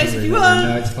No, fast no, pace sorry, if you no, want.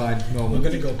 No, it's fine. Normal. We're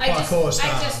going to go parkour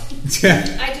style.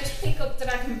 I just pick up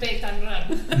Dragon Bait and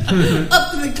run.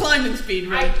 Up to the climbing speed,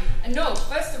 right? No,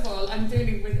 first of all, I'm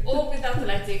dealing with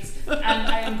athletics, and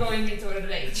I am going into a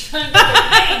rage. I'm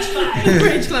going to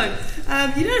rage climb. Rage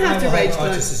climb. You don't have to rage climb.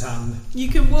 Artis's hand. You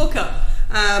can walk up.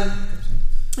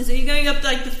 So you're going up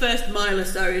like the first mile or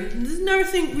so, and there's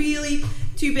nothing really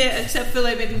too big except for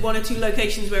like maybe one or two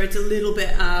locations where it's a little bit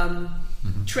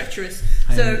treacherous.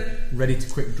 I So am ready to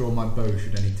quick draw my bow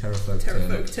should any terrafolk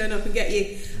turn up and get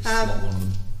you. slot one of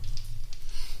them.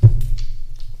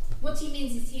 What he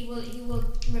means is he will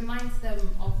remind them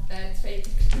of their trade.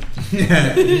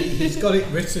 Yeah. He's got it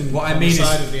written What I on mean the is-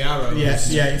 side of the arrow. Yeah,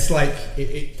 it's like it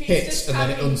It's hits just and then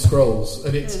it having- unscrolls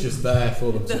and it's just there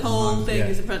for them. The to whole remind- thing yeah.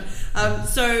 is in front.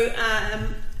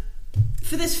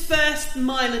 For this first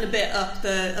mile and a bit up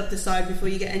the side before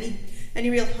you get any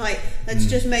real height, let's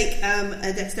just make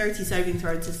a dexterity saving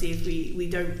throw to see if we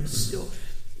don't score.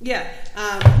 Yeah.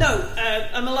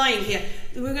 I'm lying here.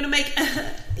 We're going to make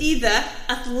either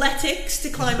athletics to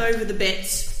climb over the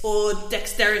bits or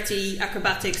dexterity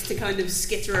acrobatics to kind of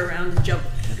skitter around and jump.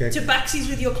 Okay. Tabaxis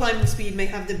with your climbing speed may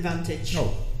have the advantage.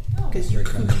 Oh, Because you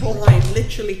Very can kind.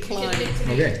 literally You climb. can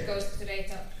literally Okay. go straight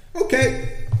up. okay,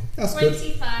 that's good.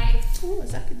 25. Oh,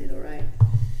 Zaka did alright.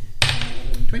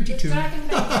 22. Dragon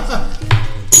Bait.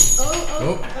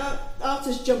 Do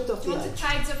Artis jumped off you the want the edge.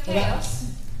 Tides of Chaos?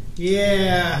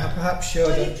 Yeah, I perhaps should.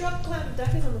 Oh, you dropped climb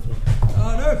daggers on the floor.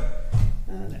 Oh no.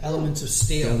 Element of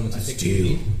steel. Element I of think steel.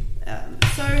 you need.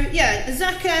 So yeah,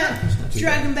 Zaka,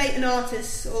 Dragon Bait, and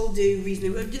Artis all do reasonably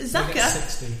well. I get Zaka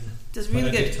 16. does really But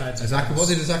I did good. tides of Azaka, what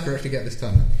did Azaka actually get this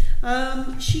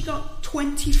time? She got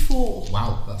 24.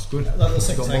 Wow, that's good. Level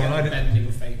 6 Got I more get than I the did.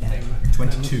 bending fate thing.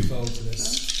 22. I'm looking forward to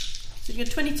this. So you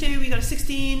got 22. We got a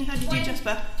 16. How did you do, 20.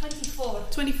 Jasper? 24.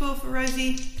 24 for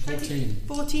Rosie. 14.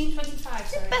 14. 25,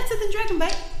 sorry. Better than Dragon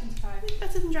Bait. 25.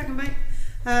 Better than Dragon Bait.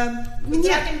 The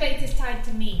Dragon Bait is tied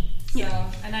to me, so,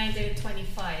 Yeah. and I did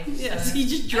 25. Yeah, so so you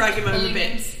just drag him over pulling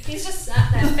bits. He's just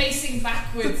sat there facing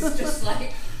backwards, just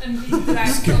like, and being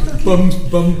dragged up.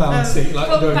 Bum bouncing, like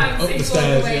bum going bouncing up the all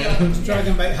stairs. the way Yeah. up. Does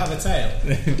Dragon Bait have a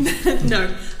tail?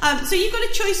 No. So you've got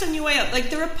a choice on your way up.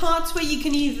 Like there are parts where you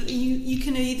can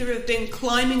either have been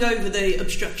climbing over the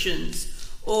obstructions,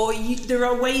 or there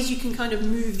are ways you can kind of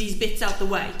move these bits out the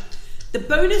way. The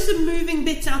bonus of moving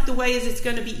bits out the way is it's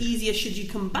going to be easier should you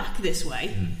come back this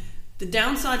way. The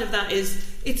downside of that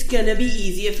is it's going to be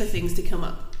easier for things to come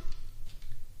up.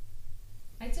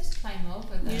 I just climb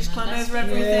over them. You just and climb that's over what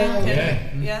everything. we're doing.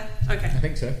 Okay. Yeah. Yeah. Okay. I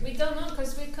think so. We don't know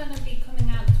because we're going to be coming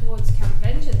out towards Camp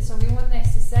Vengeance, so we won't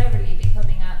necessarily be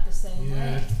coming out the same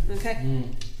way. Okay.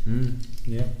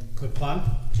 Yeah. Good plan.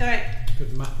 All right.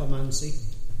 Good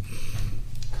mapomancy.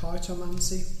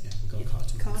 Cartomancy? Yeah, we'll go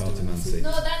cartomancy. Cartomancy.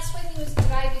 No, that's when he was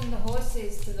driving the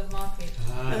horses to the market.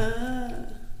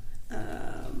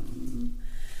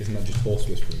 Isn't that just horse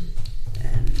whispering?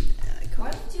 Why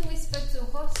would you whisper to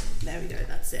horses? There we go.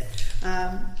 That's it.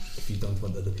 If you don't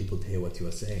want other people to hear what you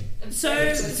are saying. So you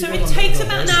it want takes to go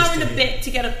about an versus hour and a to- bit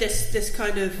to get up this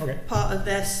kind of Okay. part of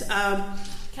this.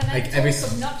 Can Can I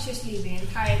talk obnoxiously the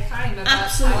entire time about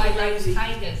how I like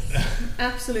tigers?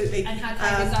 Absolutely. And how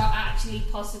tigers are actually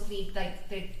possibly like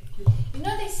the... You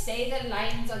know they say that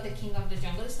lions are the king of the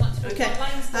jungle. It's not true. Okay.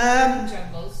 Lions live in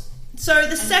jungles. So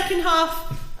the second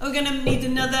half, we're going to need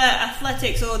another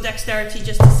athletics or dexterity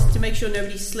just to make sure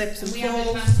nobody slips and we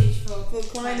falls. have advantage for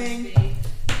climbing.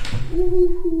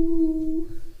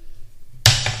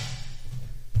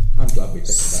 I'm glad we picked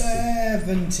that.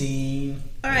 17.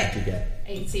 All right. What did you get?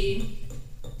 18.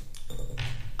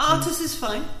 Artus is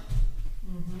fine.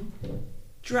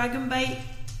 Dragonbait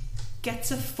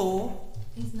gets a 4.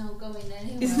 He's not going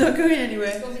anywhere. He's not going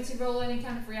anywhere. He's going me to roll any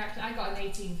kind of reaction. I got an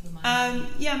 18 for mine.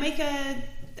 Yeah, make a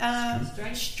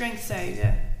strength save.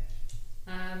 Yeah.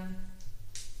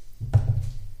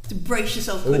 To brace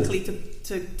yourself quickly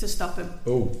to stop him.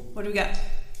 Oh. What do we get?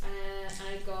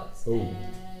 I got a...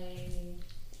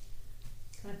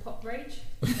 Can I pop rage?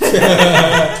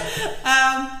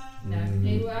 No,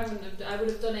 I would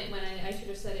have done it when I should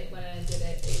have said it when I did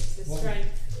it. It's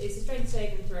a strength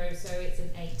saving throw, so it's an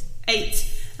 8. 8.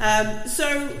 So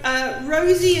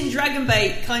Rosie and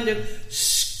Dragonbait kind of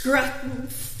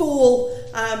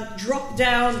drop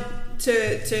down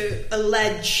to a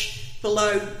ledge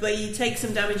below, but you take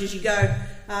some damage as you go.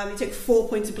 You take 4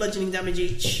 points of bludgeoning damage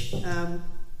each.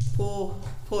 Poor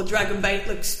Dragonbait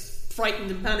looks frightened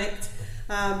and panicked.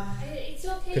 It's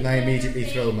okay. Can I immediately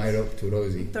throw my rope to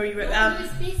Rosie? He was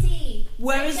busy. Who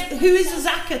is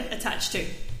Azaka attached to?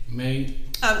 Me.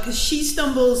 Because she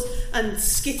stumbles and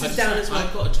skitters down as well.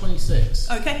 I've got a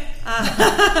 26. Okay.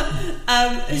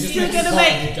 You're going to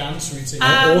make... dance routine.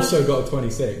 I also got a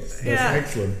 26. That's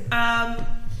excellent.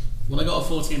 When I got a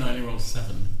 14, I only rolled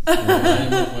 7.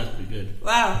 That might be good.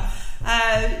 Wow.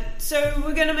 So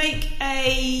we're going to make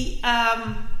a...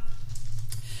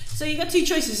 So you've got 2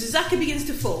 choices. Azaka begins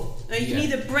to fall. Now you can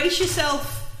either brace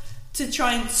yourself to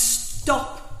try and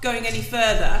stop going any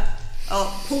further, or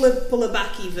pull her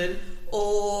back even,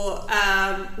 or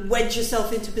wedge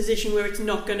yourself into a position where it's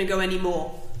not going to go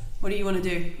anymore. What do you want to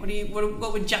do?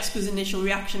 What would Jasper's initial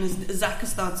reaction as Azaka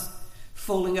starts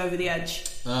falling over the edge?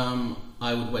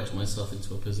 I would wedge myself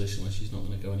into a position where she's not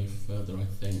going to go any further, I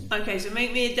think. Okay, so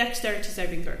make me a dexterity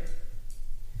saving throw.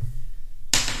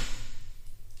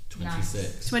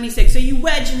 26. 26. So you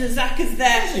wedge and Azaka's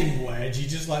there. He doesn't wedge, he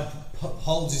just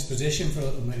holds his position for a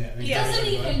little minute. He doesn't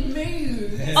even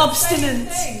move. Obstinate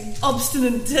fall.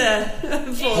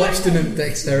 Obstinate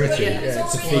dexterity.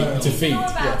 It's It's a feat. You know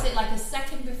about it like a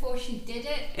second before she did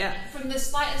it. Yeah. From the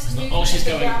slightest movement. Oh, she's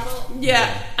going. Gravel.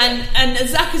 Yeah, and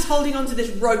Azaka's holding onto this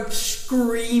rope,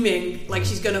 screaming like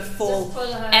she's going to fall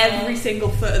every single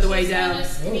foot of the way down.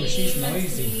 Oh, she's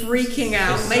noisy. Freaking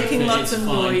out, making lots of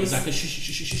noise. Azaka, shh.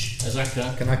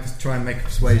 Azaka. Can I say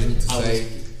persuasion to say?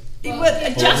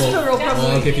 Jasper will probably...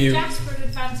 I'll give you... Jasper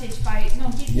advantage by... No,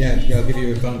 I'll give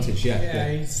you advantage,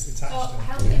 Yeah, he's attached So to it.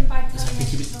 help him by telling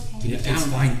him it's okay. It's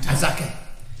fine. Azaka.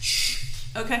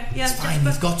 Shh. Okay, yeah, It's fine. Jasper.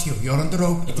 He's got you. You're on the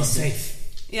rope. It is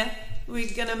safe. Yeah, we're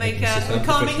going to make we're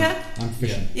calming her? I'm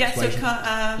proficient. Yeah,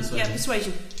 Persuasion.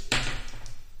 persuasion.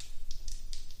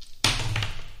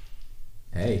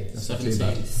 Hey, that's not too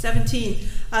bad. 17.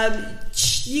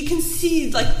 You can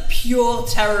see like pure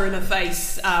terror in her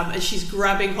face as she's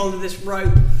grabbing hold of this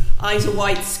rope. Eyes are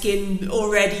white, skin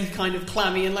already kind of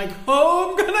clammy and like, oh,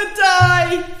 I'm gonna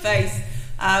die face.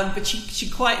 But she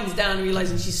quietens down,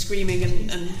 realizing she's screaming and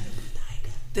and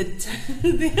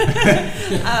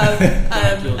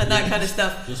that kind of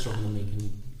stuff. Just stronger than me. Can you...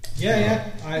 Yeah.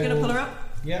 You're gonna pull her up?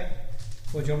 Yep.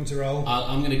 What do you want me to roll?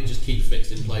 I'm going to just keep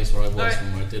fixed in place where I was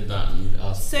when I did that and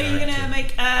ask. So you're going to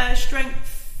make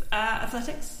strength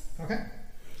athletics. Okay.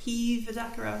 Heave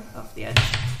Azaka off the edge.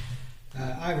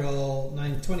 I roll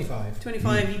 25.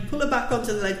 25. You pull her back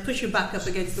onto the ledge, push her back up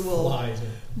against the wall. Flies.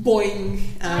 Boing.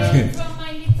 From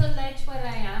my little ledge where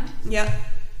I am, Yeah.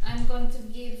 I'm going to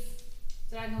give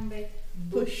Dragonbait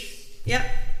Push. Yeah.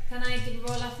 Can I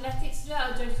roll athletics as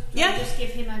well? Yeah. Just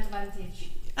give him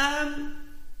advantage.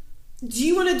 Do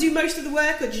you want to do most of the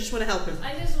work, or do you just want to help him?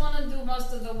 I just want to do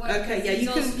most of the work. Okay, yeah, he's you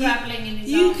all can. scrabbling in his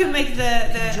You arm. can make the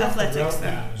Drop the athletics rope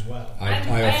then. down as well. I am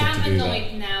offered to do annoyed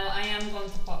that. now. I am going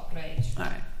to pop rage. All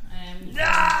right.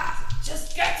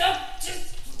 Just get up!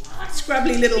 Just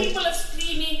Scrabbly little. people are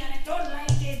screaming, and I don't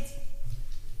like it.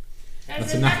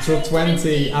 That's a natural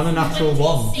 20 and a natural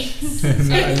 1.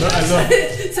 26. I love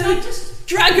So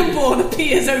Dragonborn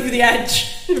appears over the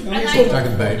edge. And I'm Dragonbait. just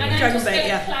Dragonbait, going to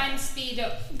yeah. climb speed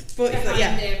up 40 foot, behind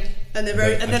yeah. him. And then I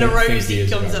a don't think he Rosie is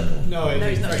comes up. Dragonborn. No,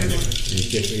 he's not very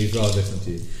Dragonborn. different. He's rather different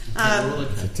to you.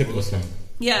 It's a typical thing.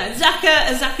 Yeah,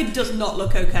 Azaka does not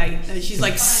look okay. She's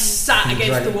like sat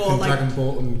against the wall. Can Like,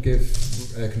 Dragonborn give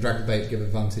can drag the bait give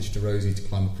advantage to Rosie to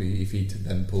climb up if he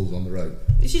then pulls on the rope?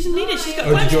 She doesn't need it. She's got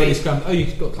Oh, climb did you already speed. scram? Oh,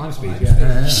 you've got climb speed.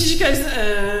 She just goes.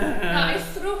 No, I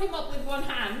threw him up with one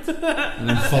hand And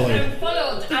then followed. and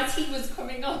followed as he was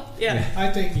coming up. Yeah.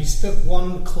 I think you stuck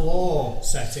one claw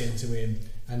set into him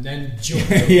and then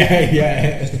jumped up,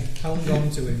 yeah. held on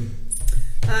to him.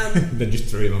 Then just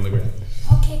threw him on the ground.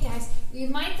 Okay, guys, we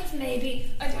might have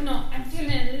maybe, I don't know, I'm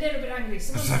feeling a little bit angry.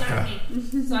 Someone slap me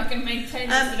so I can maintain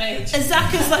this rage.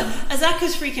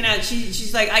 Azaka's freaking out.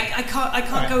 She's like, I can't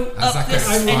Right. go up Azaka, this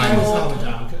I rolled the anymore. tower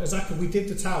down. Azaka, we did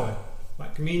the tower.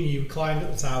 Like me and you climbed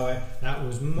up the tower. That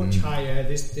was much higher.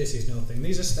 This is nothing.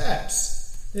 These are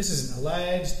steps. This isn't a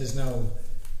ledge. There's no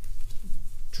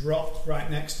drop right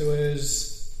next to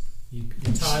us. You're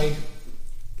tied.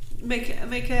 Make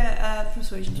a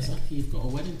persuasion check. Exactly, you've got a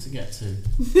wedding to get to.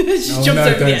 She Oh jumped no!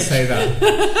 over the Don't edge. say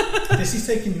that. This is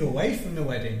taking you away from the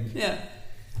wedding. Yeah.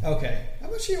 Okay.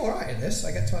 I'm actually alright at this.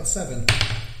 I get to add 7.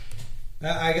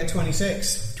 I get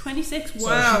 26. 26. So she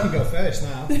Wow. can go first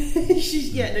now.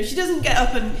 She doesn't get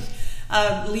up and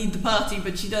lead the party,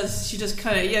 but she does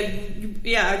kind of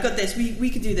I got this. We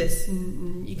can do this.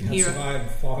 And you can We hear have her.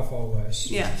 survived far worse.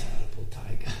 Yeah. Terrible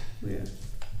tiger. Yeah.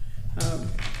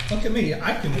 Look at me.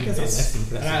 I can do Because I'm this. less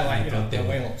impressive And I like than the you.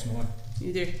 way lots more.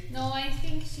 You do. No, I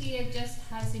think she just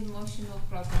has emotional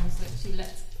problems that she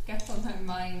lets get on her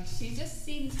mind. She just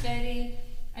seems very,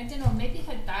 I don't know, maybe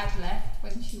her dad left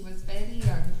when she was very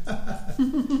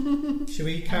young. Should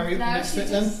we carry up the Now next she bit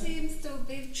then? just seems to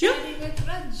be Sure. carrying a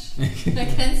grudge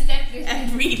against everything.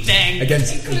 Everything.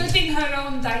 Against Including her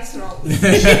own dice rolls.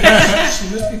 She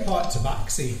must be part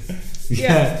tabaxi.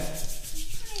 Yeah.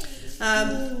 I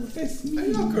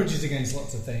know grudges against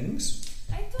lots of things.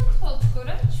 I don't hold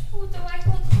grudge. Who do I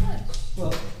hold grudge?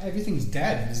 Well, everything's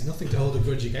dead and there's nothing to hold a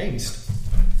grudge against.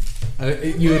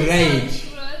 You I rage.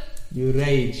 hold grudge. You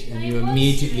rage and I you was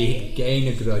immediately rage. gain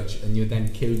a grudge and you then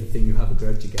kill the thing you have a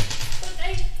grudge against. But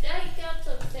I got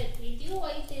upset with you.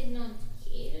 I did not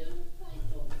kill. I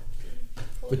don't.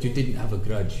 But you didn't have a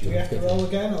grudge. Do we have to roll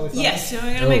again? Or Yes. So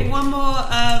we're gonna Oh. make one more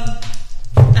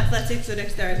athletics or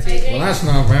dexterity. I Well, that's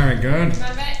not very good.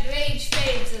 My rage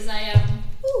fades as I am.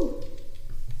 Ooh.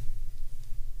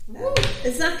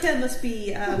 Azaka must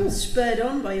be spurred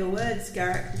on by your words,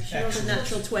 Garrick. She rolled a Excellent.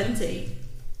 natural 20.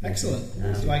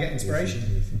 Excellent. Do I get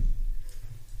inspiration?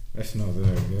 That's not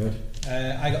very good.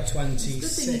 I got 26. Good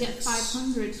thing you get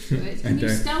 500 to it. I Can you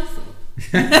don't. stealth up?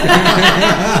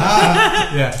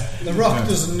 Yeah. The rock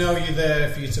doesn't know you're there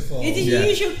for you to fall. Did you Yeah.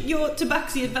 use your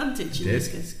tabaxi advantage in Did. this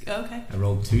case? Okay. I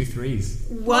rolled 2 3s.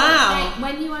 Wow. Okay,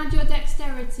 when you add your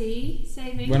dexterity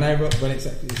saving, When it's acrobatics,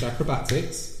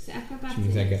 it's which acrobatics,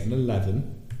 means I get an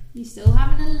 11. you still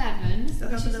have an 11. Still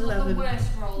Which have is an not 11. the worst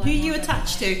roll. Who are I've you ever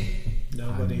attached had. to?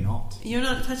 Nobody. I'm not. You're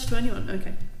not attached to anyone.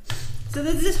 Okay. So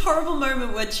there's this horrible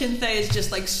moment where Chinthe is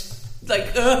just like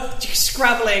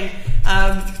scrabbling,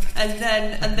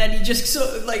 and then he just sort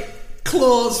of like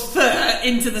claws fur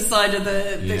into the side of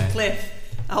the Yeah. cliff,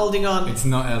 holding on. It's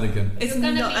not elegant. It's You're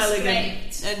gonna not be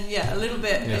elegant, scraped. and a little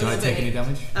bit. Yeah, a do I little take bit. any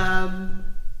damage?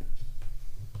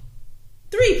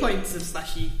 3 points of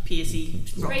slashy, piercy,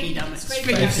 rocky Scraping- damage.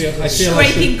 scraping I feel I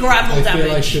Scraping gravel I feel I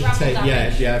damage. should Gravel take.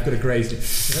 damage. Yeah, I've got a graze.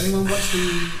 Has anyone watched the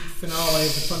finale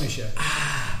of The Punisher?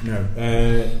 No.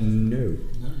 No. No,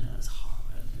 it's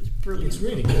horrible. It's brilliant. It's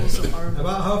really good. Also horrible.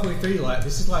 About halfway through, like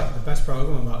this is like the best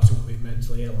program about someone being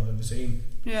mentally ill I've ever seen.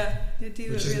 Yeah, they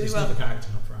do Which it is really it's well. not the character,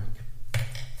 not Frank.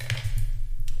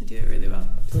 They do it really well.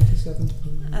 27.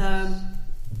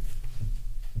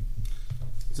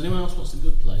 Does anyone else watch The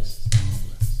Good Place? It's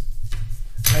marvellous.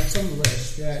 It's on the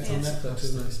list. Yeah, it's on Yes. Netflix,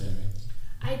 isn't it? Series.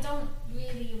 I don't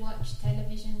really watch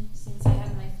television since I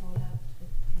had my fallout with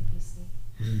BBC.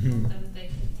 Told them they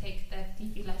can take their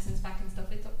TV license back and stuff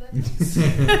it up there.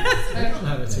 I don't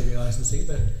have a TV license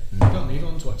either. I don't need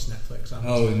one to watch Netflix.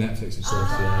 Oh, Netflix of course.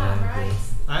 Ah, right.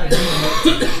 I really want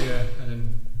to, yeah, and then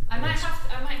I might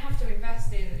have to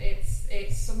invest in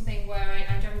it's something where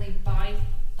I generally buy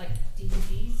like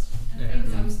DVDs and Yeah.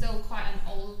 things. I'm still quite an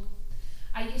old.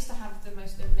 I used to have the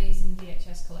most amazing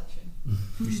VHS collection.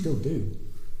 You still do.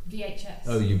 VHS.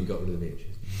 Oh, you got rid of the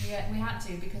VHS. Yeah, we had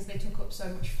to because they took up so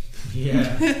much.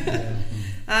 yeah.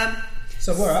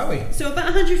 So where are we? So about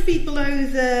 100 feet below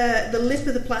the lip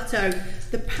of the plateau,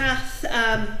 the path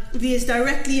veers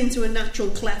directly into a natural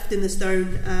cleft in the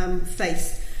stone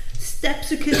face.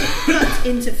 Steps are cut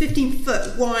into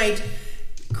 15-foot wide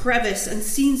crevice, and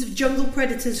scenes of jungle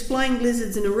predators, flying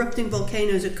lizards, and erupting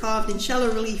volcanoes are carved in shallow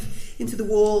relief into the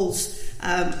walls.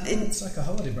 It's like a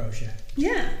holiday brochure.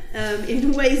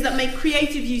 In ways that make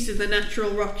creative use of the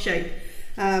natural rock shape.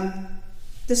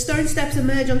 The The stone steps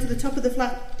emerge onto the top of the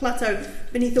flat plateau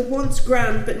beneath a once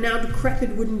grand but now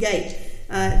decrepit wooden gate.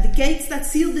 The gates that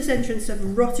sealed this entrance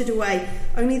have rotted away.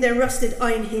 Only their rusted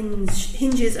iron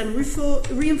hinges and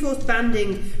reinforced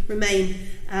banding remain.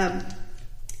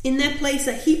 In their place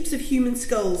are heaps of human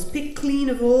skulls, picked clean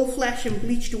of all flesh and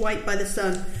bleached white by the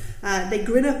sun. They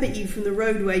grin up at you from the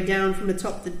roadway down from the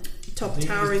top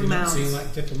towering mounds. Seem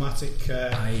like diplomatic.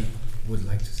 I would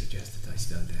like to suggest that I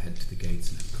start to head to the gates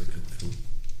and have a quick look through,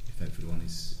 if everyone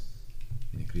is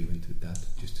in agreement with that,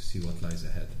 just to see what lies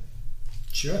ahead.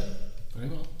 Sure. Very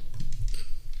well.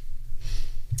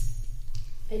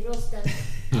 Hey, Rostan.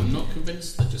 I'm not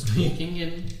convinced that just walking in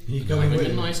and having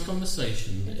a nice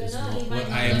conversation is not what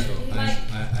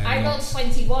I rolled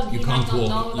 21. You he can't might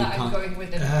not walk. know that I'm going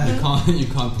with him. You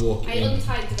can't walk I in.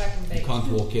 untied the dragon bait. You can't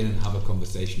walk in and have a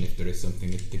conversation if there is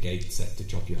something at the gate set to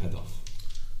chop your head off.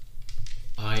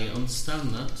 I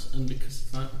understand that, and because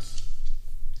of that,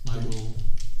 I will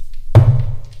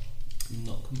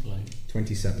not complain.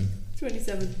 27.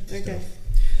 27. Okay.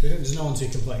 There's no one to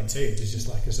complain to. There's just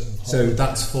like a sort of. So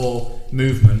that's for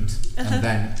movement, and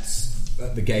then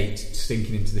at the gate,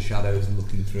 stinking into the shadows and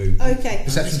looking through. Okay.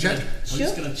 Perception check. I'm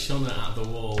just going to chum it out of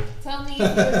the wall. Tell me if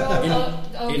you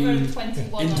roll over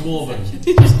 21. In Dwarven.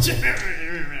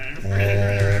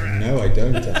 No, I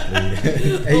don't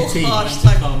actually. 18. Just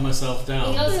to calm myself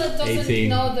down. He also doesn't 18.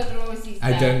 know that Rose is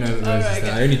I don't know that Rose is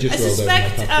there. I only just I rolled over my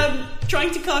suspect pocket.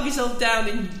 trying to calm yourself down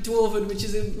in Dwarven, which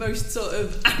is the most sort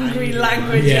of angry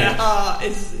language Yeah. at heart,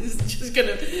 is just going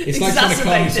to It's like trying to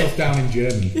calm exacerbate yourself it. down in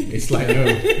German. It's like, no,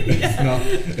 it's not.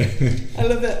 I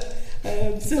love it.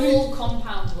 It's all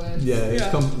compound words. Yeah, it's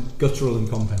Yeah. guttural and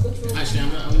compound. Actually,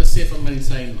 I'm going to see if I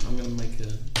maintain. I'm going to make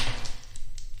a.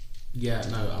 Yeah,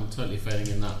 no, I'm totally failing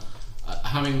in that.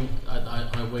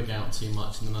 I wig out too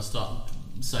much, and then I start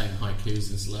saying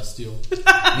haikus in Celestial.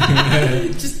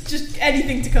 just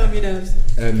anything to calm your nerves.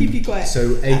 Keep you quiet.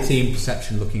 So 18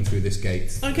 perception looking through this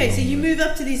gate. Okay, so you move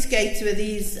up to these gates with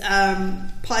these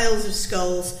piles of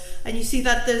skulls, and you see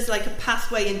that there's like a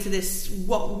pathway into this,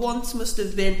 what once must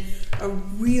have been a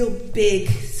real big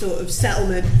sort of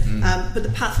settlement, but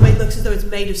the pathway looks as though it's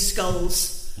made of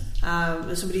skulls.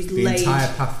 Somebody's The laid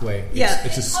entire pathway. Yeah.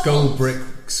 It's a skull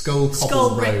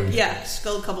cobbled road. Yeah,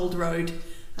 skull cobbled road.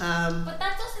 But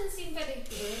that doesn't seem very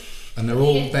good. And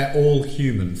they're all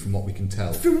human from what we can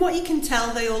tell. From what you can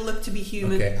tell, they all look to be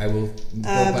human. Okay, I will go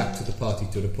back to the party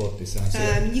to report this. And I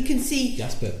say, You can see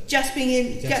Jasper.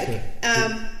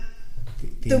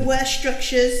 the worst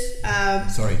structures.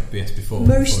 Sorry, yes, before.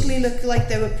 Mostly look like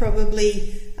they were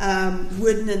probably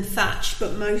wooden and thatched,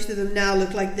 but most of them now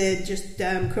look like they're just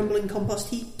crumbling compost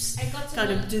heaps,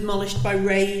 kind of demolished by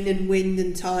rain and wind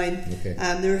and time. Okay.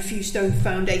 There are a few stone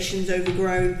foundations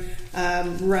overgrown,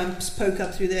 ramps poke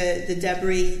up through the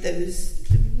debris.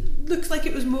 Looks like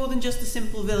it was more than just a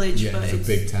simple village. Yeah, but it's a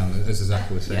big town, as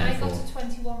Zach was saying I before. got a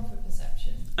 21 for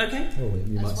perception. Okay. Oh,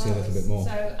 you might see a little bit more.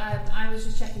 So I was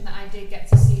just checking that I did get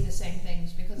to see the same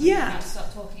things because I'm about to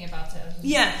start talking about it.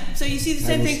 Yeah, so you see the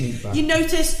same thing. You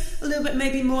notice a little bit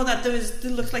maybe more that there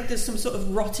looks like there's some sort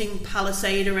of rotting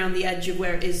palisade around the edge of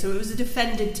where it is. So it was a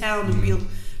defended town, a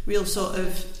real sort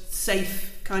of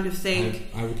safe kind of thing.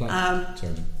 I would like.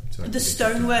 Sorry. The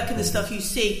stonework and the stuff you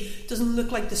see doesn't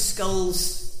look like the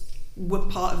skulls were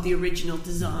part of the original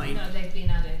design. No, they've been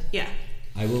added. Yeah.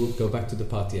 I will go back to the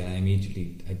party and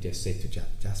I just say to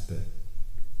Jasper,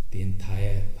 the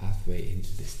entire pathway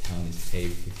into this town is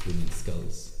paved with human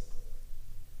skulls.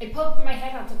 I poke my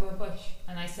head out of a bush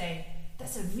and I say,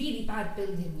 that's a really bad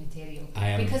building material.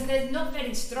 Because they're not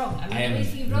very strong. I mean,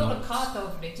 if you roll a cart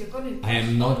over it, you're going to... I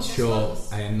am not sure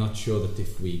that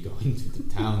if we go into the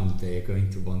town they're going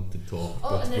to want to talk.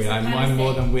 I'm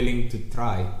more than willing to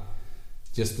try.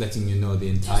 Just letting you know the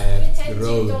entire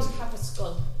road. You don't have a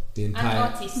skull. The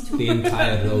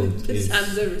entire road is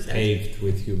paved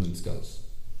with human skulls.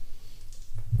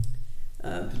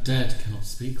 The dead cannot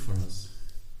speak for us.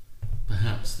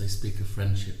 Perhaps they speak of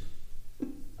friendship.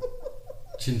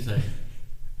 Chinthe,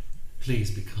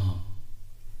 please be calm.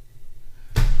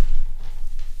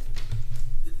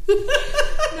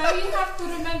 Now you have to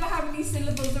remember how many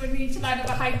syllables are in each line of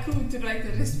a haiku to write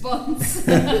a response.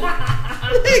 I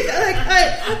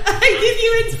give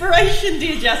you inspiration,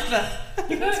 dear Jasper.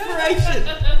 Inspiration.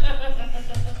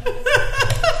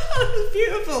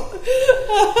 Beautiful.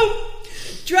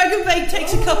 Dragonbait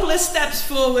takes a couple of steps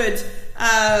forward,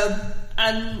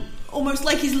 and almost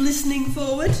like he's listening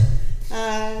forward. You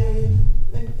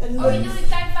know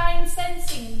divine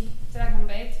sensing,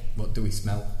 Dragonbait. What do we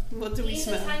smell? What do we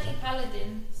smell? He's a tiny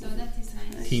paladin, so that is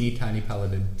nice. Teeny tiny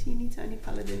paladin. Teeny tiny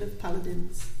paladin of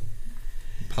paladins.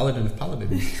 Paladin of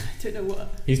paladins. I don't know what.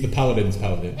 He's the paladin's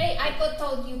paladin. Hey, I got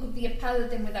told you could be a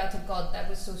paladin without a god. That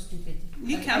was so stupid.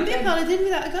 You can be a paladin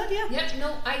without a god, yeah. Yep,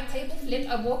 no, I table flip,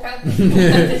 I walk out the room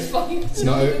at this point. It's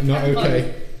not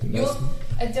okay.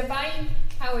 A divine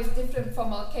power is different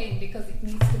from arcane because it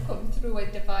needs to come through a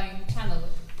divine channel,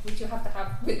 which you have to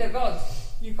have with a god.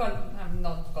 You can't have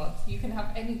not-god. You can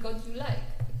have any god you like.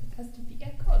 It has to be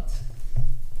a god.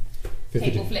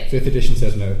 Fifth edition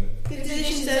says no. Fifth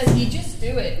edition says you just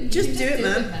do it. Just do it,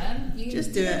 man. You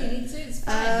just do it. You need to. It's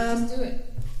fine. You just do it.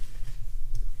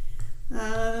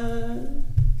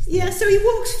 Yeah, so he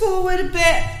walks forward a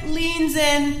bit, leans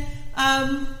in,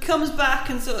 comes back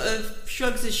and sort of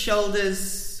shrugs his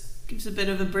shoulders, gives a bit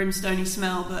of a brimstony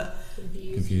smell, but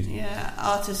confused. Yeah,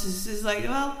 Artus is like,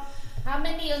 well, how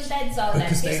many undeads are there?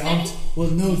 Because they aren't. Well,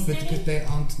 no, because they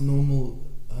aren't normal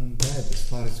undead as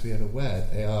far as we are aware.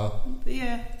 They are.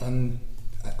 Yeah.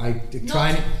 I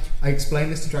explain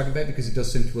this to Dragonbait because he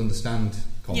does seem to understand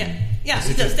common. Yeah,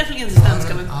 he does definitely understands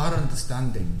common. Our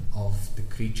understanding of the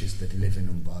creatures that live in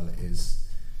Umbala is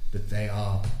that they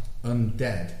are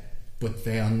undead, but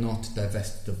they are not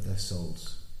divested of their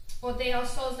souls. Or they are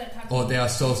souls that have. Or they are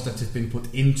souls that have been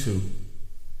put into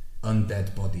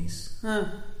undead bodies. Huh.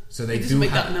 So they do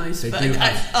make that noise, but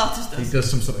Artus does. He does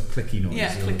some sort of clicky noise.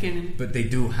 Yeah, clicking. But they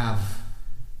do have.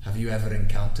 Have you ever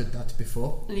encountered that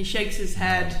before? And he shakes his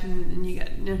head, and you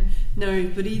get no.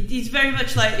 But he's very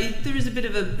much like there is a bit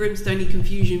of a brimstony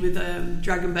confusion with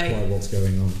Dragonbait. Why? What's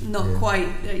going on? Not quite.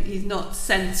 He's not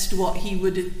sensed what he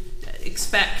would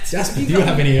expect. Jasper, do you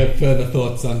have any further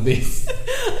thoughts on this? I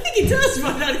think he does.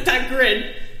 By that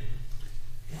grin.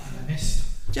 What have I missed?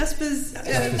 Jasper's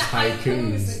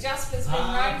haikus that Jasper's been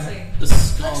writing.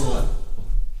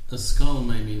 A skull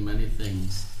may mean many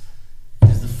things.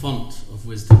 It is the font of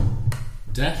wisdom.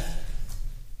 Death,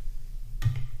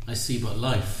 I see but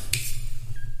life.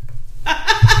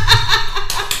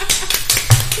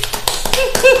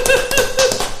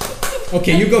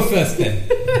 Okay, you go first then.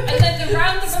 And then the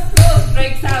round of applause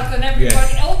breaks out, and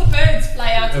everybody, all the birds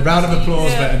fly out. A round of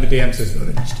applause, and the DM says,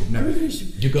 "No,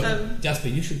 you go, Jasper.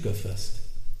 You should go first."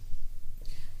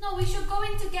 No, we should go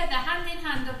in together, hand in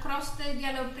hand, across the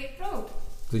yellow brick road.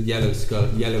 The yellowing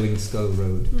skull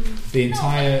road. The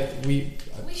entire we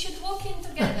should walk in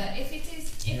together if we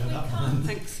can.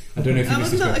 Thanks. I don't know if I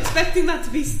was not expecting that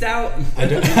to be stout. I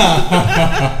don't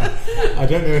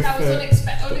know if that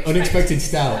was unexpected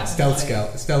stealth.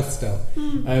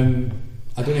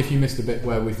 I don't know if you missed the bit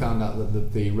where we found out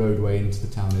that the roadway into the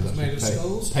town is actually made of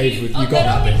skulls. Paved with. You got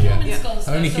that bit, yeah? Skulls,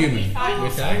 only so human.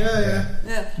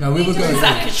 Yeah. No, we were going.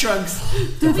 Zaka shrugs.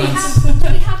 Do we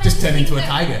have just turn into a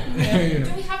tiger. Do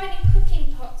we have any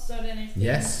cooking pots or anything?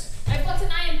 Yes. I've got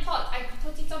an iron pot. I could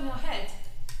put it on your head.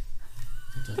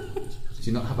 Do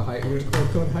you not have a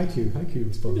haiku? Go on, haiku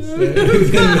response.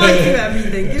 Haiku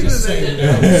everything. Just say it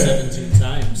now 17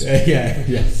 times.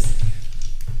 Yes.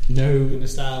 No. In the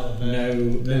style of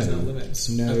there's no limits.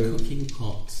 No. A cooking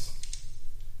pot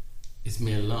is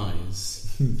mere lies.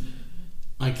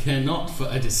 I care not for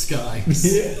a disguise.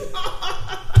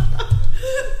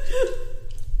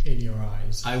 In your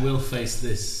eyes. I will face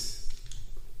this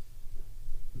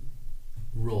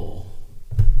raw.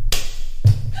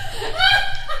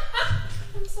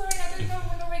 I'm sorry, I don't know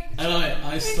when to make the And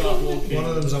I start walking. One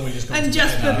of them's only just gone And to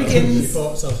Jasper bed. begins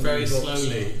very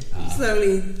slowly.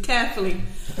 Slowly, carefully.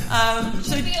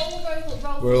 Should we all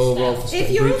roll We're all for roll stealth? for If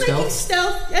you're all group making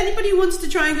stealth, anybody who wants to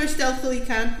try and go stealthily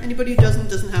can. Anybody who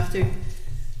doesn't have to.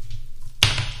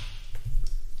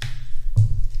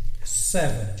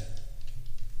 7.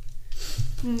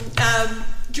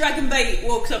 Dragonbait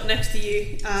walks up next to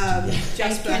you,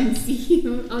 Jasper. I can see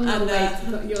you on the way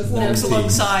to put your walks stealth.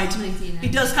 alongside. 19. He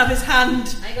does have his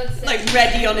hand I got like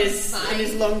ready on his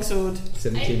longsword.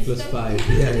 17 plus 5.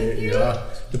 Yeah, you are.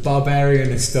 The barbarian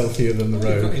is stealthier than the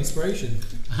You've got rogue. inspiration.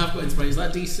 I have got inspiration. Is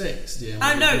that D6?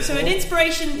 DM? No, so an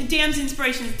inspiration, DM's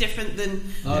inspiration is different than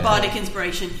bardic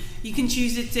inspiration. You can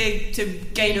choose it to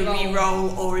gain a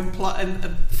reroll or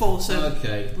force a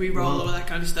reroll or that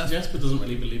kind of stuff. Jasper doesn't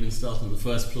really believe in stealth in the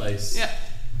first place. Yeah.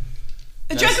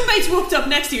 Dragonbait's walked up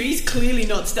next to you. He's clearly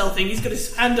not stealthing. He's got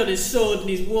his hand on his sword and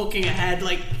he's walking ahead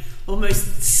like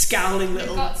almost scowling We've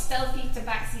little. got stealthy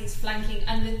tabaxis flanking,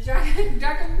 and the dragon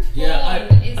I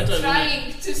is don't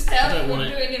trying to stealth. don't We're want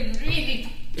it. doing it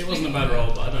really. It wasn't a bad roll,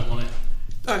 but I don't want it.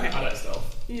 Okay. I don't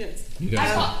stealth. Yes. You don't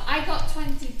I got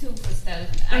 22 for stealth.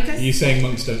 Okay. Are you saying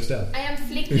monks don't stealth? I am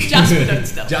flicking. Jasper don't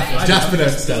stealth. Jasper don't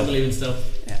Doesn't stealth. believe in stealth.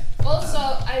 Also,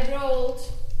 I rolled.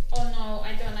 Oh no,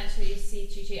 I don't actually see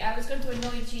Gigi. I was going to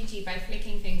annoy Gigi by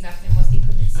flicking things at him, was he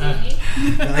couldn't see me.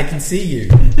 I can see you.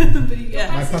 But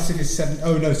yeah. My passive is 7.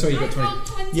 Oh no, sorry, you I got 20.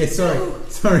 rolled Yeah, sorry.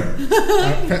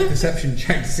 Perception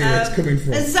check to see where it's coming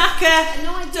from.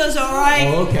 Azaka does alright.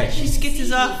 Oh, okay. She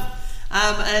skitters up.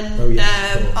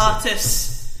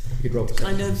 Artis you could roll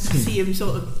kind of see him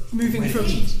sort of moving from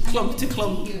clump to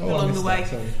clump along the way.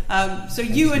 So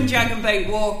you and Dragonbait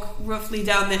walk roughly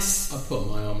down this. I put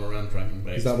my arm around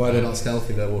Dragonbait. Is that why they're not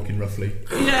stealthy? They're walking roughly.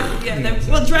 Yeah.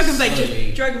 Well, Dragonbait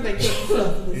just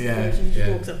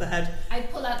walks up ahead. I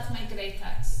pull out my great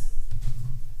axe.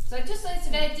 So I just said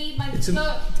today, my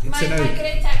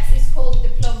great axe is called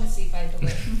diplomacy, by the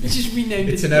way. It's just renamed.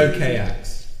 It's an okay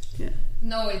axe. Yeah.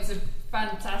 No, it's a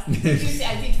fantastic. Usually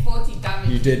I did 40 damage.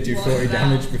 You did do 40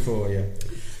 damage before, yeah.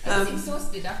 I was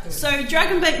exhausted afterwards. So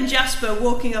Dragonbait and Jasper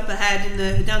walking up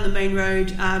ahead down the main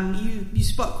road. You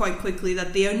spot quite quickly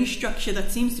that the only structure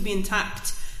that seems to be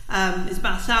intact is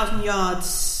about 1,000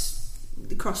 yards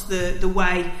across the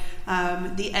way,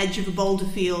 the edge of a boulder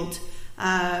field.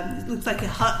 It looks like a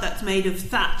hut that's made of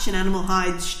thatch and animal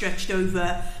hides stretched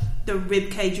over the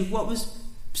rib cage of what was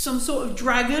some sort of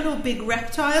dragon or big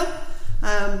reptile.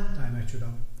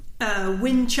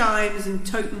 Wind chimes and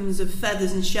totems of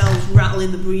feathers and shells rattle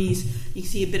in the breeze. You can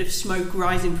see a bit of smoke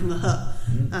rising from the hut.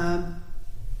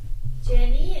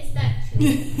 Jenny, is that true?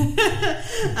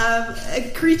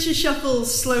 A creature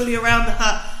shuffles slowly around the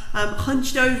hut,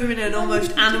 hunched over in an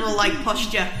almost animal-like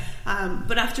posture.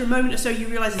 But after a moment or so, you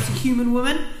realise it's a human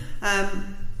woman,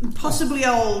 possibly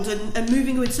old, and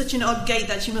moving with such an odd gait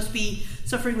that she must be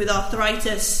suffering with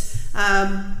arthritis.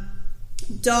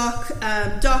 Dark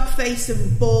face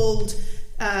and bald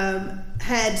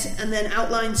head, and then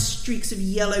outlined streaks of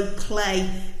yellow clay,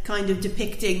 kind of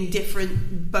depicting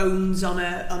different bones on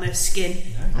her skin.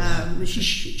 She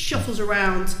shuffles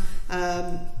around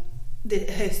her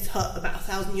hut about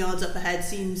 1,000 yards up ahead.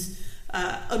 Seems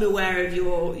unaware of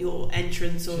your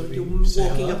entrance or you're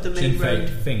walking up the main road.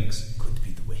 Thinks could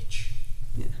be the witch.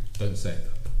 Yeah. Don't say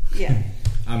that. Yeah.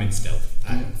 I'm in stealth.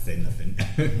 I don't say nothing.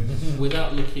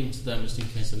 Without looking to them, just in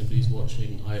case anybody's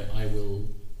watching, I will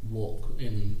walk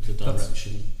in the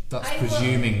direction. That's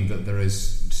presuming that there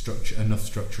is enough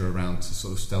structure around to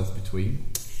sort of stealth between.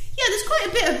 Yeah, there's quite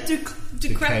a bit of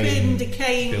decrepit and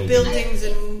decaying buildings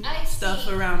and stuff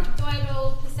around. Do I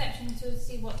roll perception to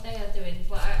see what they are doing?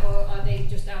 Or are they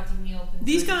just out in the open?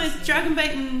 These guys,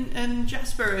 Dragonbait and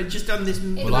Jasper, are just on this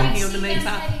walking on the main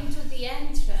path. If I'm heading to the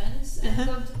entrance and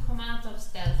going to come out of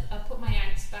stealth, I'll put my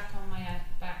axe back on my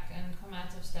back and come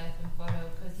out of stealth and follow,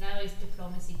 because now is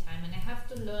diplomacy time and I have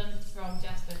to learn from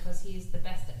Jasper because he is the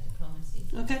best at diplomacy.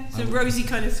 Okay, so Rosie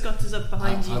kind of scutters up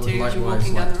behind you too as you're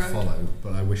walking down the road. Follow,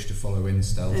 but I wish to follow in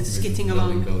stealth and skitting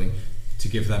along, building, to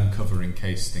give them cover in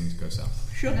case things go south.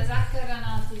 Sure. And Azaka ran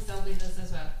Artis are with us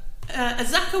as well.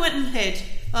 Azaka went and hid.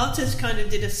 Artis kind of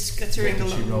did a scuttering along.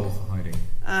 What did she roll for hiding?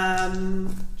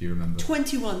 Do you remember?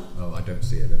 21. Oh, I don't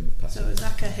see it then. So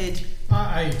Azaka hid.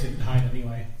 I didn't hide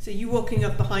anyway. So you walking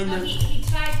up behind them. He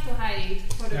tried to hide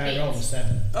for a bit. I rolled a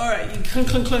 7. Alright, you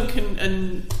clunk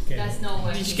and that's not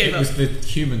working. You just gave up. It was the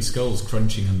human skulls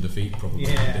crunching under feet probably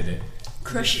did it.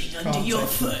 Crushing under your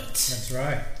foot. That's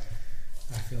right.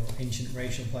 I feel ancient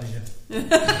racial pleasure.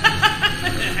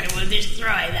 I will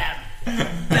destroy them.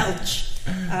 Belch.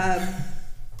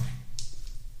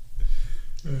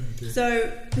 So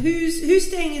who's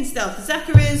staying in stealth?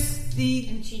 Zacharias, the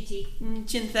and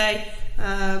Chinthe.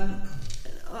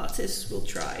 Artis will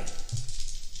try.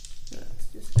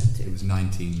 It was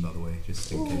 19, by the way,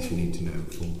 just in case you need to know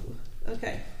full.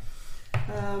 Okay.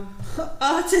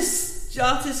 Artis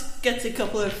gets a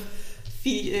couple of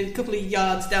feet, a couple of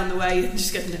yards down the way, and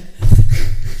just gets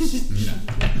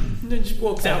then just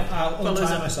walks out. I'll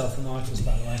untie myself from Artis,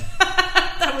 by the way.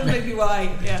 That was maybe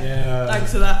why. Yeah.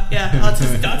 Thanks for that. Yeah. Artis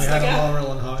starts we like had a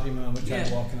Laurel and Hardy moment,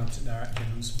 walking opposite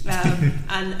directions.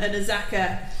 And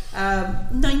Azaka,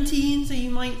 19, so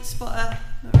you might spot her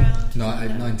around. No, I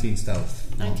had 19 stealth.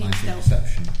 19 stealth.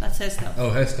 Perception. That's her stealth. Oh,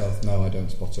 her stealth. No, I don't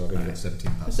spot her. I've only got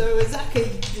 17 passes. So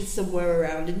Azaka is somewhere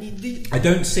around, and you. I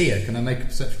don't see her. Can I make a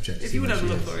perception check? If you would have a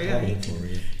look for her, yeah.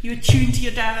 Yeah. You attuned to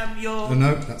your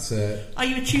no, that's Are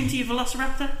you attuned to your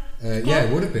Velociraptor? Yeah,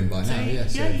 it would have been by now.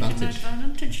 Yes, yeah, you advantage. can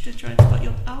advantage to try and spot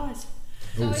your allies.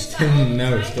 Oh, still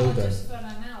don't.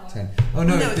 10. Oh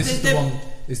no, this is the one.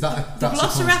 Is that the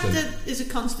Velociraptor is a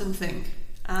constant thing,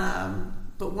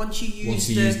 but once you use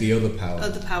the other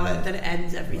power, then it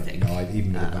ends everything. Right. No,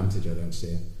 even with advantage, I don't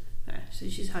see her. So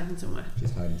she's hiding somewhere.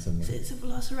 So it's a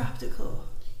Velociraptor core.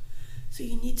 So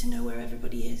you need to know where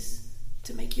everybody is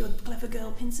to make your clever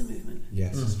girl pincer movement.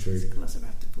 Yes, it's true. It's a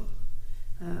Velociraptor core.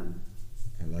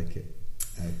 I like it.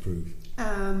 I approve.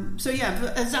 So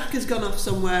yeah, Azaka's gone off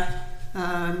somewhere,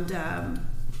 and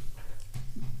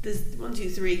there's 1, 2,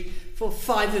 3, 4,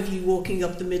 5 of you walking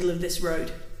up the middle of this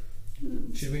road.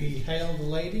 Should we hail the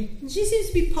lady? She seems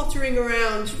to be pottering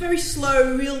around, very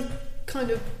slow, real kind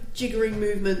of jiggering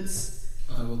movements.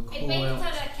 I will I call baked out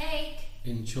her a cake.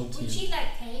 in Chiltian. Would she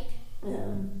like cake?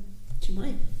 She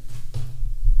might.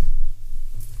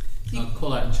 I'll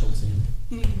call out in Chiltian.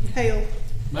 You hail.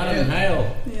 Madam,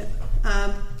 hail! Yeah.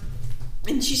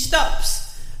 And she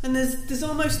stops, and there's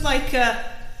almost like a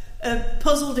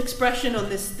puzzled expression on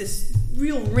this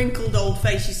real wrinkled old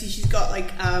face. You see, she's got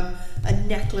like a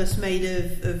necklace made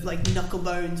of like knuckle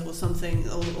bones or something,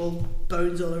 all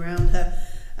bones all around her.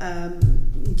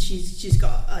 She's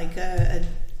got like a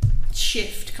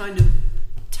shift kind of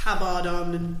tabard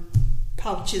on and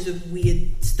pouches of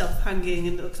weird stuff hanging,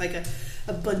 and it looks like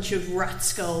a bunch of rat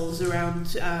skulls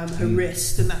around her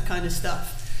wrist and that kind of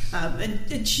stuff.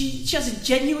 And she has a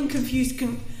genuine confused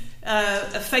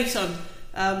a face on,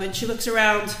 and she looks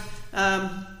around.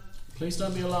 Please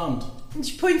don't be alarmed. And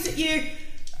she points at you,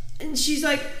 and she's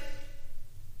like,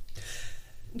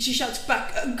 she shouts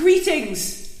back,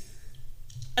 "Greetings!"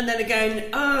 And then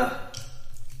again,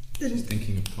 She's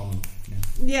thinking of common.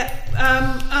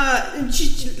 and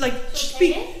she's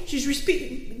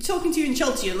talking to you in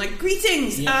Cheltian, like,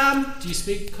 "Greetings." Yeah. Do you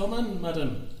speak common,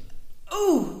 madam?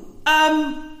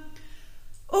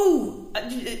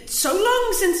 So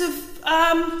long since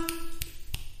I've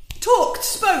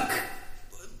spoke,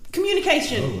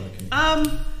 communication. Oh,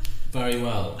 okay. Very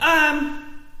well.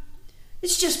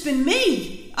 It's just been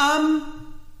me. Come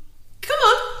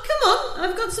on,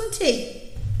 I've got some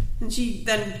tea. And she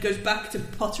then goes back to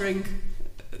pottering,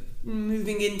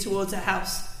 moving in towards her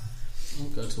house. I'll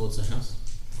go towards the house.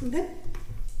 Okay.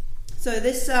 So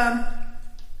this,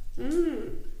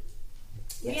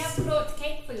 We have brought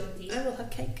cake for your tea. I will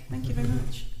have cake. Thank you very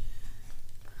much.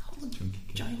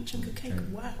 Giant chunk of cake.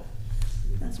 Wow.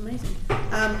 That's amazing.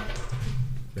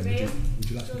 Would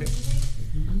you like some cake?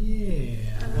 Yeah.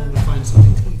 I want to find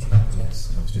something to eat.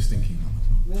 Yes, I was just thinking that.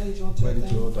 Where did your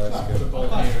dice Put a go? bowl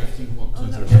here if you want to.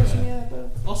 Yeah, well,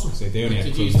 Awesome. So they only I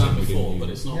had did use crumbs that and we before, didn't but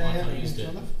use it's not like I used it.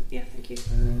 yeah, thank you.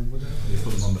 You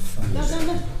put them on the food. No.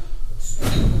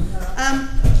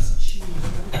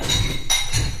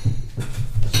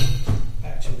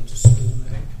 Actually, just spoon,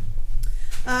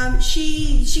 I think.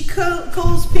 She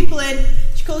calls people in.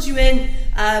 She calls you in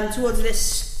towards this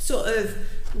sort of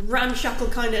ramshackle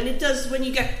kind of, and it does, when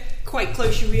you get quite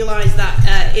close, you realise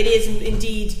that it is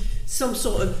indeed some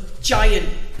sort of giant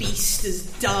beast has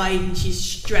died, and she's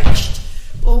stretched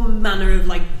all manner of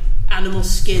like animal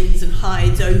skins and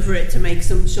hides over it to make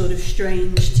some sort of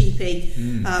strange teepee.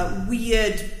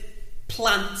 Weird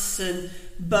plants and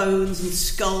bones and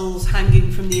skulls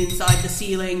hanging from the inside the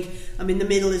ceiling. In the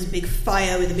middle is a big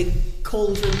fire with a big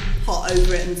cauldron hot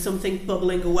over it and something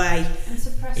bubbling away. And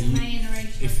suppress my inner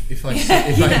rage. If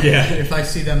I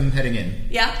see them heading in,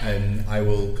 I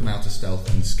will come out of stealth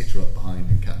and skitter up behind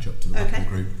and catch up to the back of the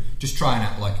group. Just try and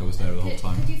act like I was there the whole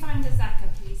time. Could you find a Zaka,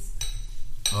 please?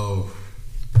 Oh.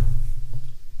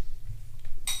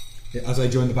 Yeah, as I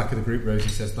join the back of the group, Rosie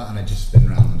says that, and I just spin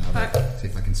around and see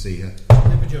if I can see her.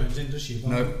 Never joins in, does she?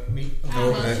 No. Me?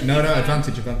 No,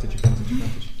 advantage.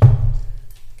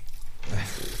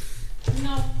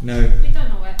 No. We don't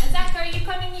know where. Zaka, are you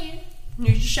coming in?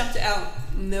 You just shout it out.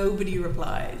 Nobody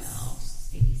replies. Oh,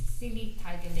 silly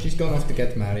tiger lady. She's gone off to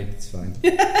get married, it's fine.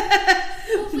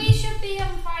 But we should be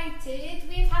invited.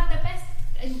 We've had the best.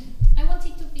 I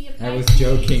wanted to be a. I was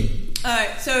joking.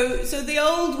 Alright, so the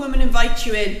old woman invites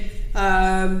you in.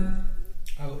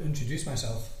 I'll introduce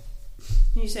myself.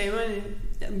 You say, "My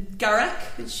name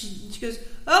Garak," and she goes,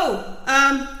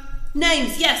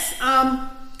 names, yes.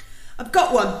 I've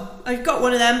got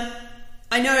one of them.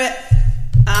 I know it.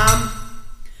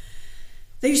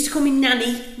 They used to call me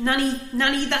Nanny.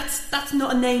 That's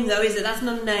not a name though, is it? That's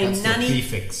not a name. That's Nanny. the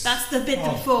prefix. That's the bit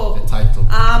before. The title.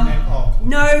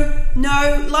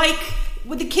 No. Like,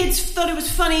 what the kids thought it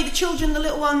was funny. The children, the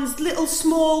little ones, little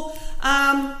small.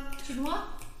 What?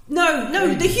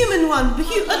 No, the human one.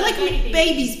 Like baby.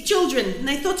 babies, children. And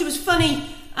they thought it was funny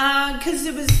because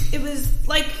it was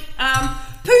like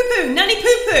Poo Poo, Nanny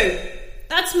Poo Poo.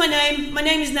 That's my name. My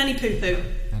name is Nanny Poo Poo.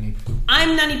 Nanny Poo.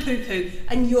 I'm Nanny Poo Poo,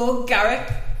 and you're Garak,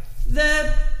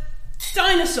 the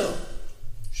dinosaur.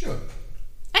 Sure.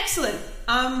 Excellent.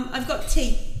 I've got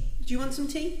tea. Do you want some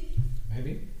tea?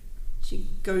 Maybe. She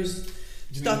goes,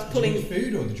 starts Do pulling you mean the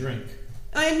food or the drink?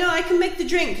 I can make the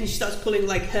drink, and she starts pulling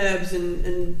like herbs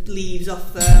and leaves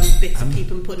off bits and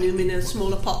keep and putting them in a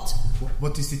smaller pot.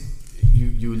 What is it?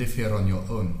 You live here on your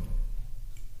own?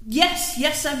 Yes.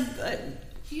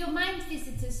 Do you mind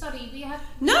visitors? Sorry, we have.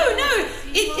 No.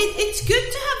 It's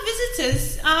good to have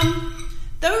visitors.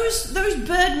 those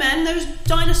birdmen, those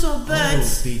dinosaur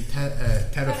birds. Oh, the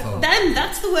pterophone. Them,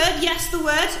 that's the word. Yes, the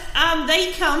word.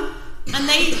 They come and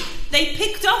they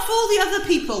picked off all the other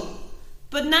people,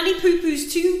 but Nanny Poo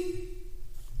Poo's too.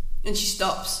 And she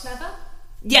stops. Clever.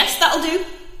 Yes, that'll do.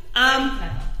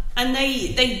 Clever. And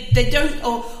they don't,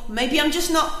 or maybe I'm just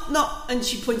not. And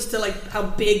she points to like how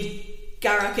big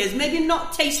Garak is. Maybe I'm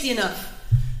not tasty enough.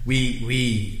 I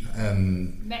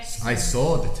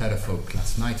saw the pterofolk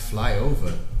last night fly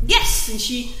over. Yes, and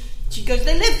she goes,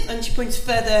 they live, and she points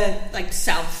further, like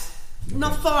south. Okay.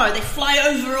 Not far, they fly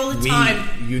over all the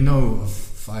time. You know of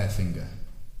Firefinger.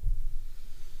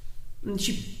 And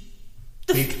she...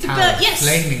 Big tower, yes,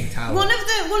 flaming tower. One of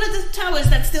the towers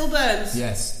that still burns.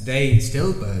 Yes, they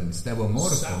still burns. There were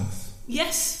more of them.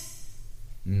 Yes.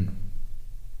 No,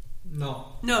 sorry.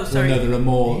 Well, no, there are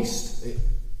more. East.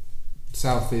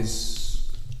 South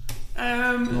is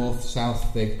north,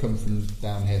 south. They come from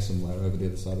down here somewhere over the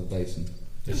other side of the basin.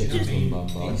 They come from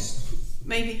Mumbai.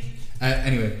 Maybe.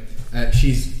 Anyway,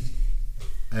 she's.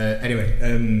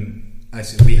 I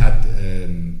said we had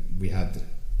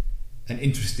an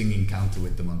interesting encounter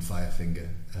with them on Firefinger,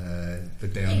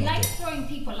 but they like throwing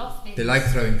people off. They like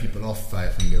throwing people off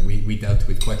Firefinger. We dealt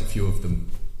with quite a few of them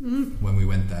when we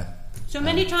went there. So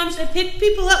many times they pick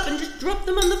people up and just drop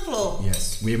them on the floor.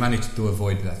 Yes, we managed to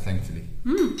avoid that, thankfully.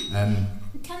 Can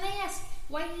I ask,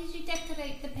 why did you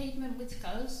decorate the pavement with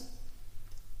skulls?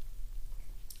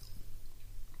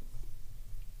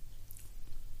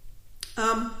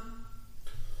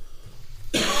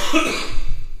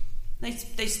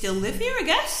 They still live here, I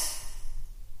guess.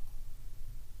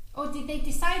 Or did they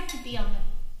decide to be on the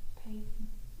pavement?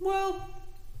 Well,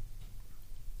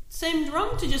 it seemed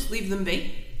wrong to just leave them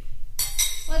be.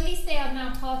 Well, at least they are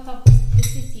now part of the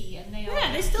city, and they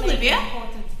are they still live here. an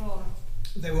important role.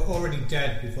 They were already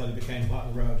dead before they became part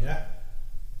of the road, yeah?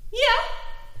 Yeah.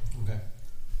 Okay.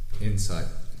 Inside.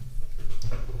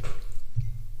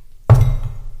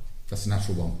 That's a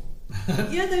natural one.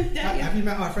 Yeah, Have you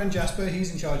met my friend Jasper?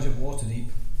 He's in charge of Waterdeep.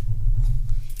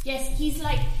 Yes, he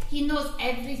knows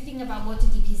everything about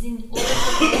Waterdeep. He's in all of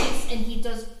the boards, and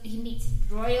he meets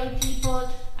royal people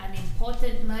and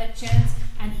important merchants,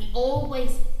 and he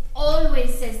always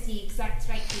says the exact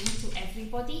right thing to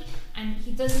everybody, and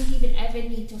he doesn't even ever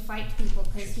need to fight people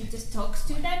because he just talks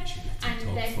to them,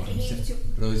 and then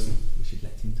Rosie, we should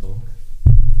let him talk.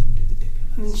 Let him do the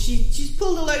diplomats. She's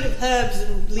pulled a load of herbs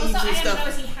and leaves and stuff. I am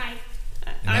Rosie. Hi.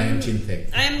 I am Jinpei.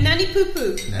 I am Nanny Poo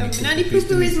Poo. Nanny Poo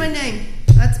Poo is my name.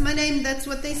 That's my name. That's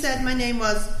what they said my name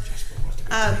was.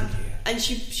 And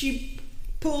she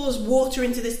pours water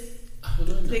into this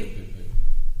thing.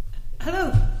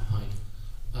 Hello. Hi.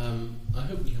 I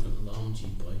hope we haven't alarmed you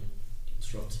by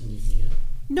interrupting you here.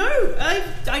 No,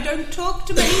 I don't talk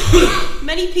to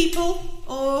many people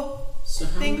or So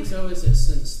how long ago is it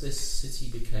since this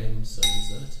city became so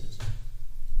deserted?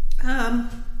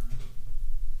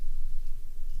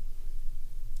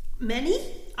 Many?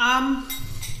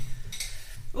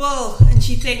 Well, and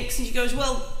she thinks, and she goes,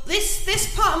 well,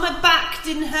 this part of my back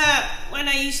didn't hurt when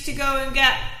I used to go and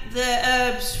get the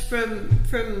herbs from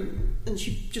and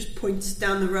she just points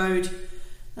down the road.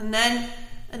 And then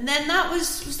that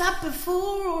was that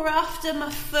before or after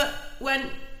my foot went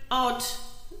odd?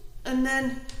 And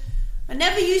then I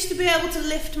never used to be able to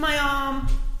lift my arm.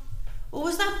 Or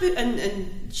was that...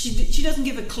 And she doesn't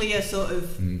give a clear sort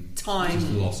of time.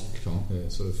 Just lost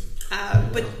sort of...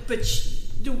 But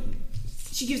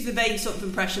she gives the vague sort of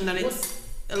impression that it's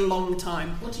a long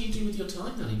time. What do you do with your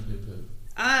time, Nanny Poo Poo?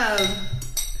 I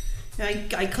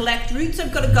collect roots.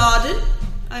 I've got a garden.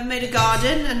 I made a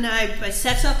garden and I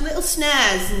set up little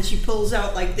snares, and she pulls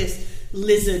out like this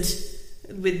lizard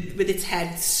with its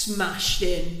head smashed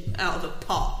in out of a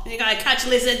pot. And you gotta catch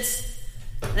lizards.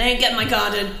 They ain't get my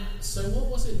garden. So what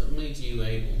was it that made you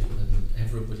able, when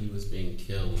everybody was being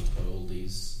killed by all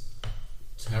these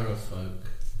terror folk,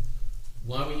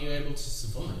 why were you able to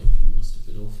survive? You must have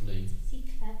been awfully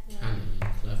canny and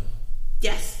clever.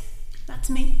 Yes, that's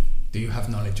me. Do you have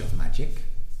knowledge of magic?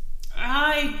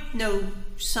 I know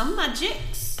some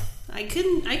magics. I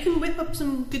can whip up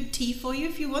some good tea for you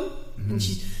if you want. And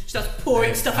she starts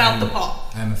pouring stuff out the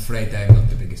pot. I'm afraid I'm not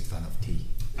the biggest fan of tea.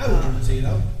 I will drink the tea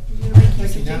though.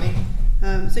 Thank you, Nanny.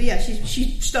 So yeah,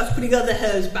 she starts putting other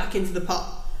herbs back into the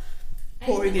pot,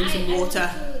 pouring in some water.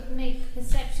 I want to make a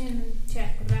perception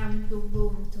check around the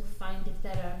room to find if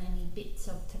there are any bits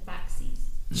of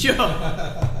tabaxis. Sure.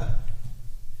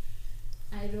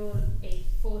 I roll a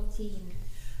 14.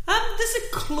 There's a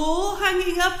claw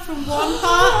hanging up from one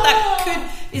part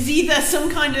that is either some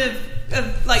kind of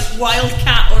like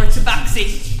wildcat or a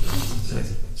tabaxi.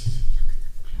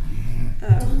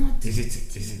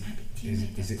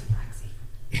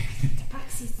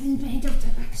 Tabaxi's made of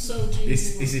tabaxi. So do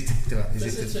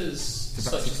visitors tabaxi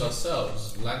such as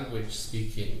ourselves,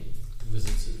 language-speaking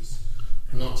visitors,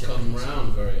 not come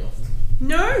round very often?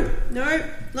 No.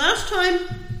 Last time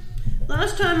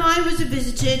I was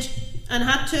visited and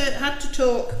had to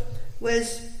talk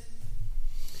was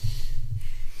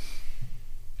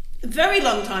a very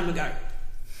long time ago.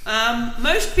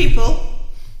 Most people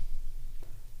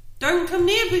don't come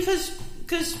near because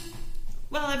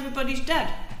well, everybody's dead.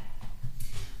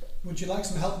 Would you like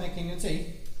some help making a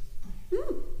tea?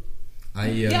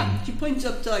 Yeah, she points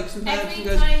up to like some herbs and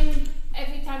goes.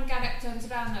 Every time Garak turns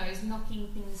around, though, he's knocking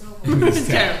things over.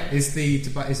 Is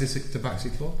this a tabaxi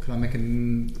claw? Can I make make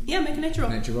a nature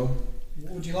roll. Nature roll.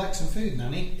 Would you like some food,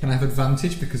 Nanny? Can I have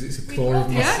advantage because it's a claw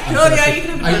of you can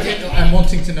have advantage. I'm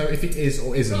wanting to know if it is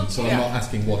or isn't, so I'm not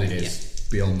asking what it is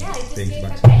beyond being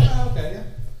tabaxi. Okay,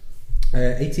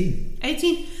 18.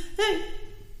 18. No.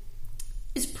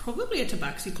 It's probably a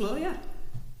tabaxi claw, yeah.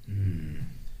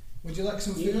 Would you like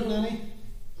some food, Nanny?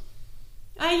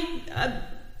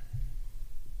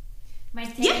 My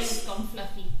tail has gone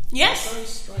fluffy. Yes. Very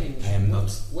strange. I am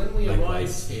not. When we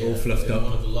arrived here all fluffed in up.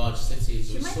 one of the large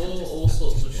cities, we saw all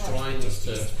sorts of shrines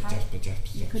to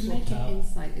You could make it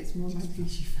insight, it's more likely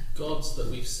she found. gods that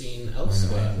we've seen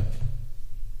elsewhere.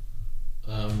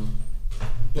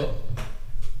 But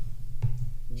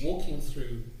walking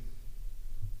through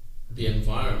the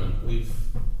environment, we've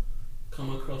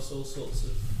come across all sorts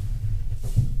of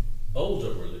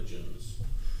older religions.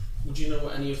 Would you know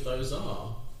what any of those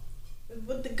are?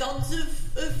 With the gods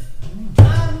of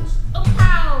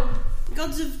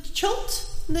gods of Chult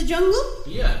in the jungle?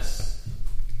 Yes.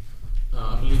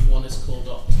 I believe one is called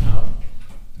Optau.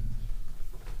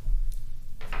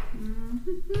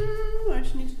 I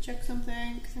just need to check something.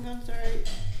 Hang on, sorry.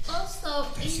 Also,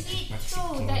 is it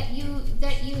true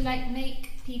that you like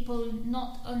make people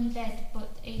not undead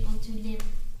but able to live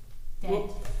dead?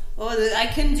 I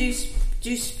can do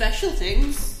special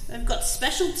things. I've got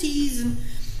specialties and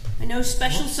I know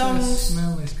special songs. What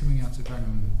smell is coming out of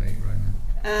Dragon Bait right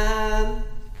now?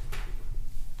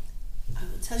 I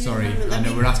will tell you. Sorry, I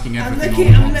know we're asking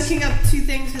everything. I'm looking up two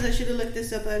things because I should have looked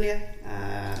this up earlier.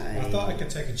 I thought I could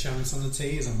take a chance on the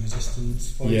tea as I'm resistant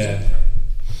to poison. Yeah.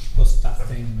 Plus that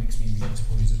thing makes me immune to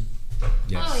poison.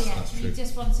 Yes, oh yeah, that's you true.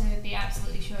 just want to be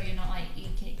absolutely sure you're not like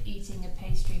eating a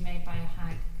pastry made by a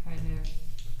hag kind of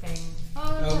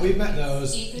thing. We've met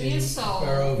those Eating in your soul.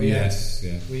 Barovia. Yes,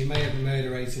 yeah. We may have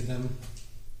murderated them.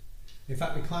 In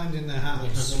fact, we climbed in their We had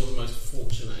house. one of the most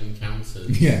fortunate encounters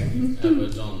ever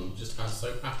done. Just has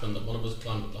so happened that one of us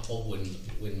climbed up the whole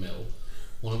windmill,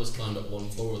 one of us climbed up one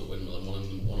floor of the windmill, and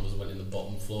one of us went in the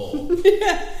bottom floor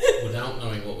without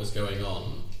knowing what was going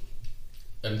on,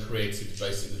 and created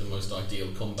basically the most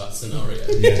ideal combat scenario.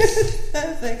 Yes.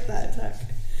 Perfect, that attack.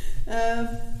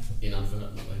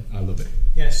 Inadvertently. I love it.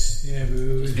 Yes, yeah.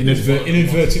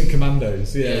 Inadvertent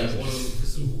commondos. Yeah, one of them,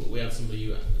 because we had somebody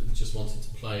who just wanted to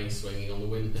play swinging on the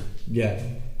windmill. Yeah.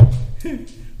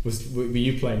 Were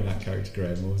you playing that character,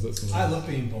 Graham, or was that someone I else? love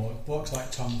being Bork. Bork's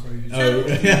like Tom Cruise. Oh,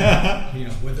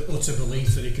 With the utter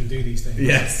belief that he can do these things.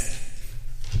 yes.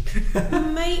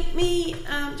 Make me,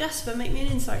 Jasper, make me an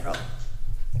insight roll.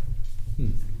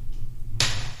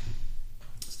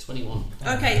 It's 21.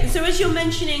 Okay, so as you're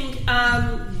mentioning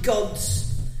gods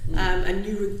and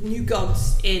new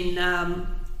gods in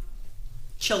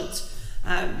Chult,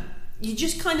 you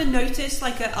just kind of notice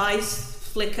like her eyes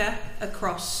flicker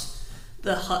across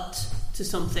the hut to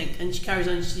something, and she carries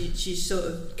on. She sort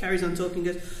of carries on talking.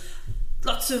 Goes,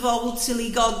 lots of old silly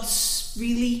gods,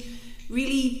 really,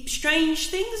 really strange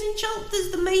things in Chult. There's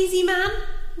the mazy man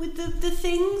with the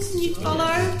things you'd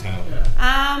follow.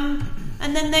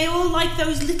 And then they all like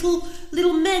those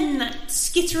little men that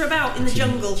skitter about in the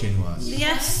jungle. Chinwas.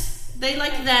 Yes, they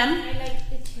like them. I like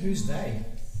the Who's they?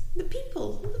 The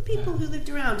people who lived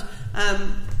around.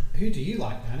 Who do you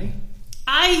like, Nanny?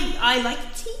 I like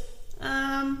tea.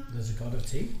 There's a god of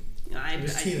tea.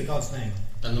 Is tea I, the god's name?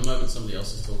 And the moment somebody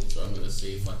else is talking to her, I'm going to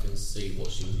see if I can see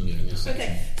what she was looking at.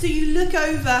 okay, so you look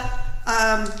over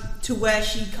to where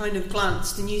she kind of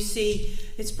glanced, and you see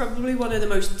it's probably one of the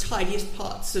most tidiest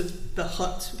parts of the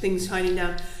hut. Things hiding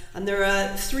down, and there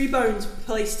are 3 bones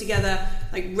placed together,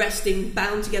 like resting,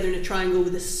 bound together in a triangle,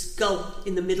 with a skull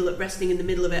in the middle, resting in the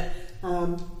middle of it.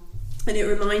 And it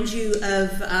reminds you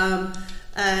of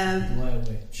Blair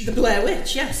Witch. the Blair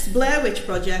Witch. Yes, Blair Witch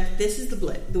Project. This is the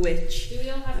Witch. Do we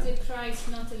all have to try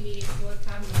not to leave for a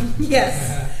camera?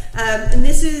 Yes, and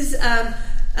this is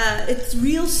it's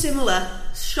real similar,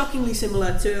 shockingly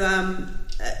similar to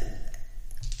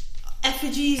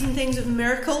effigies and things of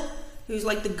Miracle, who's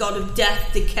like the god of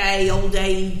death, decay, old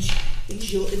age,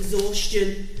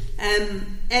 exhaustion.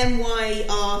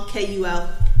 Myrkul.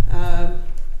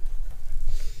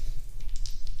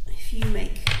 If you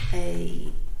make a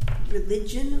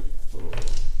religion or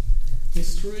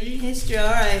history,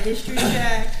 alright, history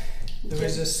check. There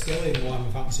is a skill in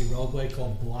Warhammer Fantasy Roleplay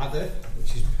called Blather,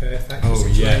 which is perfect for Oh,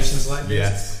 situations yes, like this.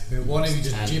 yes. We're one who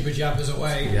just jibber jabbers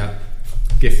away. Yeah.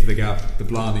 Gift of the gab, the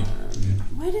Blarney.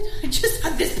 Why did I just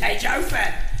have this page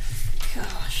open?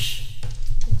 Gosh.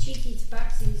 The cheeky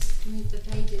tabaxis moved the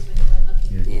pages when you weren't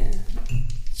looking. Yeah.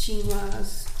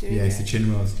 Chinoise. Yeah, it's the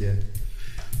Chinras, yeah.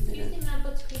 Do you think that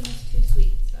buttercream was too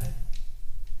sweet? So.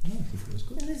 No, I thought it was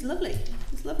good. It is lovely.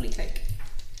 It's lovely cake.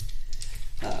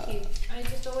 Thank you. I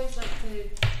just always like to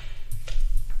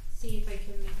see if I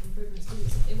can make improvements.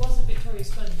 It was a Victoria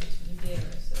sponge, it's from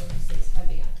Indira, so obviously it's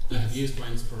heavier. I've used my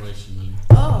inspiration, Millie,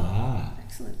 Oh,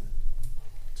 excellent.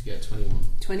 to get 21.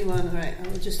 21, alright. I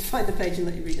will just find the page and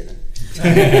let you read it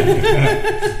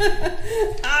then.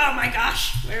 Oh my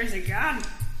gosh, where is it gone?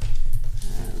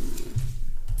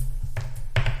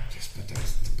 Just put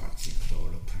those tabaxi floor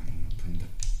up and the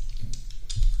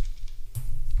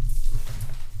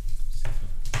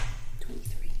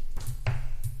 23.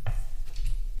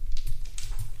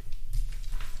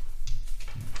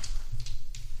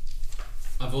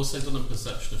 I've also done a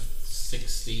perception of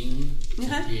 16 to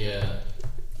hear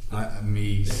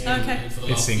me. Okay. for the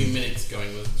last Hissing. few minutes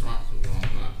going with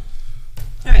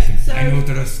Alright, so, I know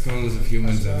there are skulls of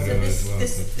humans over there as well.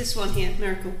 this one here,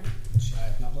 Miracle. Which I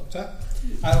have not looked at.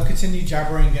 I will continue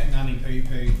jabbering at Nanny Poo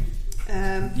Poo.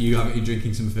 You're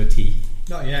drinking some of her tea?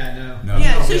 Not yet, no. No.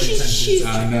 Yeah, Not so really she's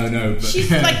no, but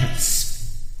she's like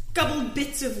scubbled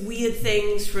bits of weird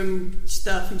things from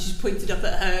stuff, and she's pointed up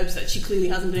at herbs that she clearly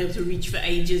hasn't been able to reach for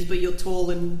ages. But you're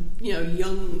tall and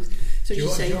young, so Do you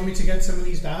she's saying, want me to get some of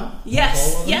these down? All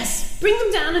 "Yes, of them? yes, bring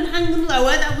them down and hang them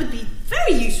lower. That would be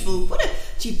very useful."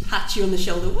 She pats you on the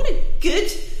shoulder. What a good.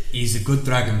 he's a good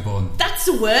dragonborn. That's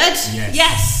a word. Yes.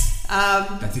 Yes.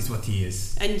 That is what he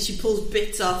is. And she pulls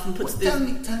bits off and puts Tell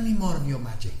me more of your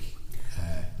magic,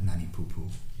 Nanny Poo Poo.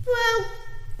 Well,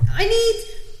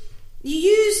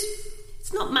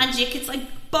 it's not magic, it's like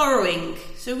borrowing.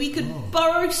 So we could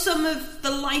borrow some of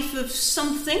the life of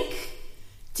something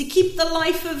to keep the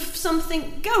life of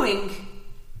something going.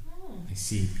 I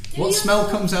see. What smell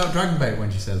comes out Dragonbait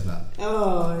when she says that?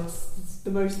 Oh, it's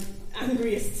the most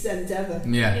angriest scent ever.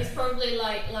 Yeah. It's probably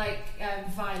like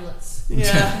violets.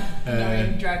 Yeah.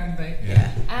 Knowing Dragonbait.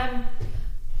 Yeah.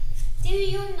 Do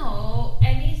you know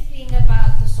anything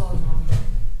about the Soulmonger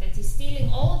that is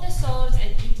stealing all the souls and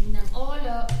eating them all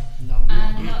up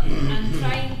and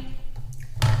trying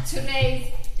to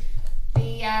raise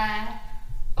the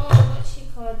what's she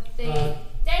called? The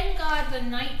Dengar the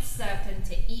Night Serpent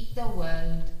to eat the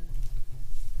world.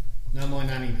 No more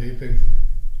Nanny Poo Poo.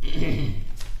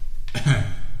 I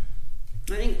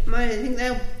think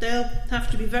they'll have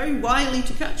to be very wily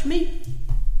to catch me.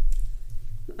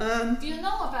 Do you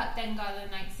know about Dengar the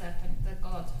Night Serpent, the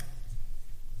god?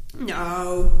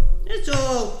 No, it's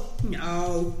all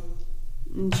no.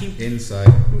 And Inside.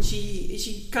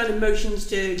 she kind of motions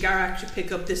to Garak to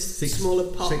pick up this smaller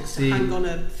pot 16. to hang on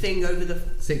a thing over the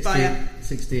 16, fire.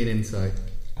 16 insight.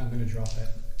 I'm going to drop it.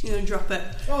 You're gonna drop it.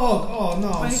 Oh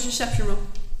no. Make a deception roll.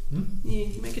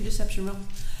 You make a deception roll.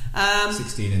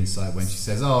 16 insight when she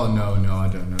says, "Oh no, I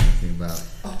don't know anything about."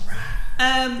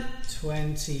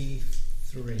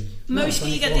 23.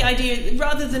 Mostly you get the idea,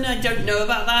 rather than I don't know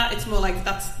about that, it's more like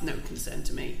that's no concern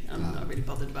to me. I'm not really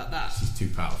bothered about that. She's too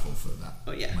powerful for that.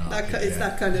 Oh yeah, Well, it's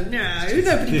that kind of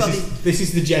nobody bothers. This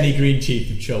is the Jenny Green Chief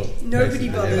of Chult. Nobody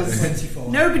basically, bothers. 24.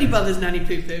 Nobody bothers Nanny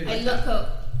Poo Poo. I look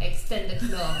up, extend a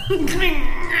claw.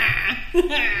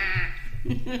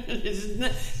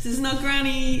 This is not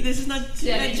Granny. This is not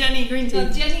Jenny. Jenny Green Tea. No,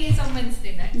 Jenny is on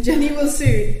Wednesday night. Jenny will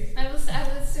soon. I will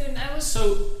soon.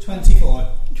 So 24.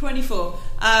 24.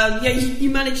 Yeah, you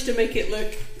managed to make it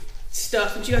look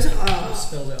stuff, and she goes, I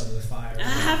spilled it over the fire. I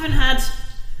haven't had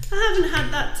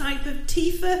that type of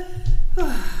tea for.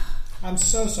 I'm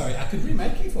so sorry. I could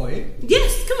remake it for you.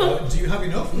 Yes, come on. Do you have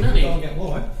enough? We Nanny. can go and get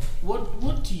more.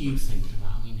 what do you think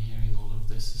about? I mean, hearing all of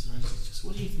this, just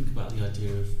what do you think about the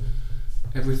idea of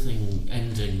everything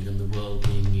ending and the world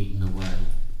being eaten away?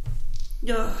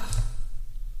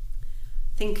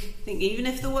 Think even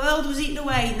if the world was eaten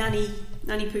away, Nanny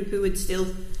Poo Poo would still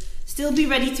be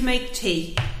ready to make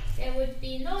tea. There would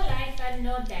be no life and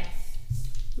no death.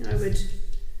 I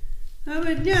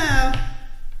would no.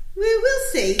 We'll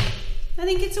see. I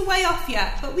think it's a way off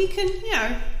yet, but we can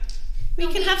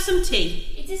have some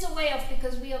tea. It is a way off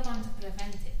because we are going to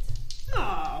prevent it.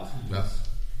 Oh,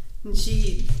 And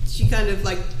she kind of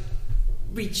like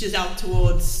reaches out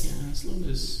towards. Yeah, as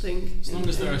long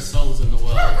as there are souls in the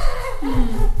world.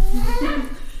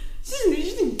 She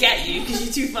doesn't get you because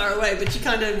you're too far away, but she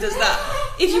kind of does that.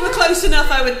 If you were close enough,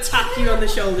 I would tap you on the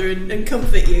shoulder and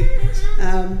comfort you.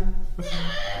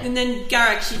 And then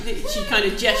Garak, she kind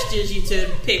of gestures you to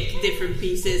pick different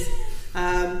pieces.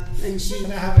 And she.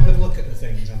 Can I have a good look at the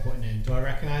things I'm putting in? Do I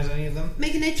recognise any of them?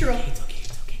 Make a nature roll. It's okay.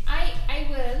 I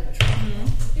will.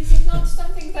 This is not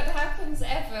something that happens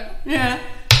ever. Yeah.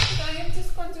 So I am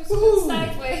just going to scoot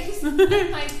sideways and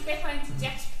hide behind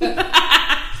Jasper.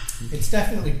 It's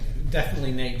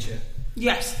definitely nature.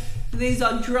 Yes. These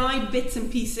are dry bits and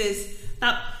pieces.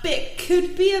 That bit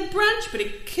could be a branch, but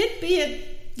it could be a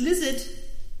lizard.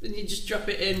 And you just drop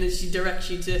it in and she directs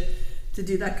you to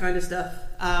do that kind of stuff.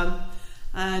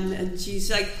 And she's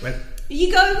like, well, you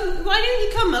go, why don't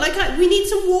you come? We need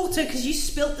some water because you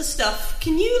spilt the stuff.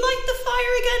 Can you light the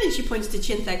fire again? And she points to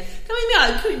Chintheg.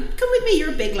 Come with me,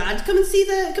 you're a big lad. Come and see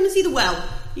the well.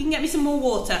 You can get me some more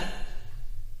water.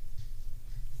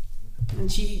 And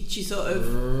she sort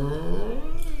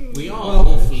of... We are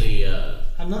awfully...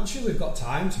 I'm not sure we've got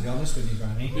time, to be honest with you,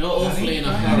 Granny. You're awfully in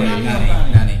a hurry.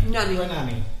 Nanny.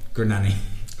 Granny. Granny.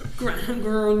 I'm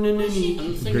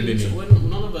thinking when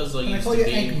none of us are used to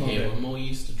being here, we're more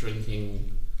used to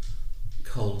drinking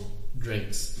cold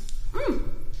drinks.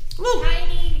 Well,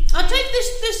 I'll take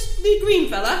the green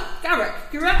fella,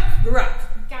 Garak.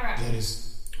 There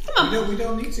is. Come on. We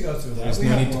don't need to go through that. There's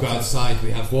no need to go outside.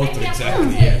 We have water.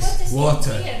 Exactly. Yes,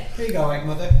 water. Here you go, Egg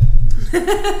Mother.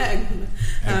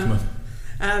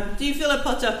 Do you fill her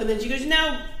pot up? And then she goes,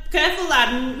 now, careful,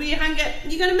 lad, and you're going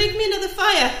to make me another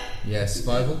fire. Yes,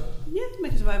 survival. Yeah,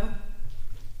 make a survival.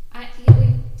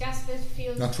 Jasper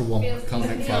feels... Natural one. Can't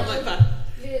make fire. Like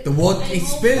that. The wood is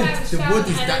spilled. The wood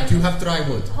is that. Do you have dry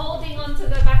wood? Holding onto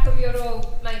the back of your robe,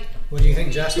 like... What do you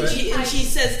think, Jasper? And she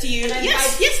says to you,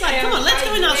 yes, lad, come on, let's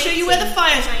go and I'll show you where the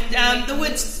fire, the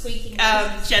wood's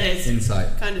shed is.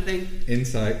 Insight. Kind of thing.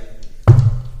 Insight.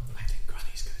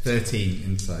 13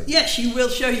 insight. Yeah, she will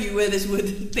show you where this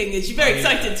wood thing is. She's very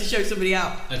excited to show somebody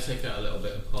out. I take out a little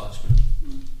bit of parchment.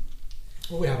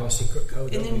 Well, we have our secret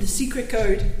code. And then the secret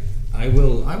code. I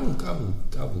will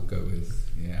go with.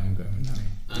 Yeah, I'm going with Nanny.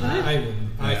 I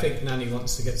wouldn't. I think Nanny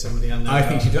wants to get somebody on there. I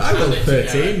think she does. I rolled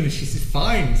 13. She's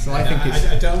fine. So I think it's.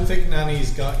 I don't think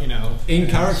Nanny's got, in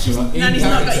character. Nanny's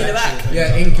not got you the back.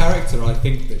 Yeah, in character, I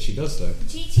think that she does though.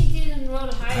 Gigi didn't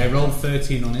roll high. I rolled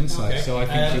 13 on insight, Okay. so I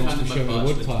think she wants to show me a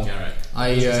wood pile.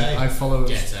 I follow.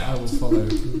 Get out.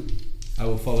 I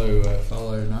will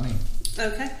follow Nanny.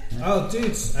 Okay. Yeah. Oh,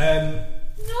 dudes. No.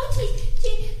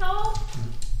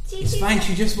 It's fine.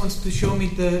 She just wants to show me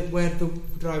where the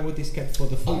dry wood is kept for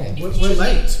the fire. We're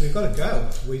late. We've got to go.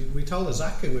 We told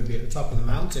Azaka we'd be at the top of the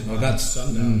mountain. Oh, that's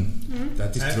sundown.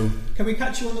 That is true. Can we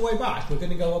catch you on the way back? We're going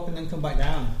to go up and then come back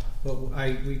down. But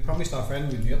we promised our friend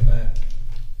we'd be up there.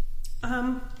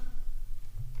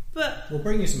 But we'll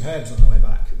bring you some herbs on the way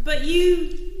back. But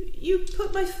you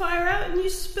put my fire out and you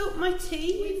spilt my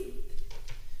tea.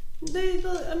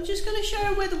 I'm just going to show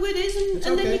her where the wood is,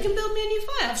 and then you can build me a new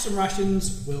fire. Have some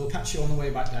rations. We'll catch you on the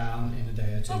way back down in a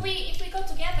day or two. Well, if we go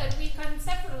together, we can.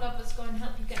 Several of us go and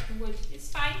help you get the wood. It's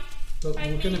fine. But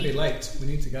we're going to be late. We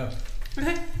need to go.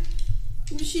 Okay.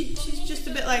 She's just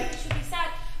a bit like. It should be sad.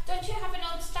 Don't you have an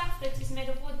old staff that is made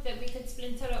of wood that we could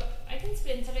splinter up? I can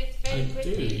splinter it very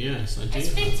quickly. I do, yes, I do. I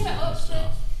splinter up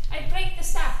I break the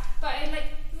staff, but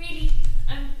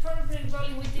I'm probably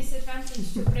rolling with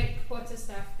disadvantage to break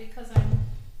quarterstaff because I'm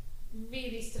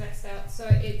really stressed out. So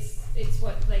it's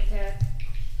what, like a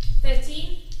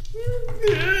 13?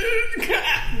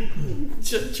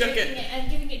 Chuck it.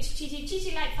 And giving it to Chichi.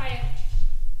 Chichi, light fire.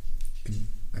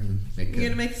 You're going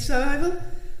to make a survival?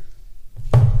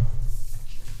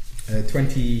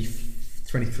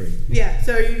 23. Yeah,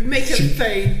 so you make a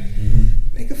flame.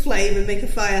 Make a flame and make a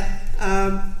fire.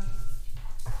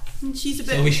 And she's a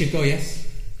bit... So we should go, yes?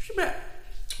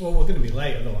 Well, we're going to be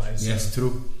late otherwise. Yes,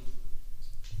 true.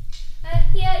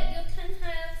 Here you can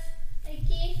have a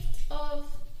gift of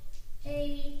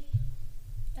a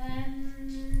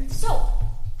soap.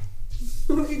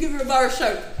 You give her a bar of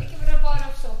soap. I give her a bar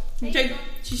of soap. Okay,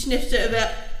 she sniffs it a bit.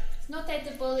 It's not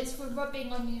edible, it's for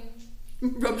rubbing on you.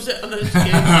 Rubs it on her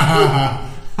skin.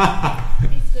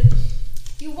 It's good.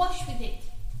 You wash with it.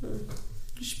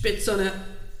 Spits on it.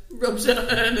 Rubs it on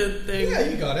her thing. Yeah,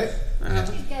 you got it.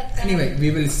 Anyway,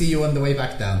 we will see you on the way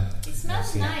back down. It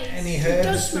smells nice. Any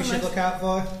herbs we should look out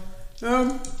for?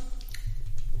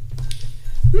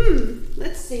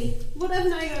 Let's see. What have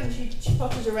I got? She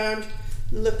potters around,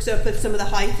 looks up at some of the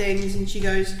high things, and she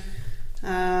goes,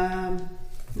 no,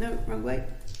 wrong way.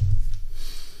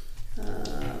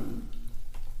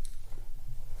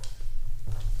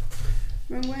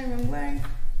 Wrong way.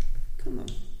 Come on.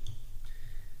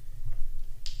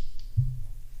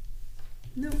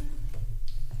 No.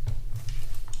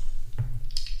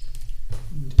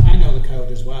 I know the code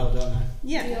as well, don't I?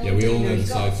 Yeah. We all know the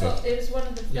cipher. It was one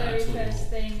of the very first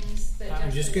things that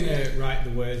I'm just going to write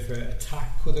the word for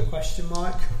attack with a question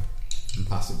mark. And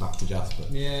pass it back to Jasper.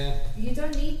 Yeah. You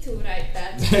don't need to write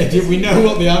that. We know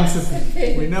what the answer.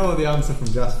 We know what the answer from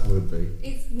Jasper would be.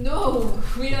 It's no.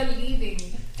 We are leaving.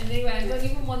 And anyway, I don't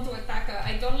even want to attack her.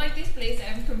 I don't like this place. I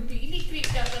am completely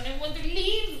creeped out, and I want to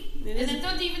leave. And I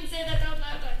don't even say that out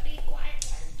loud. I be quiet.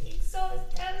 I'm being so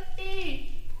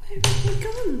stealthy. Where have we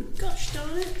gone? Gosh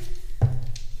darn it.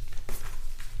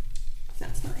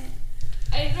 That's not it.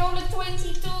 I roll a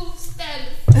 22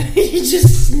 stealth. You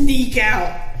just sneak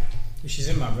out. She's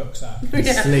in my rucksack.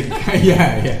 Yeah. Slink.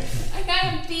 yeah. I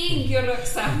am being your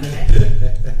rucksack.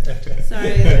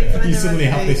 Sorry. You suddenly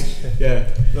have this,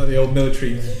 like the old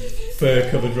military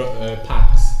fur-covered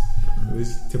packs. With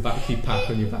this tobacco pack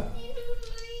on your back,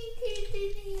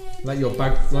 like your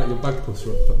bag puss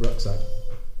rucksack.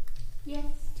 Yes.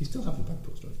 Do you still have your bag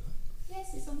puss rucksack?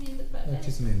 Yes, it's only in the bed. It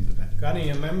isn't in the bed. Granny,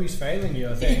 your memory's failing you,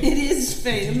 I think. It is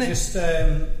failing. Just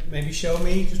maybe show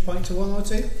me, just point to one or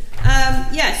two.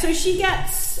 So she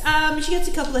gets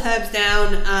a couple of herbs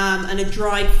down and a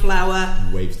dried flower.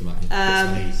 Waves them at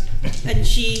you. And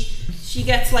she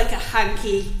gets like a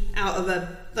hanky out of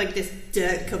this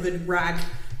dirt covered rag,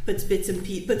 puts these in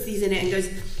it and goes,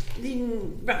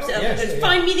 wraps it up and goes,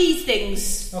 find me these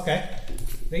things. Okay.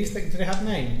 These things, do they have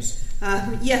names?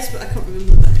 Yes, but I can't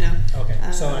remember them now. Okay,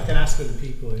 so I can ask other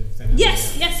people if they know.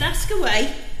 Yes, ask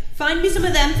away. Find me some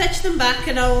of them, fetch them back,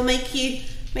 and I will make you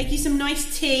some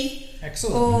nice tea.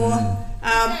 Excellent. Or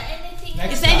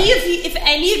if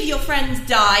any of your friends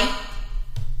die,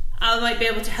 I might be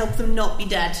able to help them not be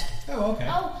dead. Oh, okay.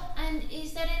 Oh, and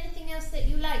is there anything else that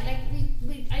you like?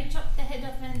 Like I chopped the head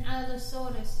off an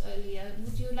Allosaurus earlier.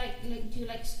 Would you do you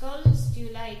like skulls? Do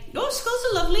you like? Oh, skulls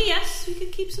are lovely. Yes, we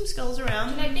could keep some skulls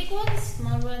around. Do you like big ones,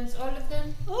 small ones, all of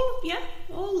them? Oh, yeah,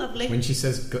 all lovely. When she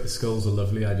says skulls are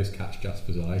lovely, I just catch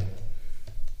Jasper's eye.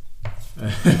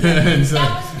 And so,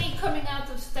 that was me coming out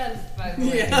of stealth, by the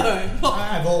way. Yeah.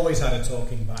 I've always had a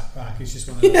talking backpack. It's just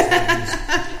one of those things.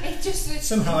 It just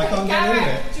Somehow I can't get rid of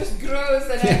it. Just grows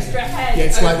an extra head. yeah,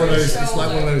 it's like one of over his those. It's like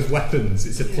one of shoulder. those weapons.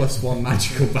 It's a +1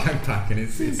 magical backpack, and it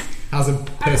has a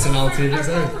personality of its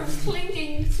I go own. from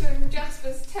clinging to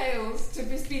Jasper's tails to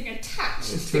just being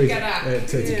attached to Garak.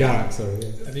 To Garak, sorry.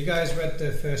 Yeah. Have you guys read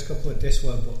the first couple of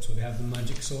Discworld books where they have the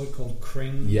magic sword called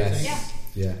Kring? Yes. Yeah.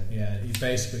 Yeah. Yeah, he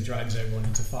basically drags everyone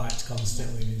into fights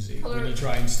constantly Colour- when you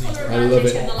try and sneak colour around. I love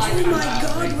magic it. and the light Oh comes my out.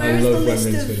 god, I where is the love when list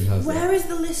Ringsford has of that. where is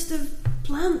the list of We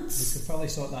plants? could probably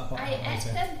sort that part I out ate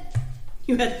later. them.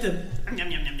 You had them. Yum,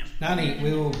 yum, yum, yum. Nanny,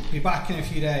 we'll be back in a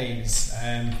few days.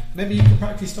 Maybe you can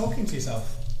practice talking to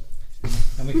yourself.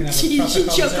 And we can have a She proper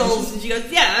chuckles conversation. and she goes,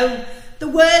 yeah, the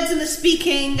words and the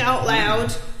speaking out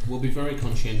loud. We'll be very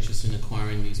conscientious in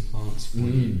acquiring these plants for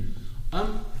you.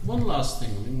 One last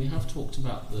thing. I mean, we have talked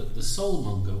about the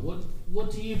soulmonger. What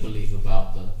do you believe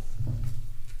about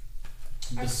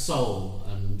the soul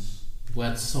and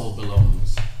where the soul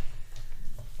belongs?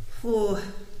 Oh,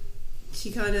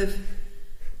 she kind of.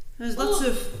 There's lots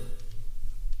of.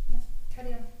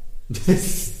 Carry on.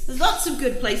 There's lots of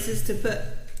good places to put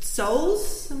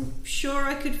souls. I'm sure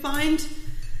I could find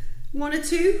one or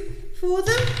two for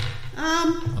them.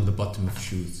 On the bottom of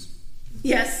shoes.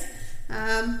 Yes.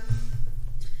 Sorry.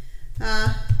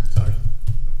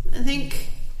 I think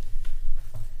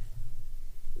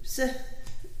it's a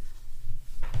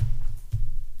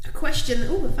question.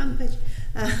 Oh, I found the page.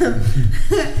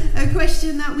 A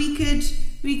question that we could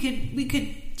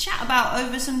chat about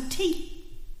over some tea.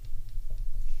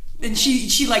 And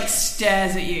she like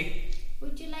stares at you,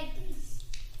 Would you like this?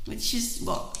 which is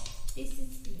what? This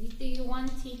is. Do you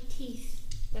want teeth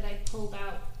that I pulled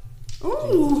out?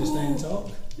 Ooh. Just stay and talk.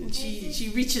 And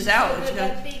she reaches out and she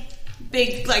They're goes, big.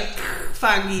 big like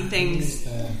fangy things.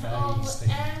 Various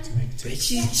things to make tea.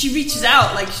 She reaches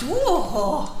out like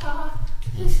whoa.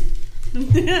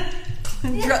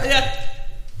 And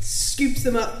scoops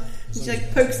them up. And she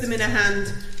like pokes them in her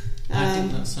hand. I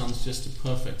think that sounds just a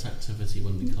perfect activity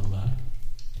when we come back.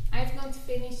 I've not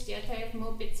finished yet. I have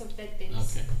more bits of dead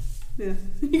things. Okay. Yeah.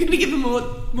 You're gonna give them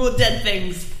more dead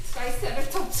things.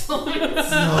 Triceratops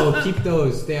horns. No, keep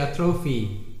those. They are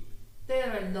trophy. There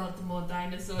are not more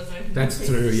dinosaurs. I've That's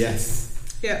noticed. true,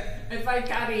 yes. Yeah. If I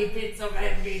carry bits of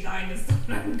every dinosaur,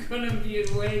 I'm gonna be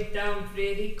weighed down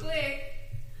pretty quick.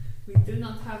 We do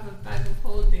not have a bag of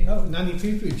holding. Oh, Nanny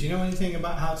Poo Poo, do you know anything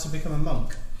about how to become a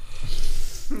monk?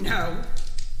 No.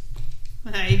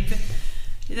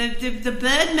 The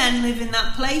Birdmen live in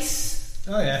that place.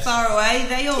 Oh, yes. Far away.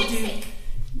 They all Tipstick.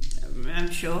 do. I'm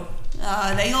sure.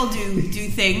 They all do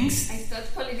things. I start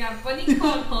pulling out bunny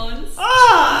corn horns.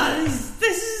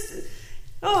 This is.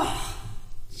 Oh.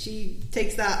 She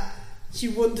takes that. She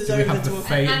wanders Do we over have to the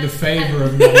a favour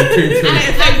of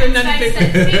Nanny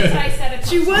Poo-Poo?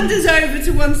 She wanders over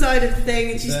to one side of the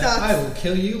thing and she starts. I will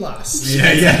kill you last.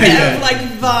 Yeah. Like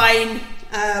vine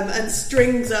and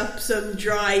strings up some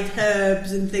dried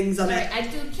herbs and things on it. I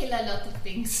do kill a lot of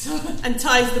things. So. And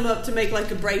ties them up to make like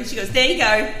a brace. She goes, there you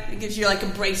go. It gives you like a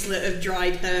bracelet of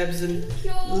dried herbs and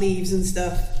leaves and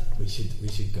stuff. We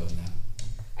should go now.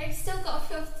 I've still got a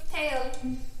fluffed tail.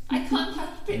 I can't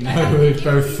help it. No, we're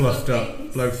both fluffed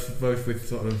up. Both with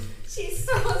sort of She's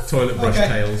so toilet brush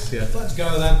tails, yeah. Let's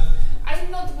go then.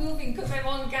 I'm not moving because I'm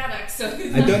on Garak, so...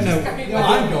 I don't know.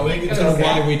 I'm going. I don't know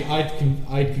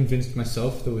why I'd convinced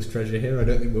myself there was treasure here. I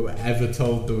don't think we were ever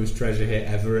told there was treasure here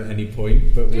ever at any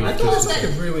point, but we I thought it was like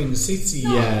a ruined city.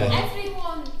 No, Yeah.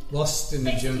 everyone... Lost in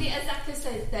the jungle. Basically, Azaka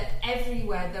said that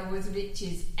everywhere there was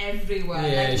riches, everywhere.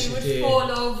 Yeah, like she we would did.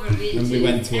 fall over riches. And we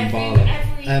went to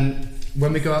Umbala.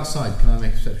 When we go outside, can I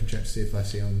make a perception check to see if I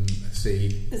see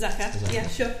Zaka? Yeah,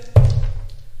 sure.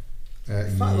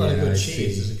 Felt like a good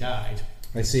cheese as a guide.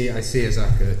 I see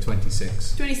Azaka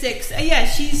 26. 26. Yeah,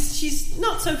 she's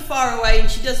not so far away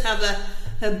and she does have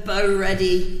her bow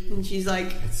ready and she's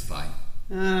like... It's fine.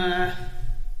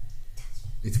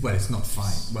 It's not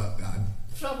fine. Well,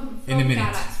 from in a minute.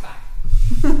 Garak's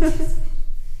back.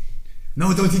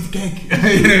 No, don't eat the cake. No.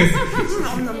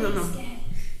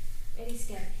 Very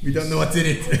scared. We don't know what's in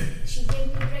it. She gave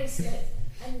me a bracelet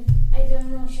and I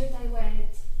don't know, should I wear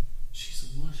it?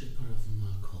 She's a worshipper of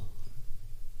Merkel.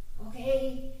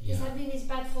 Okay, Yeah. does that mean it's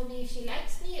bad for me if she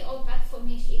likes me or bad for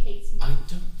me if she hates me? I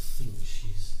don't think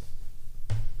she's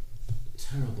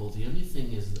terrible. The only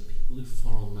thing is that people who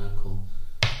follow Merkel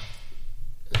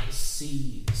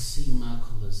see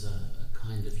Merkel as a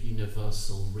kind of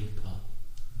universal reaper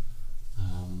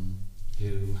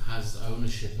who has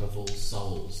ownership of all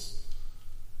souls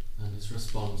and is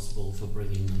responsible for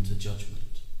bringing them to judgment.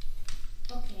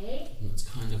 Okay. And it's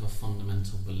kind of a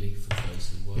fundamental belief of those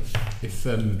who worship. If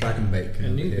Dragonbait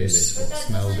can hear this, But what that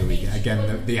smell doesn't do we mean get? she Again,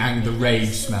 wouldn't the be rage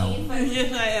nice to smell. me if I was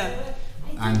Yeah.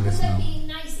 I Anger think smell. that being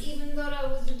nice even though I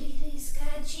was really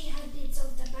scared. She had bits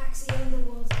of tabaxi on the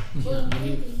walls. Or Yeah,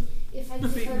 maybe if I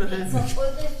give her bits of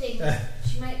other things,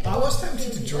 she might... I was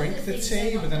tempted to drink the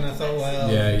tea, but then I thought, well,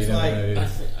 Yeah, you it's never like, know.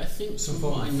 I think Some from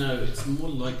what form I of- know, it's more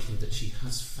likely that she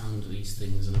has found these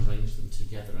things and arranged them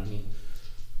together. I mean,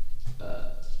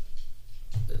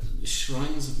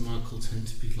 shrines of Merkel tend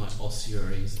to be like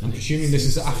ossuaries. I'm presuming this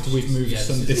is after we've moved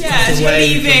some this is- distance Yeah, she's away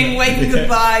leaving, from it. waving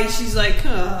goodbye. She's like,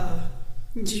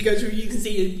 She goes through, you can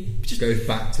see it just Goes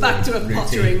back to a routine.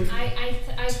 pottering. I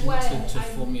to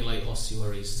formulate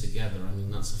ossuaries together. I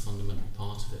mean, that's a fundamental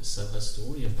part of it. So her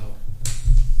story about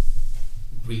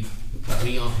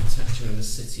re-architecture in the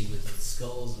city with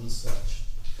skulls and such,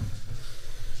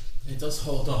 it does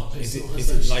hold up. It's not as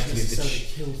though she likely that necessarily she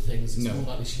killed things. It's No. more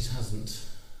likely she hasn't.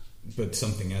 But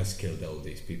something else killed all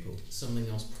these people. Something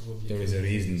else probably. There is a killed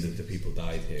reason things. that the people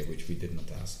died here, which we did not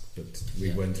ask, but we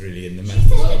Yeah. weren't really in the She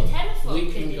mental said state. the Tenfolk We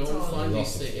did can it go and all. find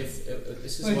Lots these of- things. If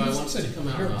this is Well, why I you wanted said to come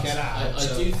out you're and get ask. out, I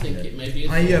so- do think Yeah. it may be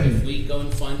a I, thing if we go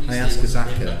and find these I asked things and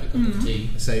Azaka. bring back a cup of tea.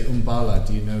 Say, Umbala,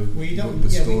 do you know We don't- what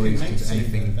the yeah, we can stories make to something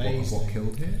anything based what on-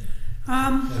 killed here?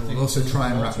 I We'll think also try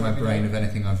and water rack my every brain day. of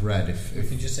anything I've read. If We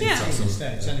can just say Yeah. tea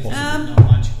instead. It's anything Um, not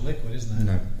magical liquid, isn't it?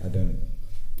 no, I don't.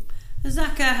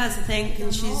 Zaka has a think,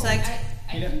 and she's like,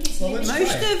 I Yeah. think it's Well, let's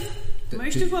limited. try it.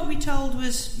 most of what we told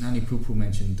was Nanny Poo-Poo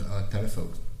mentioned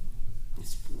Terrafolk.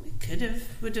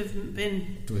 would have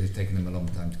been, It would have taken them a long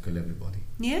time to kill everybody.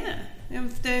 yeah.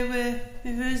 If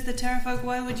it was the Terrafolk,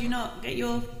 why would you not get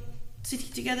your city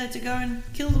together to go and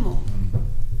kill them all?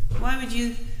 Why would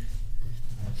you?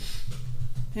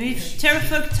 I mean, if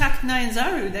Terrafolk attacked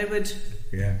Nyanzaru, they would.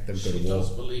 Yeah, they would go She to war. does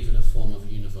believe in a form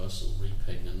of universal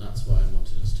reaping, and that's why I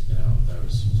wanted us to get out of there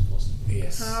as soon as possible.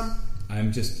 Yes.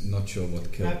 I'm just not sure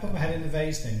what Can I killed. put my head in the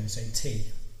vase thing and say tea?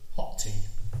 Hot tea.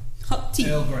 Hot tea.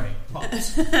 Earl Grey.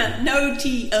 Hot. No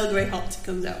tea, Earl Grey hot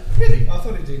comes out. Really? I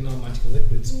thought it did non-magical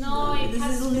liquids. No, it This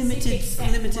has is specific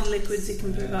limited set liquids it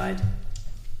can provide.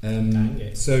 Dang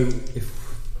it. So if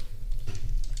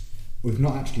we've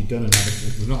not actually done a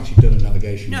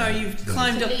navigation. No, map, you've then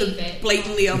climbed up the Leave it.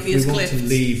 blatantly if obvious we want cliffs. to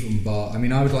leave Umbar, I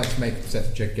mean, I would like to make a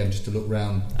perception check again just to look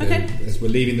round. Okay. As we're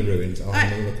leaving the ruins, I'll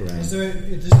have a look Is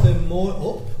around. there more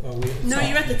up? Or are we at the No, top?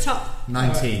 you're at the top.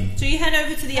 19. So you head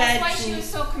over to the That's edge. why she and- was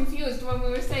so confused when we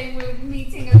were saying we were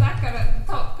meeting Azaka at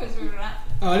the top because we were at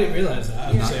the Oh, I didn't realise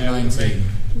that. 19.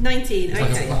 19, It's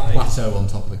okay. like a plateau on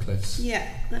top of the cliffs. Yeah,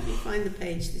 let me find the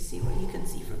page to see what you can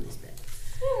see from this bit.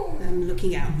 I'm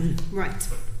looking out. Right.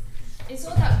 It's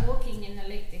all that walking in the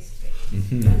Lake District.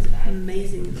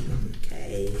 Amazing.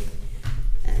 Okay.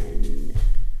 And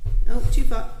too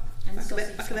far. Back a bit.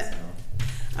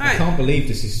 All right. I can't believe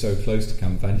this is so close to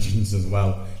Camp Vengeance as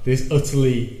well. This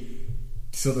utterly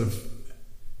sort of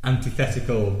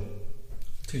antithetical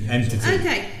entity.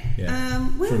 Okay. Yeah.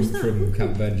 Where is that? From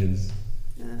Camp Vengeance.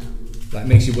 That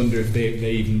makes you wonder if they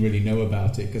even really know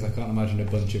about it, because I can't imagine a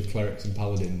bunch of clerics and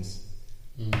paladins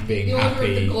being the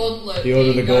happy. The Order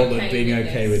of the Gauntlet being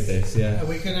okay with this. Yeah. Are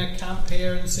we going to camp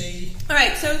here and see? All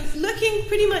right. So looking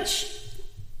pretty much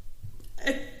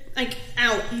like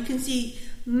out, you can see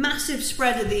massive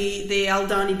spread of the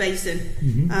Aldani Basin,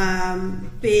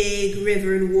 big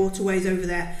river and waterways over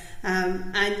there.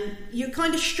 And you're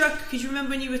kind of struck because you remember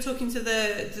when you were talking to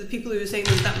the people who were saying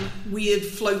there's that weird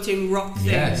floating rock thing.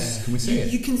 Yes, can we see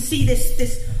it? You can see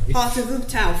this heart of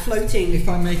Ubtao floating. If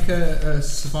I make a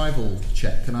survival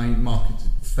check, can I mark it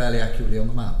fairly accurately on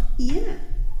the map? Yeah.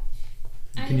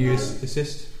 Can you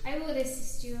assist? I will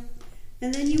assist you.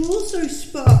 And then you also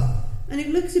spot, and it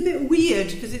looks a bit weird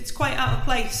because it's quite out of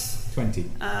place. 20.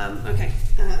 Okay.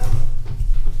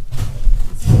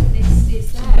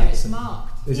 It's there. It's marked.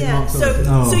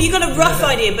 So you got a rough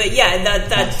idea, but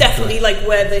that's definitely like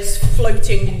where this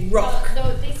floating rock.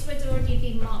 No, this would already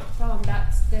be marked on.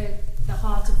 That's the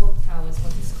heart of Ubtao is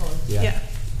what it's called. Yeah.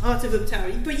 Heart of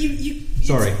Ubtao. But you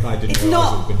Sorry, I didn't it's realise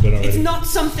not, it had been done already. it's not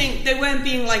something, they weren't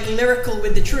being like lyrical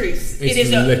with the truth. It's it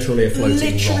is literally a floating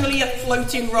literally a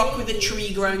floating rock with a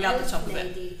tree growing out the top of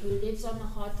it. Lady who lives on the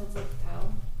heart of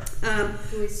Ubtao.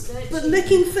 Who is searching. But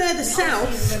looking further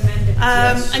south,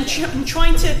 and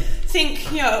trying to think,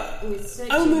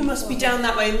 Omu must be down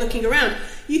that way, and looking around,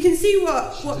 you can see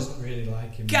what doesn't really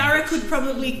like him. Garrick would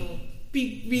probably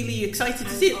be really excited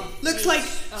to see. It looks like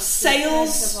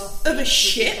sails of a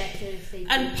ship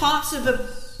and parts of a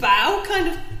bow kind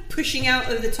of pushing out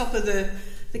of the top of the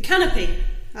canopy.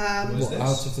 Out of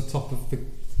the top of the...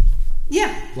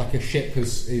 Yeah. Like a ship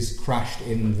is crashed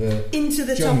into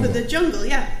the top of the jungle,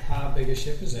 yeah. How big a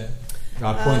ship is it?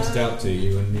 I pointed out to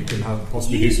you, and you can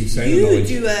possibly do some sailor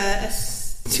knowledge. You do a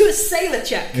sailor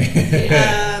check.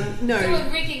 No. Do a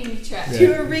rigging check. Yeah.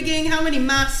 Do a rigging. How many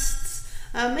masts?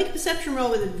 Make a perception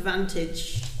roll with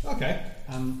advantage. Okay.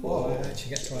 I actually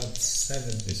get to add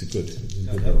 7. It's a good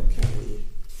No. roll.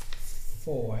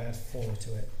 4. I add 4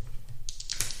 to it.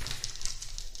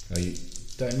 Are you?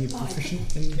 Don't you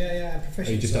proficient in? Yeah, I'm proficient.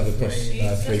 Oh, you just have a plus 3 He's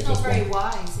just plus not very 1.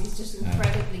 wise. He's just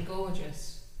incredibly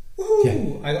gorgeous.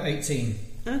 Woohoo! Yeah. I got 18.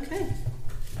 Okay.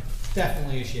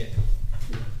 Definitely a ship.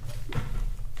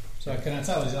 So can I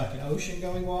tell? Is it like an ocean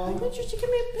going wild? Would you give me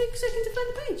a quick second to find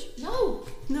the page? No.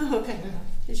 Okay. Yeah.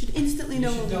 I should instantly know.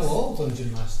 You should know all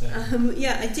Dungeon Master.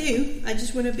 Yeah, I do. I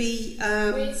just want to be.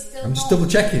 We're still I'm just double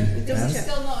checking. It's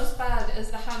still not as bad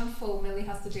as the handful Millie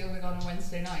has to deal with on a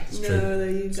Wednesday night. No,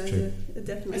 you guys are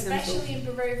definitely especially in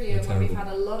Barovia, where we've had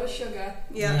a lot of sugar,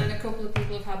 and a couple of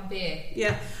people have had beer.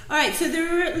 Yeah. All right. So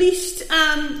there are at least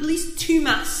 2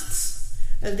 masts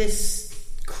of this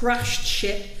crashed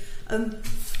ship.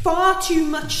 Far too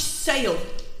much sail,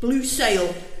 blue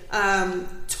sail,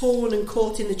 torn and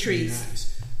caught in the trees. Nice.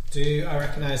 Do I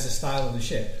recognise the style of the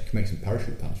ship? You can make some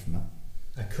parachute pants from that.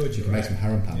 I could. You can make some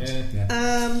harem pants.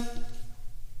 Yeah.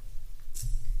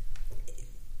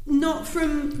 Not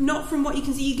from what you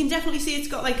can see. You can definitely see it's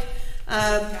got like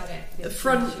a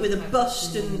front with a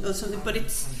bust or something, but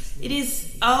it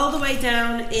is all the way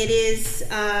down. It is.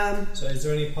 So is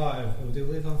there any part of? Do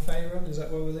we live on Faerun? Is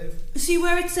that where we live? See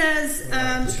where it says?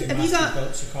 Have you got?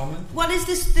 Boats are common. What is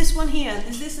this one here?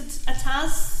 Is this a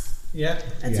Taz? Yeah.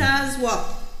 A Taz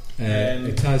what?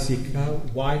 YKL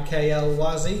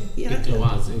Wazi. Yeah.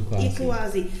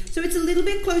 Ikawazi. So it's a little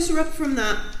bit closer up from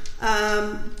that,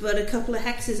 but a couple of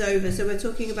hexes over. So we're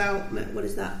talking about, what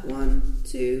is that? 1,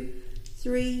 2,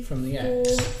 3, from the 4,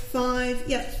 5.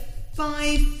 Yeah,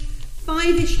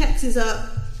 5-ish hexes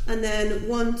up, and then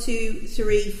 1, 2,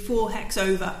 3, 4 hex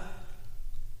over.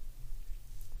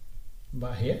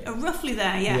 About here? Roughly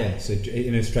there, yeah. Yeah, so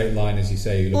in a straight line, as you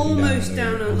say, you're looking almost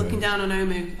looking down on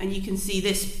Omu, and you can see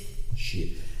this shit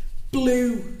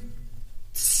blue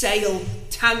sail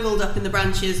tangled up in the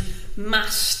branches,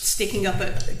 mast sticking up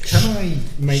at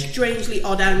strangely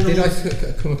odd angles. Did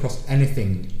I come across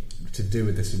anything to do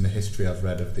with this in the history I've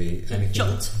read of anything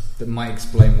that might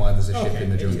explain why there's a ship in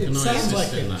the jungle? It sounds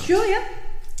like it. Sure, yeah.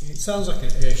 It sounds like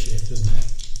an airship, doesn't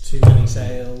it? Too many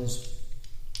sails.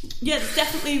 Yeah, it's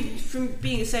definitely from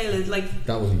being a sailor, like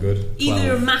that wasn't good.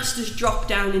 Either a mast has dropped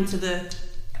down into the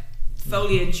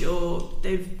foliage, or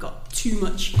they've got too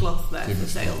much cloth there for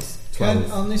sails.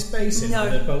 On this basin, are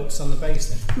there boats on the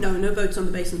basin? No boats on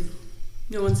the basin.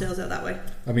 No one sails out that way.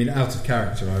 I mean, out of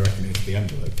character, I reckon it's the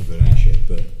envelope of an airship,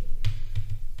 but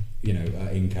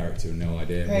in character, no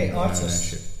idea. Hey,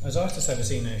 Artus, has Artus ever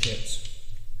seen airships?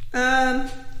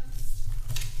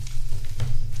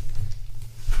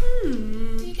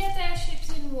 Do you get airships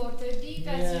in water? Do you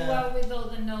guys do well with all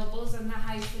the nobles and the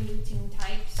highfalutin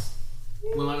types?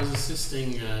 Well, I was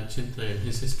assisting Chinthe in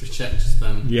his history check just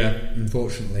then. Yeah,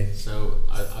 unfortunately. So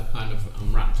I kind of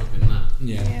am wrapped up in that.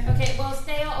 Yeah. Okay, well,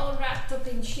 they are all wrapped up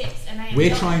in ships, and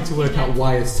We're trying to work out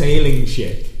why a sailing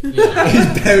ship Yeah.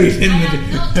 is buried in I the.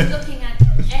 am not looking at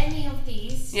any of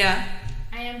these. Yeah.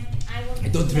 I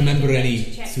don't remember any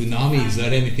tsunamis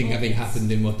or anything having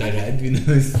happened in what I read.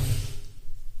 Is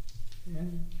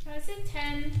it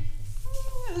 10?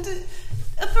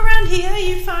 Up around here,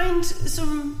 you find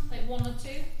some Like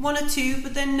one or two,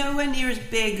 but they're nowhere near as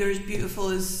big or as beautiful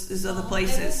as other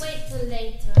places. I will wait till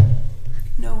later.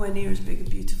 Nowhere near as big and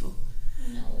beautiful.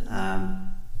 No.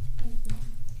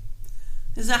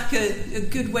 Zach, a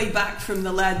good way back from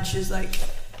the ledge, is like,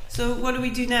 so what do we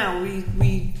do now? We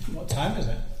What time is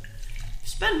it?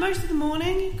 spent most of the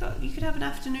morning. You could have an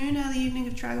afternoon, early evening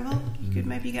of travel. You could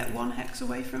maybe get 1 hex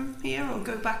away from here, or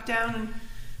go back down and.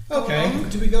 Okay,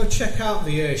 do we go check out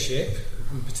the airship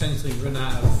and potentially run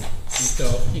out of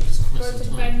stuff? Go to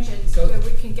Vengeance, where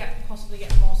we can possibly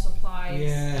get more supplies.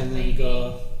 Yeah, and then maybe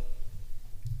go.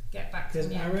 Get back to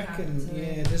the I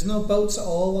reckon, there's no boats at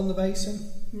all on the basin.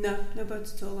 No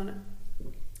boats at all on it.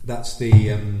 That's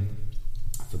the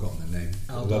I've forgotten their name.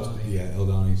 Eldani.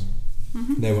 Eldanis.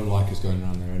 Mm-hmm. They won't like us going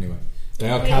around there anyway. They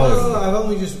are Wait, cowardly. Oh, I've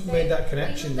only just made that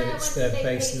connection that it's the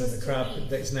basin of the crab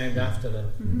that's named after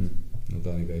them. Mm-hmm.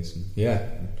 Eldani Basin. Yeah,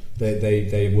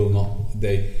 they will not.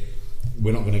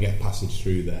 We're not going to get passage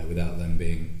through there without them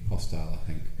being hostile. I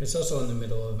think It's also in the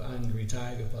middle of Angry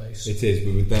Tiger Place. it is.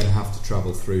 We would then have to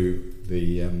travel through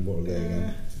the what are they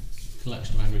again?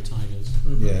 Collection of angry tigers.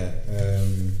 Mm-hmm. Yeah,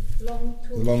 Longtooth.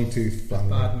 the Longtooth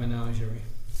family. Bad menagerie.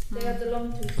 They have the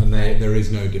Longtooth. And there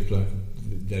is no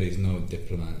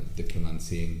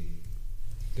diplomacy in.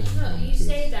 No, you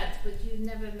say that, but you've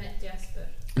never met Jasper.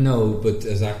 No, but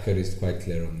Azaka is quite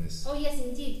clear on this. Oh yes,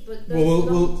 indeed. But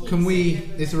Well, can we?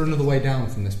 Is there another way down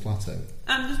from this plateau?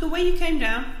 There's the way you came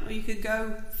down, or you could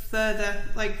go further,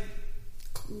 like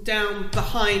down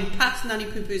behind, past Nanny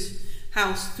Poopu's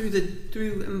house, through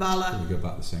Mbala. Can we go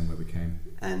back the same way we came?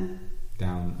 And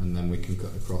down, and then we can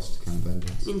cut across to Camp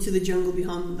Vengeance. Into the jungle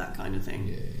beyond, that kind of thing.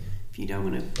 Yeah. If you don't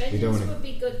want to. Vengeance would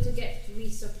be good to get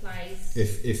resupplies.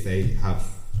 If they have,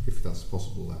 if that's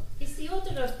possible. That. It's the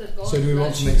order of the god. So do we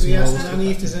want to make Should some we ask rolls?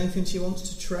 Nanny if there's anything she wants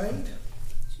to trade?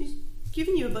 She's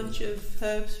given you a bunch of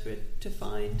herbs for it to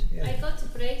find. Yeah. I got a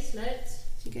bracelet.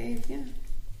 She gave, yeah.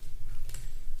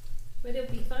 But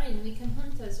it'll be fine. We can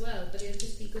hunt as well, but it'll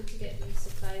just be good to get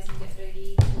resupplies and get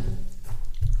ready to.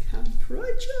 Camp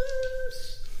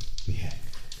Righteous. Yeah.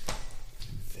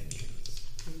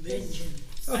 Vengeance.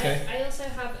 Okay. I also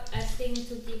have a thing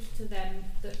to give to them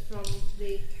from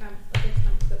the camp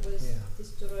that was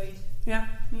destroyed. Yeah,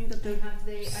 you got the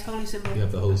holy symbol. You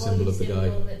have the holy symbol of the guy.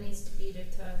 That needs to be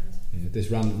returned. Yeah, this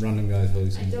random guy's holy I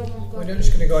symbol. don't want. We're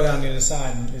just going to go down the other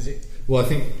side. Is it? Well, I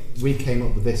think we came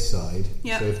up this side.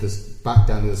 Yeah. So if this back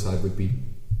down the other side, we'd be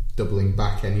doubling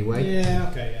back anyway. Yeah.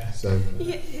 Okay. Yeah. So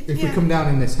if we come down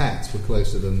in this hex, we're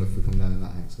closer than if we come down in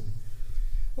that hex.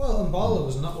 Well, Mbala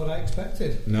was not what I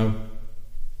expected. No.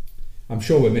 I'm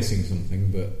sure we're missing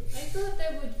something, but I thought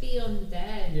there would be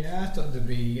undead. Yeah, I thought there'd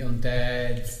be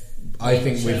undead. I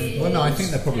think I think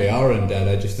there probably are undead.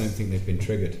 I just don't think they've been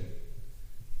triggered.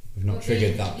 We've not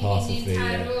triggered that part of the. The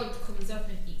entire road comes up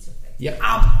and eats up it. Yep,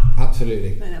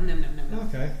 absolutely. No.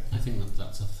 Okay. I think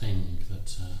that's a thing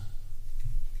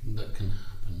that can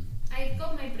happen. I've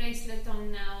got my bracelet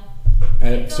on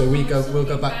now. So we'll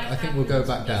go back. I think we'll go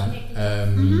back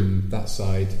down that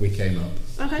side. We came up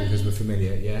because we're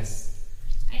familiar. Yes.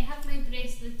 I have my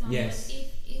bracelet on. Yes. But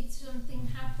if something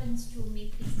happens to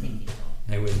me, please take it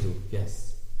off. I will do.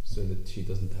 Yes, so that she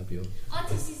doesn't have your.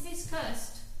 Otis, is this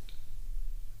cursed?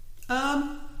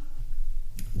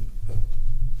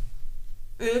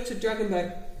 It looks at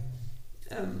Dragonbait.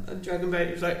 And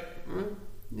Dragonbait is like,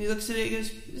 he looks at it. He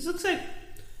goes, "This looks like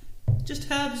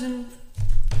just herbs and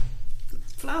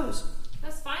flowers."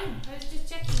 That's fine. I was just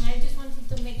checking. I just wanted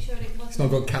to make sure it wasn't. It's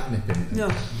not got catnip in it. No.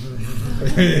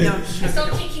 No. I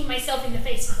start kicking myself in the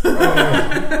face.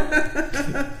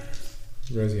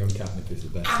 Rosie on catnip is the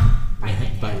best.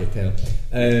 Bite your tail.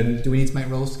 Do we need to make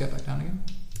rolls to get back down again?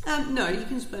 No, you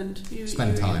can spend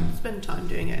time. Spend time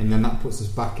doing it. And then that puts us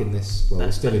back in this. Well,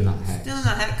 we're still in that hex. Still in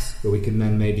that hex. But we can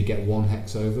then maybe get one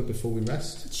hex over before we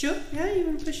rest. Sure. Yeah, you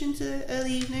want to push into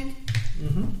early evening.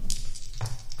 Mm-hmm.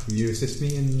 Will you assist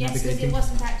me in navigating? Yes, because it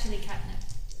wasn't actually catnip.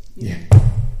 Yeah.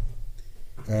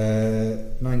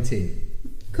 19.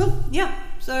 Cool. Yeah.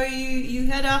 So you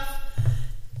head off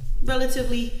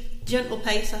relatively gentle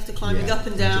pace after climbing up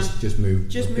and down. Just move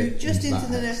just into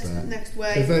the next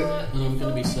way. And I'm going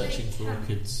to be searching for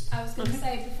orchids. I was going to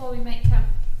say before we make camp,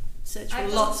 search for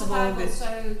lots of orchids.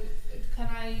 So can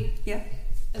I? Yeah.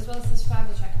 As well as the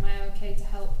survival check, am I okay to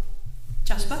help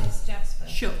Jasper? Jasper.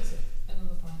 Sure.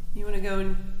 Another point. You want to go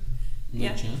and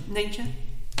nature.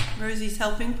 Rosie's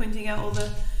helping, pointing out all the.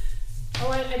 Oh,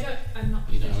 I don't. I'm not.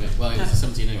 You know it. Well, it's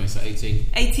 17 anyway, so 18.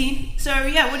 18. So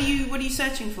yeah, what are you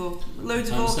searching for? Loads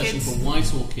of orchids. I'm searching for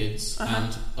white orchids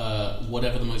and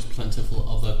whatever the most plentiful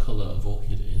other colour of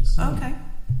orchid is. Okay.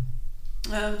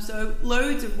 So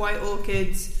loads of white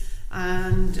orchids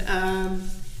and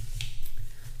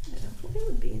what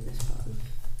would be in this part of.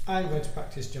 I'm going to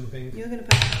practice jumping. You're going to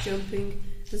practice jumping.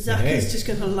 Zach is just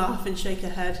going to laugh and shake her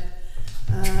head.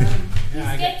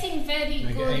 He's getting very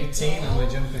good. 18 on the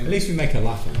jumping. At least we make her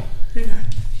laugh a lot.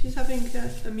 She's having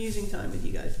an amusing time with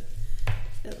you guys,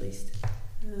 at least.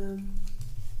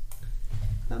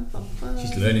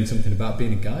 She's learning something about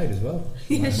being a guide as well.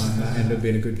 She might end up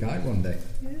being a good guide one day.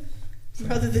 Yeah.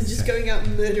 Rather than just going out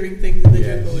and murdering things in the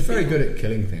jungle. She's very good at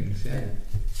killing things. Yeah.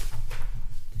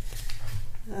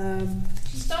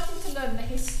 She's starting to learn the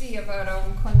history of her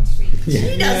own country.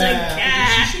 She doesn't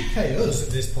care. She should pay us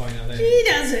at this point, I think. She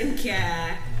doesn't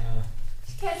care.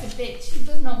 She cares a bit. She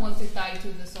does not want to die to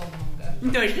the soulmonger.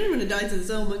 No, she doesn't want to die to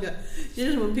the soulmonger. She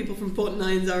doesn't want people from Port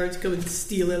Nyanzara to come and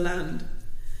steal her land.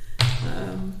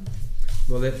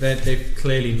 Well, they've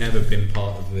clearly never been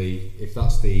part of the. If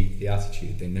that's the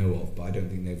attitude they know of, but I don't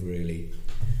think they've really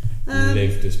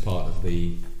lived as part of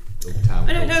the.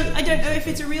 I don't know if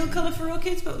it's a real colour for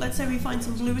orchids, but let's say we find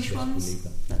some bluish ones.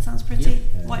 That sounds pretty.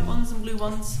 White ones and blue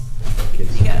ones. You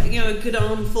get a good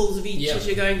armfuls of each as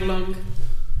you're going along.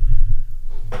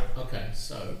 Okay,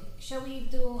 so shall we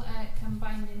do a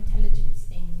combined intelligence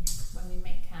thing when we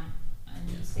make camp and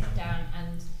sit down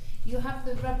and you have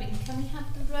the rubbing? Can we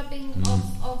have the rubbing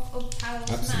of Uptow's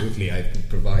Absolutely, I can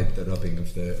provide the rubbing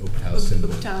of the Uptow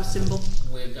symbol. Uptow symbol.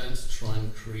 We're going to try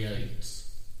and create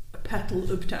a petal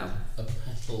Uptow. A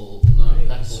petal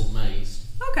maze.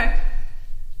 Okay.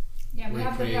 Yeah, we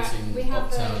have the rubbing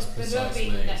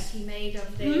that he made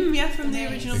of the from the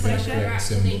original place. We're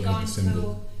actually going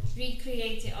to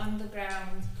recreate it on the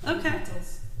ground. Okay.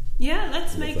 Petals. Yeah,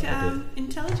 let's make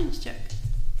intelligence check.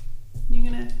 You're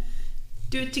gonna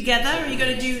do it together, or you're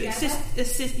gonna do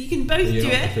assist. You can both do it.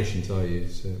 You're not proficient, are you?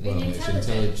 So, it's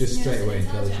intelligence. Just straight away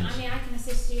intelligence. I mean, I can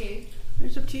assist you.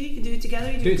 It's up to you. You can do it together.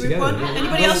 You do group one.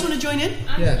 Anybody else want to join in?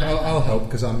 I'll help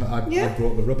because I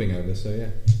brought the rubbing over. So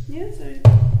yeah. Yeah. So.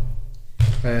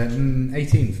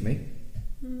 18 for me.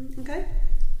 Okay.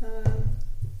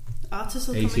 Artists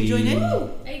will come and join in.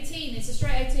 Ooh, 18. It's a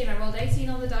straight 18. I rolled 18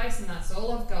 on the dice, and that's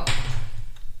all I've got.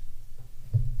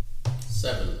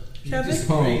 7. Trevor?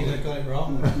 I got it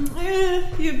wrong.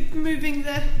 Yeah, you're moving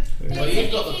there. Well,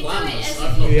 you've got the plans.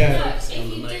 If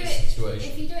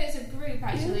you do it as a group,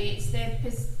 actually, it's the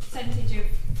percentage of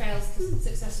fails to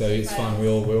success. So it's fine. We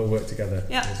all work together.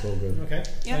 Yeah, it's all good. Okay.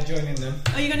 Yeah. I join in then.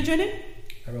 Are you going to join in?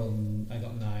 I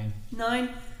got 9. 9.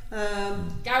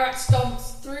 Garrett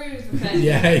stomps through the fence.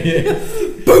 Yeah.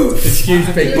 Boom! Excuse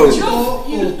me.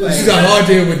 Boom! This is how I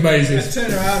deal with mazes. Just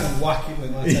turn around and whack it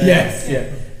with my tail. Yes.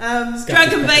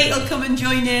 Dragonbait will come and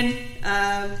join in.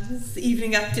 It's the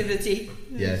evening activity.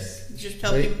 Yes. Just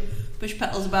helping push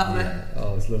petals about there.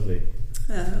 Oh, it's lovely.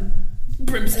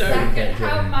 Brimstone.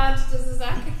 How mad does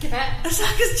Azaka get?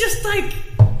 Azaka's just like,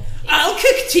 I'll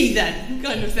cook tea then,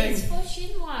 kind of thing. It's for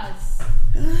Shinwas.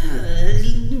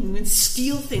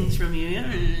 Steal things from you.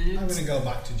 I'm going to go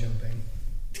back to jumping.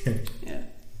 Yeah.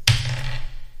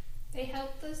 They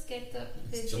helped us get up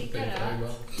the ziggurat.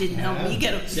 Didn't help me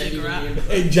get up the ziggurat.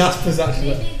 Hey, Jasper's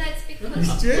actually. Maybe that's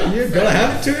because You've got to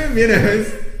have it to him, you know.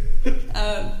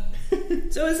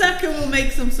 So Azaka will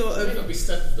make some sort of. It may not be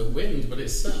step of the wind, but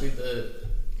it's certainly the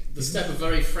step of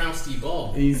very frowsty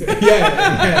Bob. Have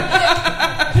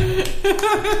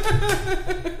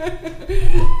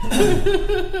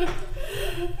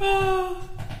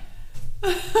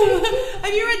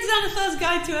you read Xanathar's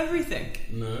Guide to Everything?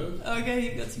 No. Okay,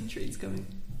 you've got some treats coming.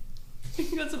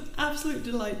 You've got some absolute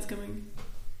delights coming.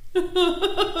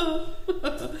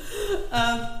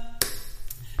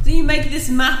 So you make this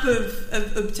map of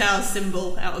Uptow's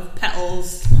symbol out of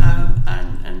petals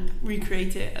and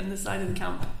recreate it on the side of the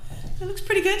camp. It looks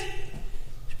pretty good.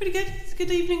 It's pretty good. It's a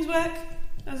good evening's work.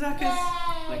 Azaka's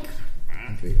like...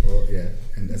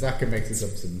 and Azaka makes us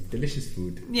up some delicious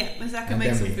food. Yeah, Azaka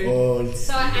makes some food.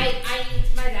 So I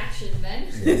eat my ration then.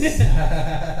 Yes.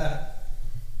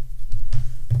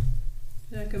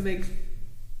 Azaka makes...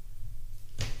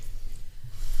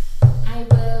 I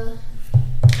will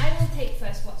take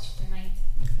first watch tonight,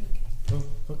 I think. Oh,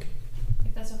 okay.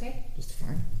 If that's okay? Just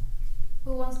fine.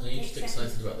 Who wants to Are you take just second?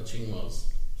 excited about the Chingwas?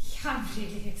 Yeah, I'm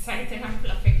really excited. I'm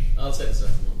bluffing. I'll take the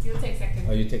second one. You'll take second.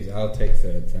 Oh, I'll take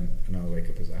third then, and I'll wake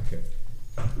up Azaka.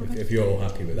 If you're all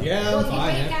happy with that. Yeah, Well, I'm you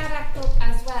fine. wake Yeah. Garak up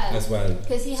as well.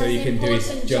 Because he so has you can do his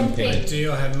important jumping. Do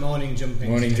your morning jumping.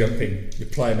 Morning jumping. Your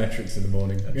plyometrics in the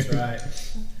morning. That's right.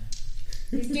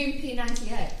 He's doing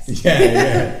P90X.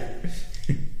 yeah.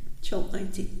 Chult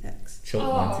 90X. Chult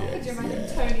Oh, 90X, could you imagine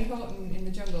yeah. Tony Horton in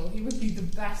the jungle? He would be the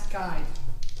best guide.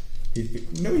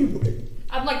 No, you wouldn't.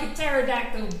 I'm like a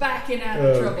pterodactyl backing out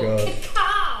Oh, of trouble. God.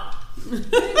 Caw! It'd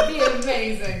be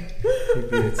amazing. He'd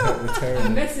be a I'm terrible.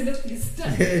 messing up your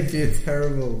stuff. It'd be a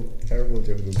terrible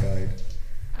jungle guide.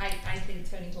 I think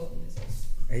Tony Horton is awesome.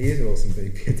 He is awesome, but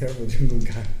he'd be a terrible jungle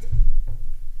guide.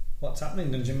 What's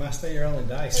happening, Dungeon Master? You're only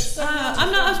dice.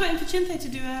 I'm not. I was waiting for Chinthe to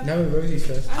do a... No, Rosie's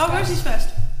first. Oh, Rosie's first.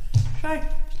 Sorry.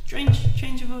 Strange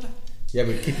change of order. Yeah,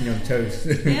 we're keeping you on toes.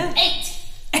 Yeah. 8.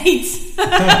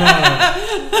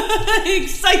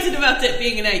 Excited about it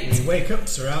being an 8. You wake up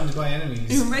surrounded by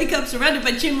enemies. You wake up surrounded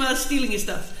by Chinwa stealing your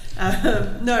stuff.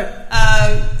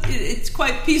 It's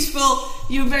quite peaceful.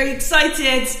 You're very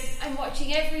excited. I'm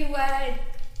watching every word,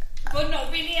 but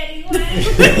not really anywhere.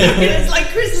 It's like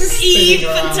Christmas Eve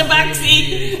Spinning and around Tabaxi.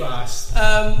 really fast.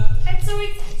 I'm so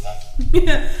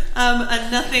excited.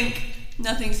 And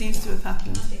nothing seems to have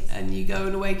happened. And you go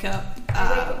and wake up.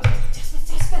 I wake up.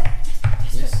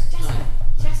 Yes.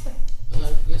 Jasper. Hello.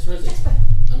 Yes, Rosie. Jasper.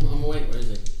 I'm awake,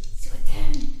 Rosie. It's your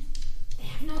turn. They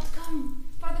have not come.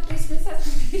 Father Christmas has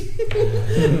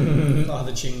come. Oh,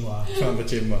 the Chingwa. Found the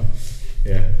Chimwa.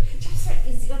 Yeah. Jasper,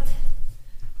 it's your turn.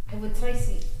 I will try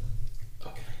sleep.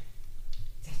 Okay.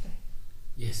 Jasper,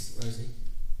 Yes, Rosie.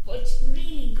 watch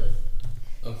really good.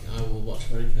 Okay, I will watch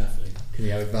very carefully. Can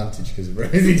you have advantage because of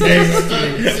Rosie James?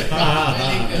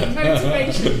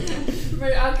 Motivation.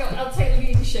 I'll take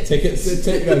leadership. Take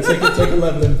a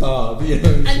level in bar. You know.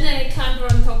 And then I clamber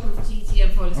on top of GT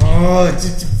and fall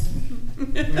asleep.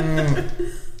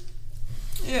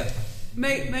 Yeah.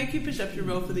 Make your perception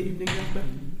roll for the evening, Jasper.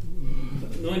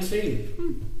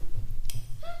 19.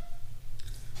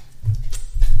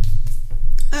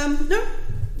 No.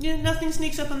 Yeah, nothing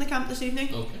sneaks up on the camp this evening.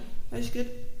 Okay. That's good.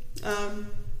 I'm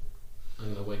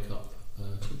going to wake up.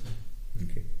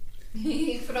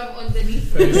 Okay. From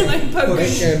underneath. It's like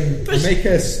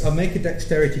poking. I'll make a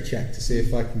dexterity check to see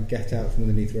if I can get out from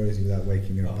underneath Rosie without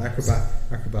waking her up.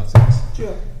 Acrobatics.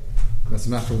 Sure. That's a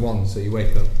natural 1, so you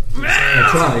wake up. I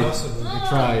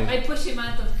tried. I push him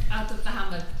out of the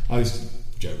hammock. I was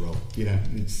joke roll. You know,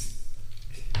 it's.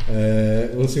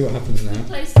 We'll see what happens now.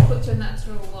 Place to put your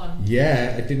natural 1.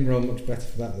 Yeah, I didn't roll much better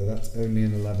for that though. That's only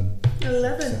an 11.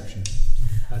 11. Perception.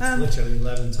 That's literally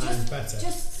 11 times better.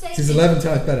 Just say It is 11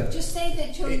 times better. Just say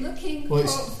that you're looking Well,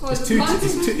 for it's the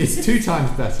it's 2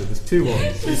 times better. There's 2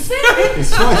 ones. Just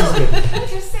It's twice as good.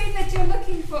 Just say that you're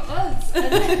looking for us. And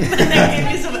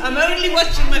then I'm only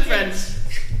watching my friends.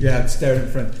 Yeah, I'm staring at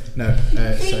front. No,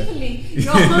 creepily,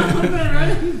 you're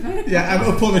running yeah, I'm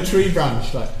up on a tree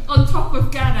branch, like on top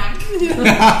of Ganak.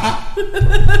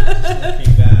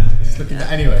 looking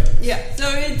at anyway. Yeah, so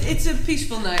it's a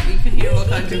peaceful night. You can hear all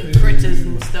kinds of critters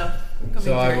and stuff.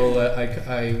 So I will.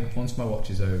 I once my watch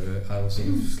is over, I will sort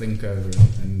of slink over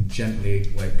and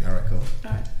gently wake Garak up.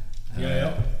 Alright.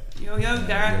 Yo. Yo,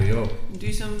 Garrett. Yo.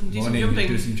 Do some Morning, jumping.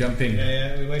 do some jumping.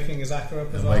 Yeah, we're waking Azaka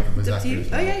up as And well. wake up It's up to you. Azaka as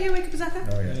Oh well. yeah, you wake up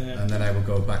Azaka. Oh yeah. Yeah. And then I will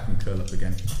go back and curl up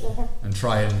again and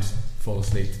try and fall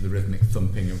asleep to the rhythmic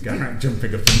thumping of Garak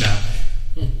jumping up and down.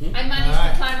 I managed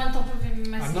to climb on top of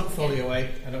him. And I'm not fully awake.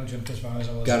 I don't jump as far as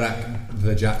I was. Garak,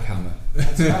 the jackhammer.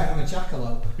 That's right, I'm a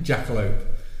jackalope. Jackalope.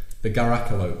 The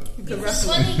Garakalope.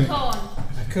 Sunny corn.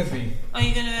 I could be. Are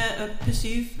you going to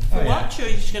pursue for Oh, yeah. watch, or are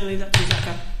you just going to leave that to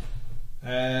Azaka?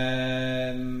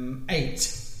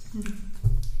 8.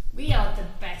 We are the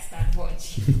best at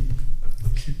watching.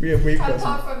 We've got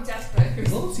some. Apart from Jasper, who's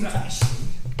Multitasking.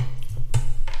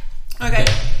 Okay,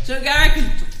 so Garrick is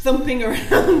thumping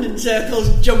around in circles,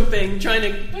 jumping, trying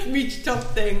to reach top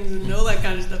things and all that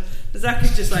kind of stuff. Zach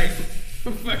is just like, I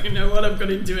don't fucking know what I'm going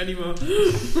to do anymore.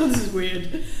 This is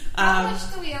weird. How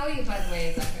much do we owe you, by the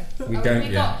way, Zaka? We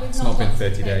don't yet. It's not been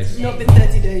 30 days. Not been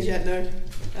 30 days yet, no.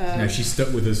 No, she's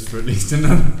stuck with us for at least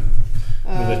another.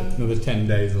 Another 10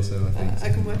 days or so, I think. I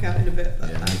can work out in a bit.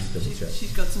 But, Yeah, I need to double check.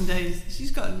 She's got some days.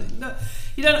 She's got. No,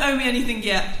 you don't owe me anything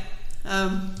yet.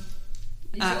 Sure.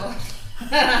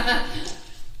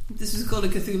 This is called a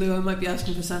Cthulhu. I might be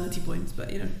asking for sanity points, but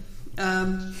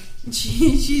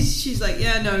she's like,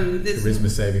 yeah, no, this Charisma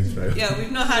saving throw. Yeah,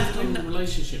 we've not had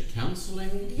relationship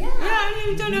counselling. Yeah,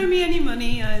 you don't owe me any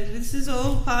money. This is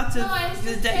all part of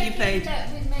the debt you paid. That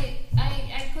we made,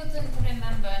 I couldn't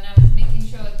remember, and I was making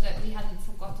sure that we hadn't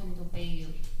forgotten to pay you.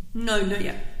 No, not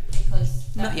yet.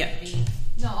 Because not yet.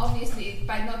 No, obviously,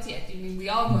 by not yet, you mean we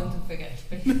are going to forget.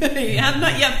 You have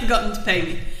not yet forgotten to pay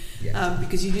me.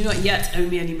 Because you do not yet owe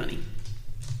me any money.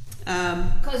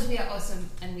 Because we are awesome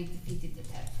and we defeated the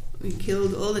Terrafolk. We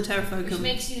killed all the Terrafolk. Which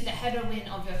makes you the heroine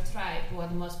of your tribe, who are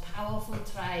the most powerful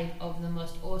tribe of the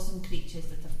most awesome creatures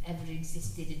that have ever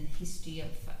existed in the history of...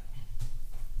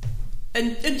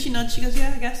 And she nods, she goes,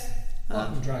 yeah, I guess.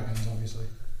 Well, the dragons, obviously.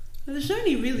 Well, there's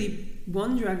only really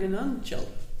one dragon on Chult.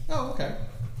 Oh, okay.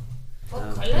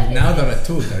 What colour Now there are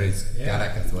two. There is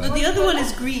Garak as well. No, the other one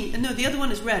is green. No, the other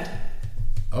one is red.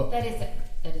 Oh. That is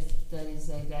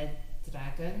a red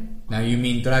dragon. Now you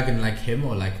mean dragon like him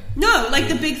or like... No, like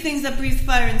the big things that breathe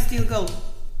fire and steal gold.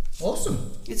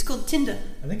 Awesome. It's called Tinder.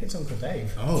 I think it's Uncle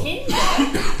Dave. Oh. Tinder?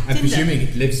 I'm presuming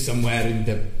it lives somewhere in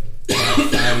the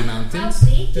fiery mountains.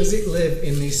 Does it live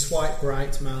in the Swipe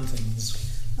Bright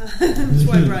Mountains?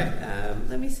 Swipe Bright.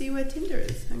 Let me see where Tinder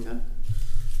is. Hang on.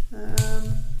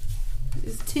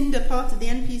 Is Tinder part of the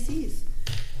NPCs?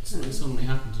 Something suddenly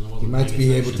happened and I wasn't. He might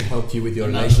be able to help you with your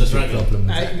relationship problem.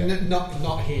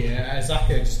 Not here.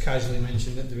 Zaka just casually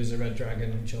mentioned that there is a red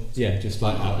dragon on Chult. Yeah, just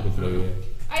like out of the blue.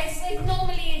 I think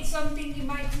normally it's something you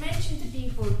might mention to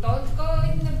people. Don't go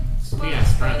in the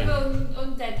spot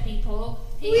on dead people.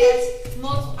 He has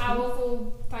most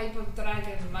powerful type of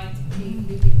dragon might be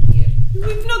living here.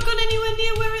 We've not gone anywhere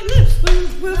near where it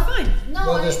lives. We're fine. No,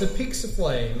 well, there's the Peaks of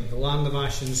Flame, the Land of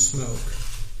Ash and Smoke,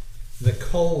 the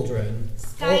Cauldron.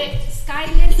 Sky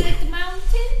Lizard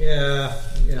Mountain? Yeah.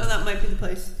 Oh, that might be the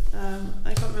place.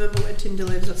 I can't remember where Tinder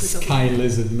lives off the top of my head. Sky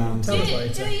Lizard Mountain.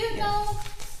 Do you know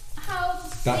how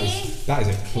that big is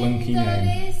a clunky Tinder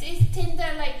name. is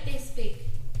Tinder like this big?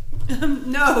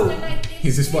 No. Like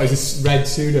Is this what is a red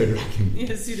pseudo dragon?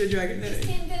 Yeah, pseudo dragon. It's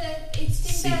Tinder.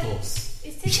 Seahorse.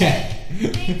 Is Tinder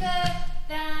bigger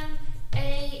than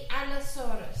a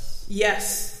Allosaurus?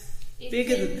 Yes. Is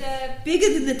Bigger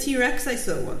than the T-Rex I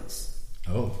saw once.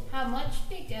 Oh. How much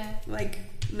bigger? Like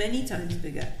many times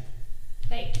bigger.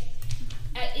 Like,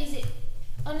 is it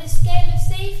on a scale of,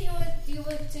 say, if you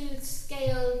were to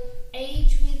scale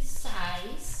age with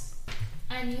size,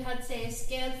 and you had, say, a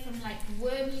scale from like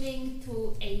wormling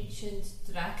to ancient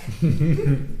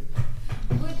dragon,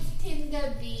 would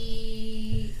Tinder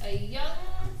be a young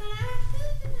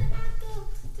dragon, an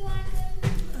adult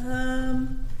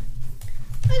dragon?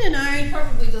 I don't know. He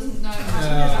probably doesn't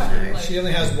know. She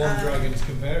only has one dragon to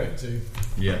compare it to.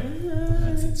 Yeah.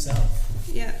 That's itself.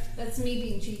 Yeah. That's me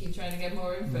being cheeky, trying to get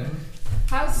more info.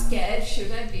 How scared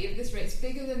should I be if this rate's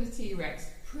bigger than a T-Rex?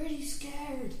 Pretty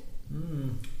scared.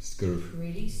 Scared.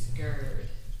 Pretty scared.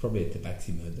 It's probably a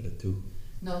Tabaxi murderer too.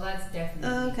 No, that's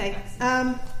definitely. Okay.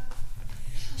 Tabaxi.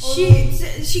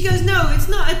 She goes, no, it's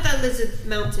not at that Lizard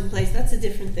Mountain place. That's a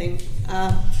different thing.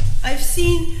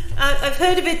 I've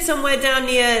heard of it somewhere down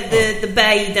near the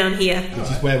bay down here. Which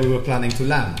is where we were planning to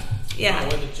land. Yeah.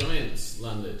 Where the giants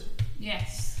landed.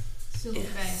 Yes. Silver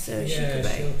Bay. So Shulker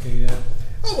Bay. Shulker, yeah.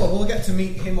 Oh well, we'll get to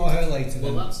meet him or her later.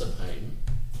 Well, then. that's a pain.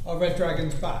 Oh, red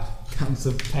dragon's bad. Counts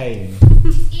of pain.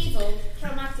 Evil,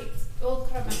 chromatic, all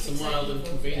chromatic. It's a mild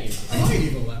inconvenience. Am I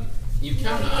evil then? You can.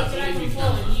 No, I you're believe you dragon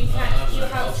can. born. You I'll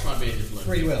have try being diplomatic.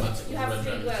 free will. You have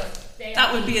free will.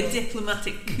 That would be a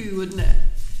diplomatic coup, wouldn't it?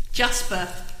 Jasper.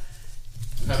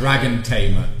 Dragon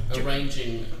tamer.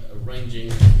 Arranging.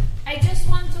 I just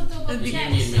want to double A check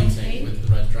Union meeting something. with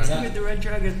the red dragon. With the red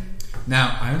dragon.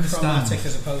 Now I understand. Chromatic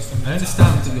as opposed to I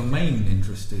understand that your main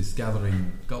interest is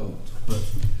gathering gold, but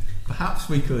perhaps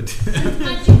we could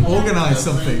organise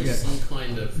something. Arrange some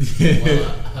kind of. Well,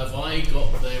 have I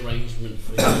got the arrangement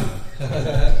for you?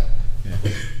 Yeah.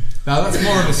 Now that's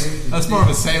more of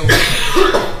a sales.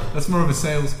 That's more of a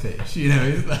sales pitch, you know.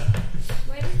 Isn't that?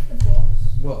 Where is the box?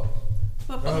 What?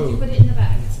 Did you put it in the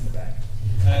bag? It's in the bag.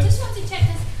 I just want to check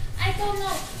this. I don't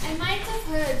know. I might have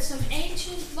heard some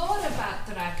ancient lore about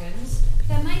dragons.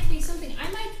 There might be something. I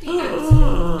might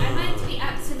be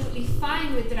absolutely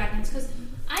fine with dragons because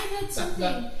I heard something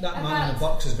That man about. in the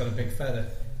box has got a big feather.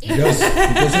 He does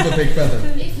have a big feather.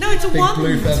 No, it's a Big wand.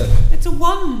 blue feather. It's a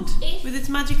wand If- with its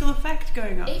magical effect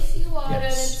going on. If you are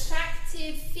Yes. an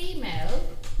attractive female,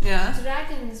 Yeah.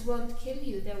 dragons won't kill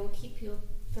you. They will keep you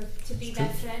to be their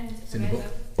friend. It's in the book.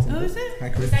 Oh, is it?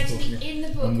 It's actually in the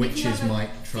book. And witches might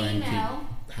try and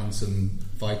keep handsome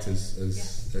fighters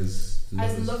as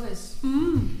lovers.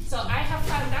 So I have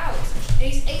found out,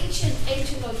 and he's ancient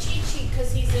Ochichi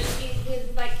because he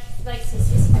likes his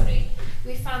history.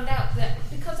 We found out that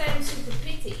because I am super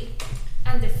pretty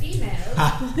and a female, I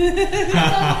don't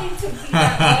need to be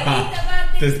that worried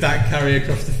about this. Does that carry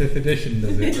across the 5th edition?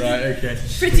 Does it? Right. Okay.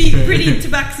 Pretty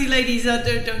tabaxi ladies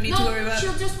don't need to worry about.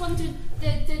 She'll just want the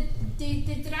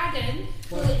dragon.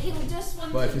 He'll just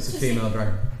want. What if it's a female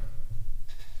dragon?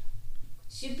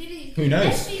 She'll be who knows?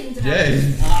 Lesbian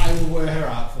dragon. Yeah. I will wear her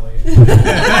out for you.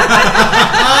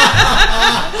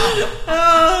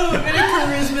 Oh, we're gonna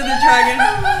charisma the dragon.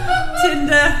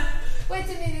 Tinder. Wait a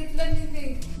minute, let me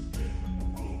think.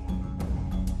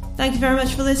 Thank you very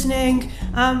much for listening.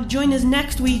 Join us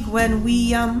next week when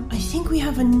we I think we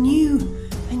have a new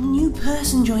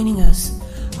person joining us.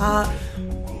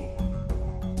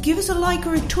 Give us a like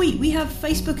or a tweet. We have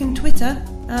Facebook and Twitter,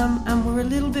 and we're a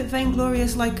little bit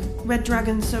vainglorious like Red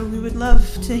Dragon, so we would love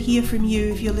to hear from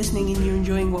you if you're listening and you're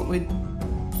enjoying what we're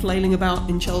flailing about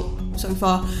in Chult so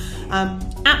far.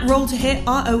 At Roll to Hit,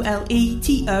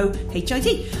 ROLETOHIT.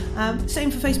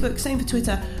 Same for Facebook, same for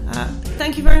Twitter.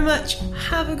 Thank you very much.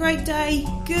 Have a great day.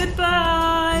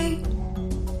 Goodbye.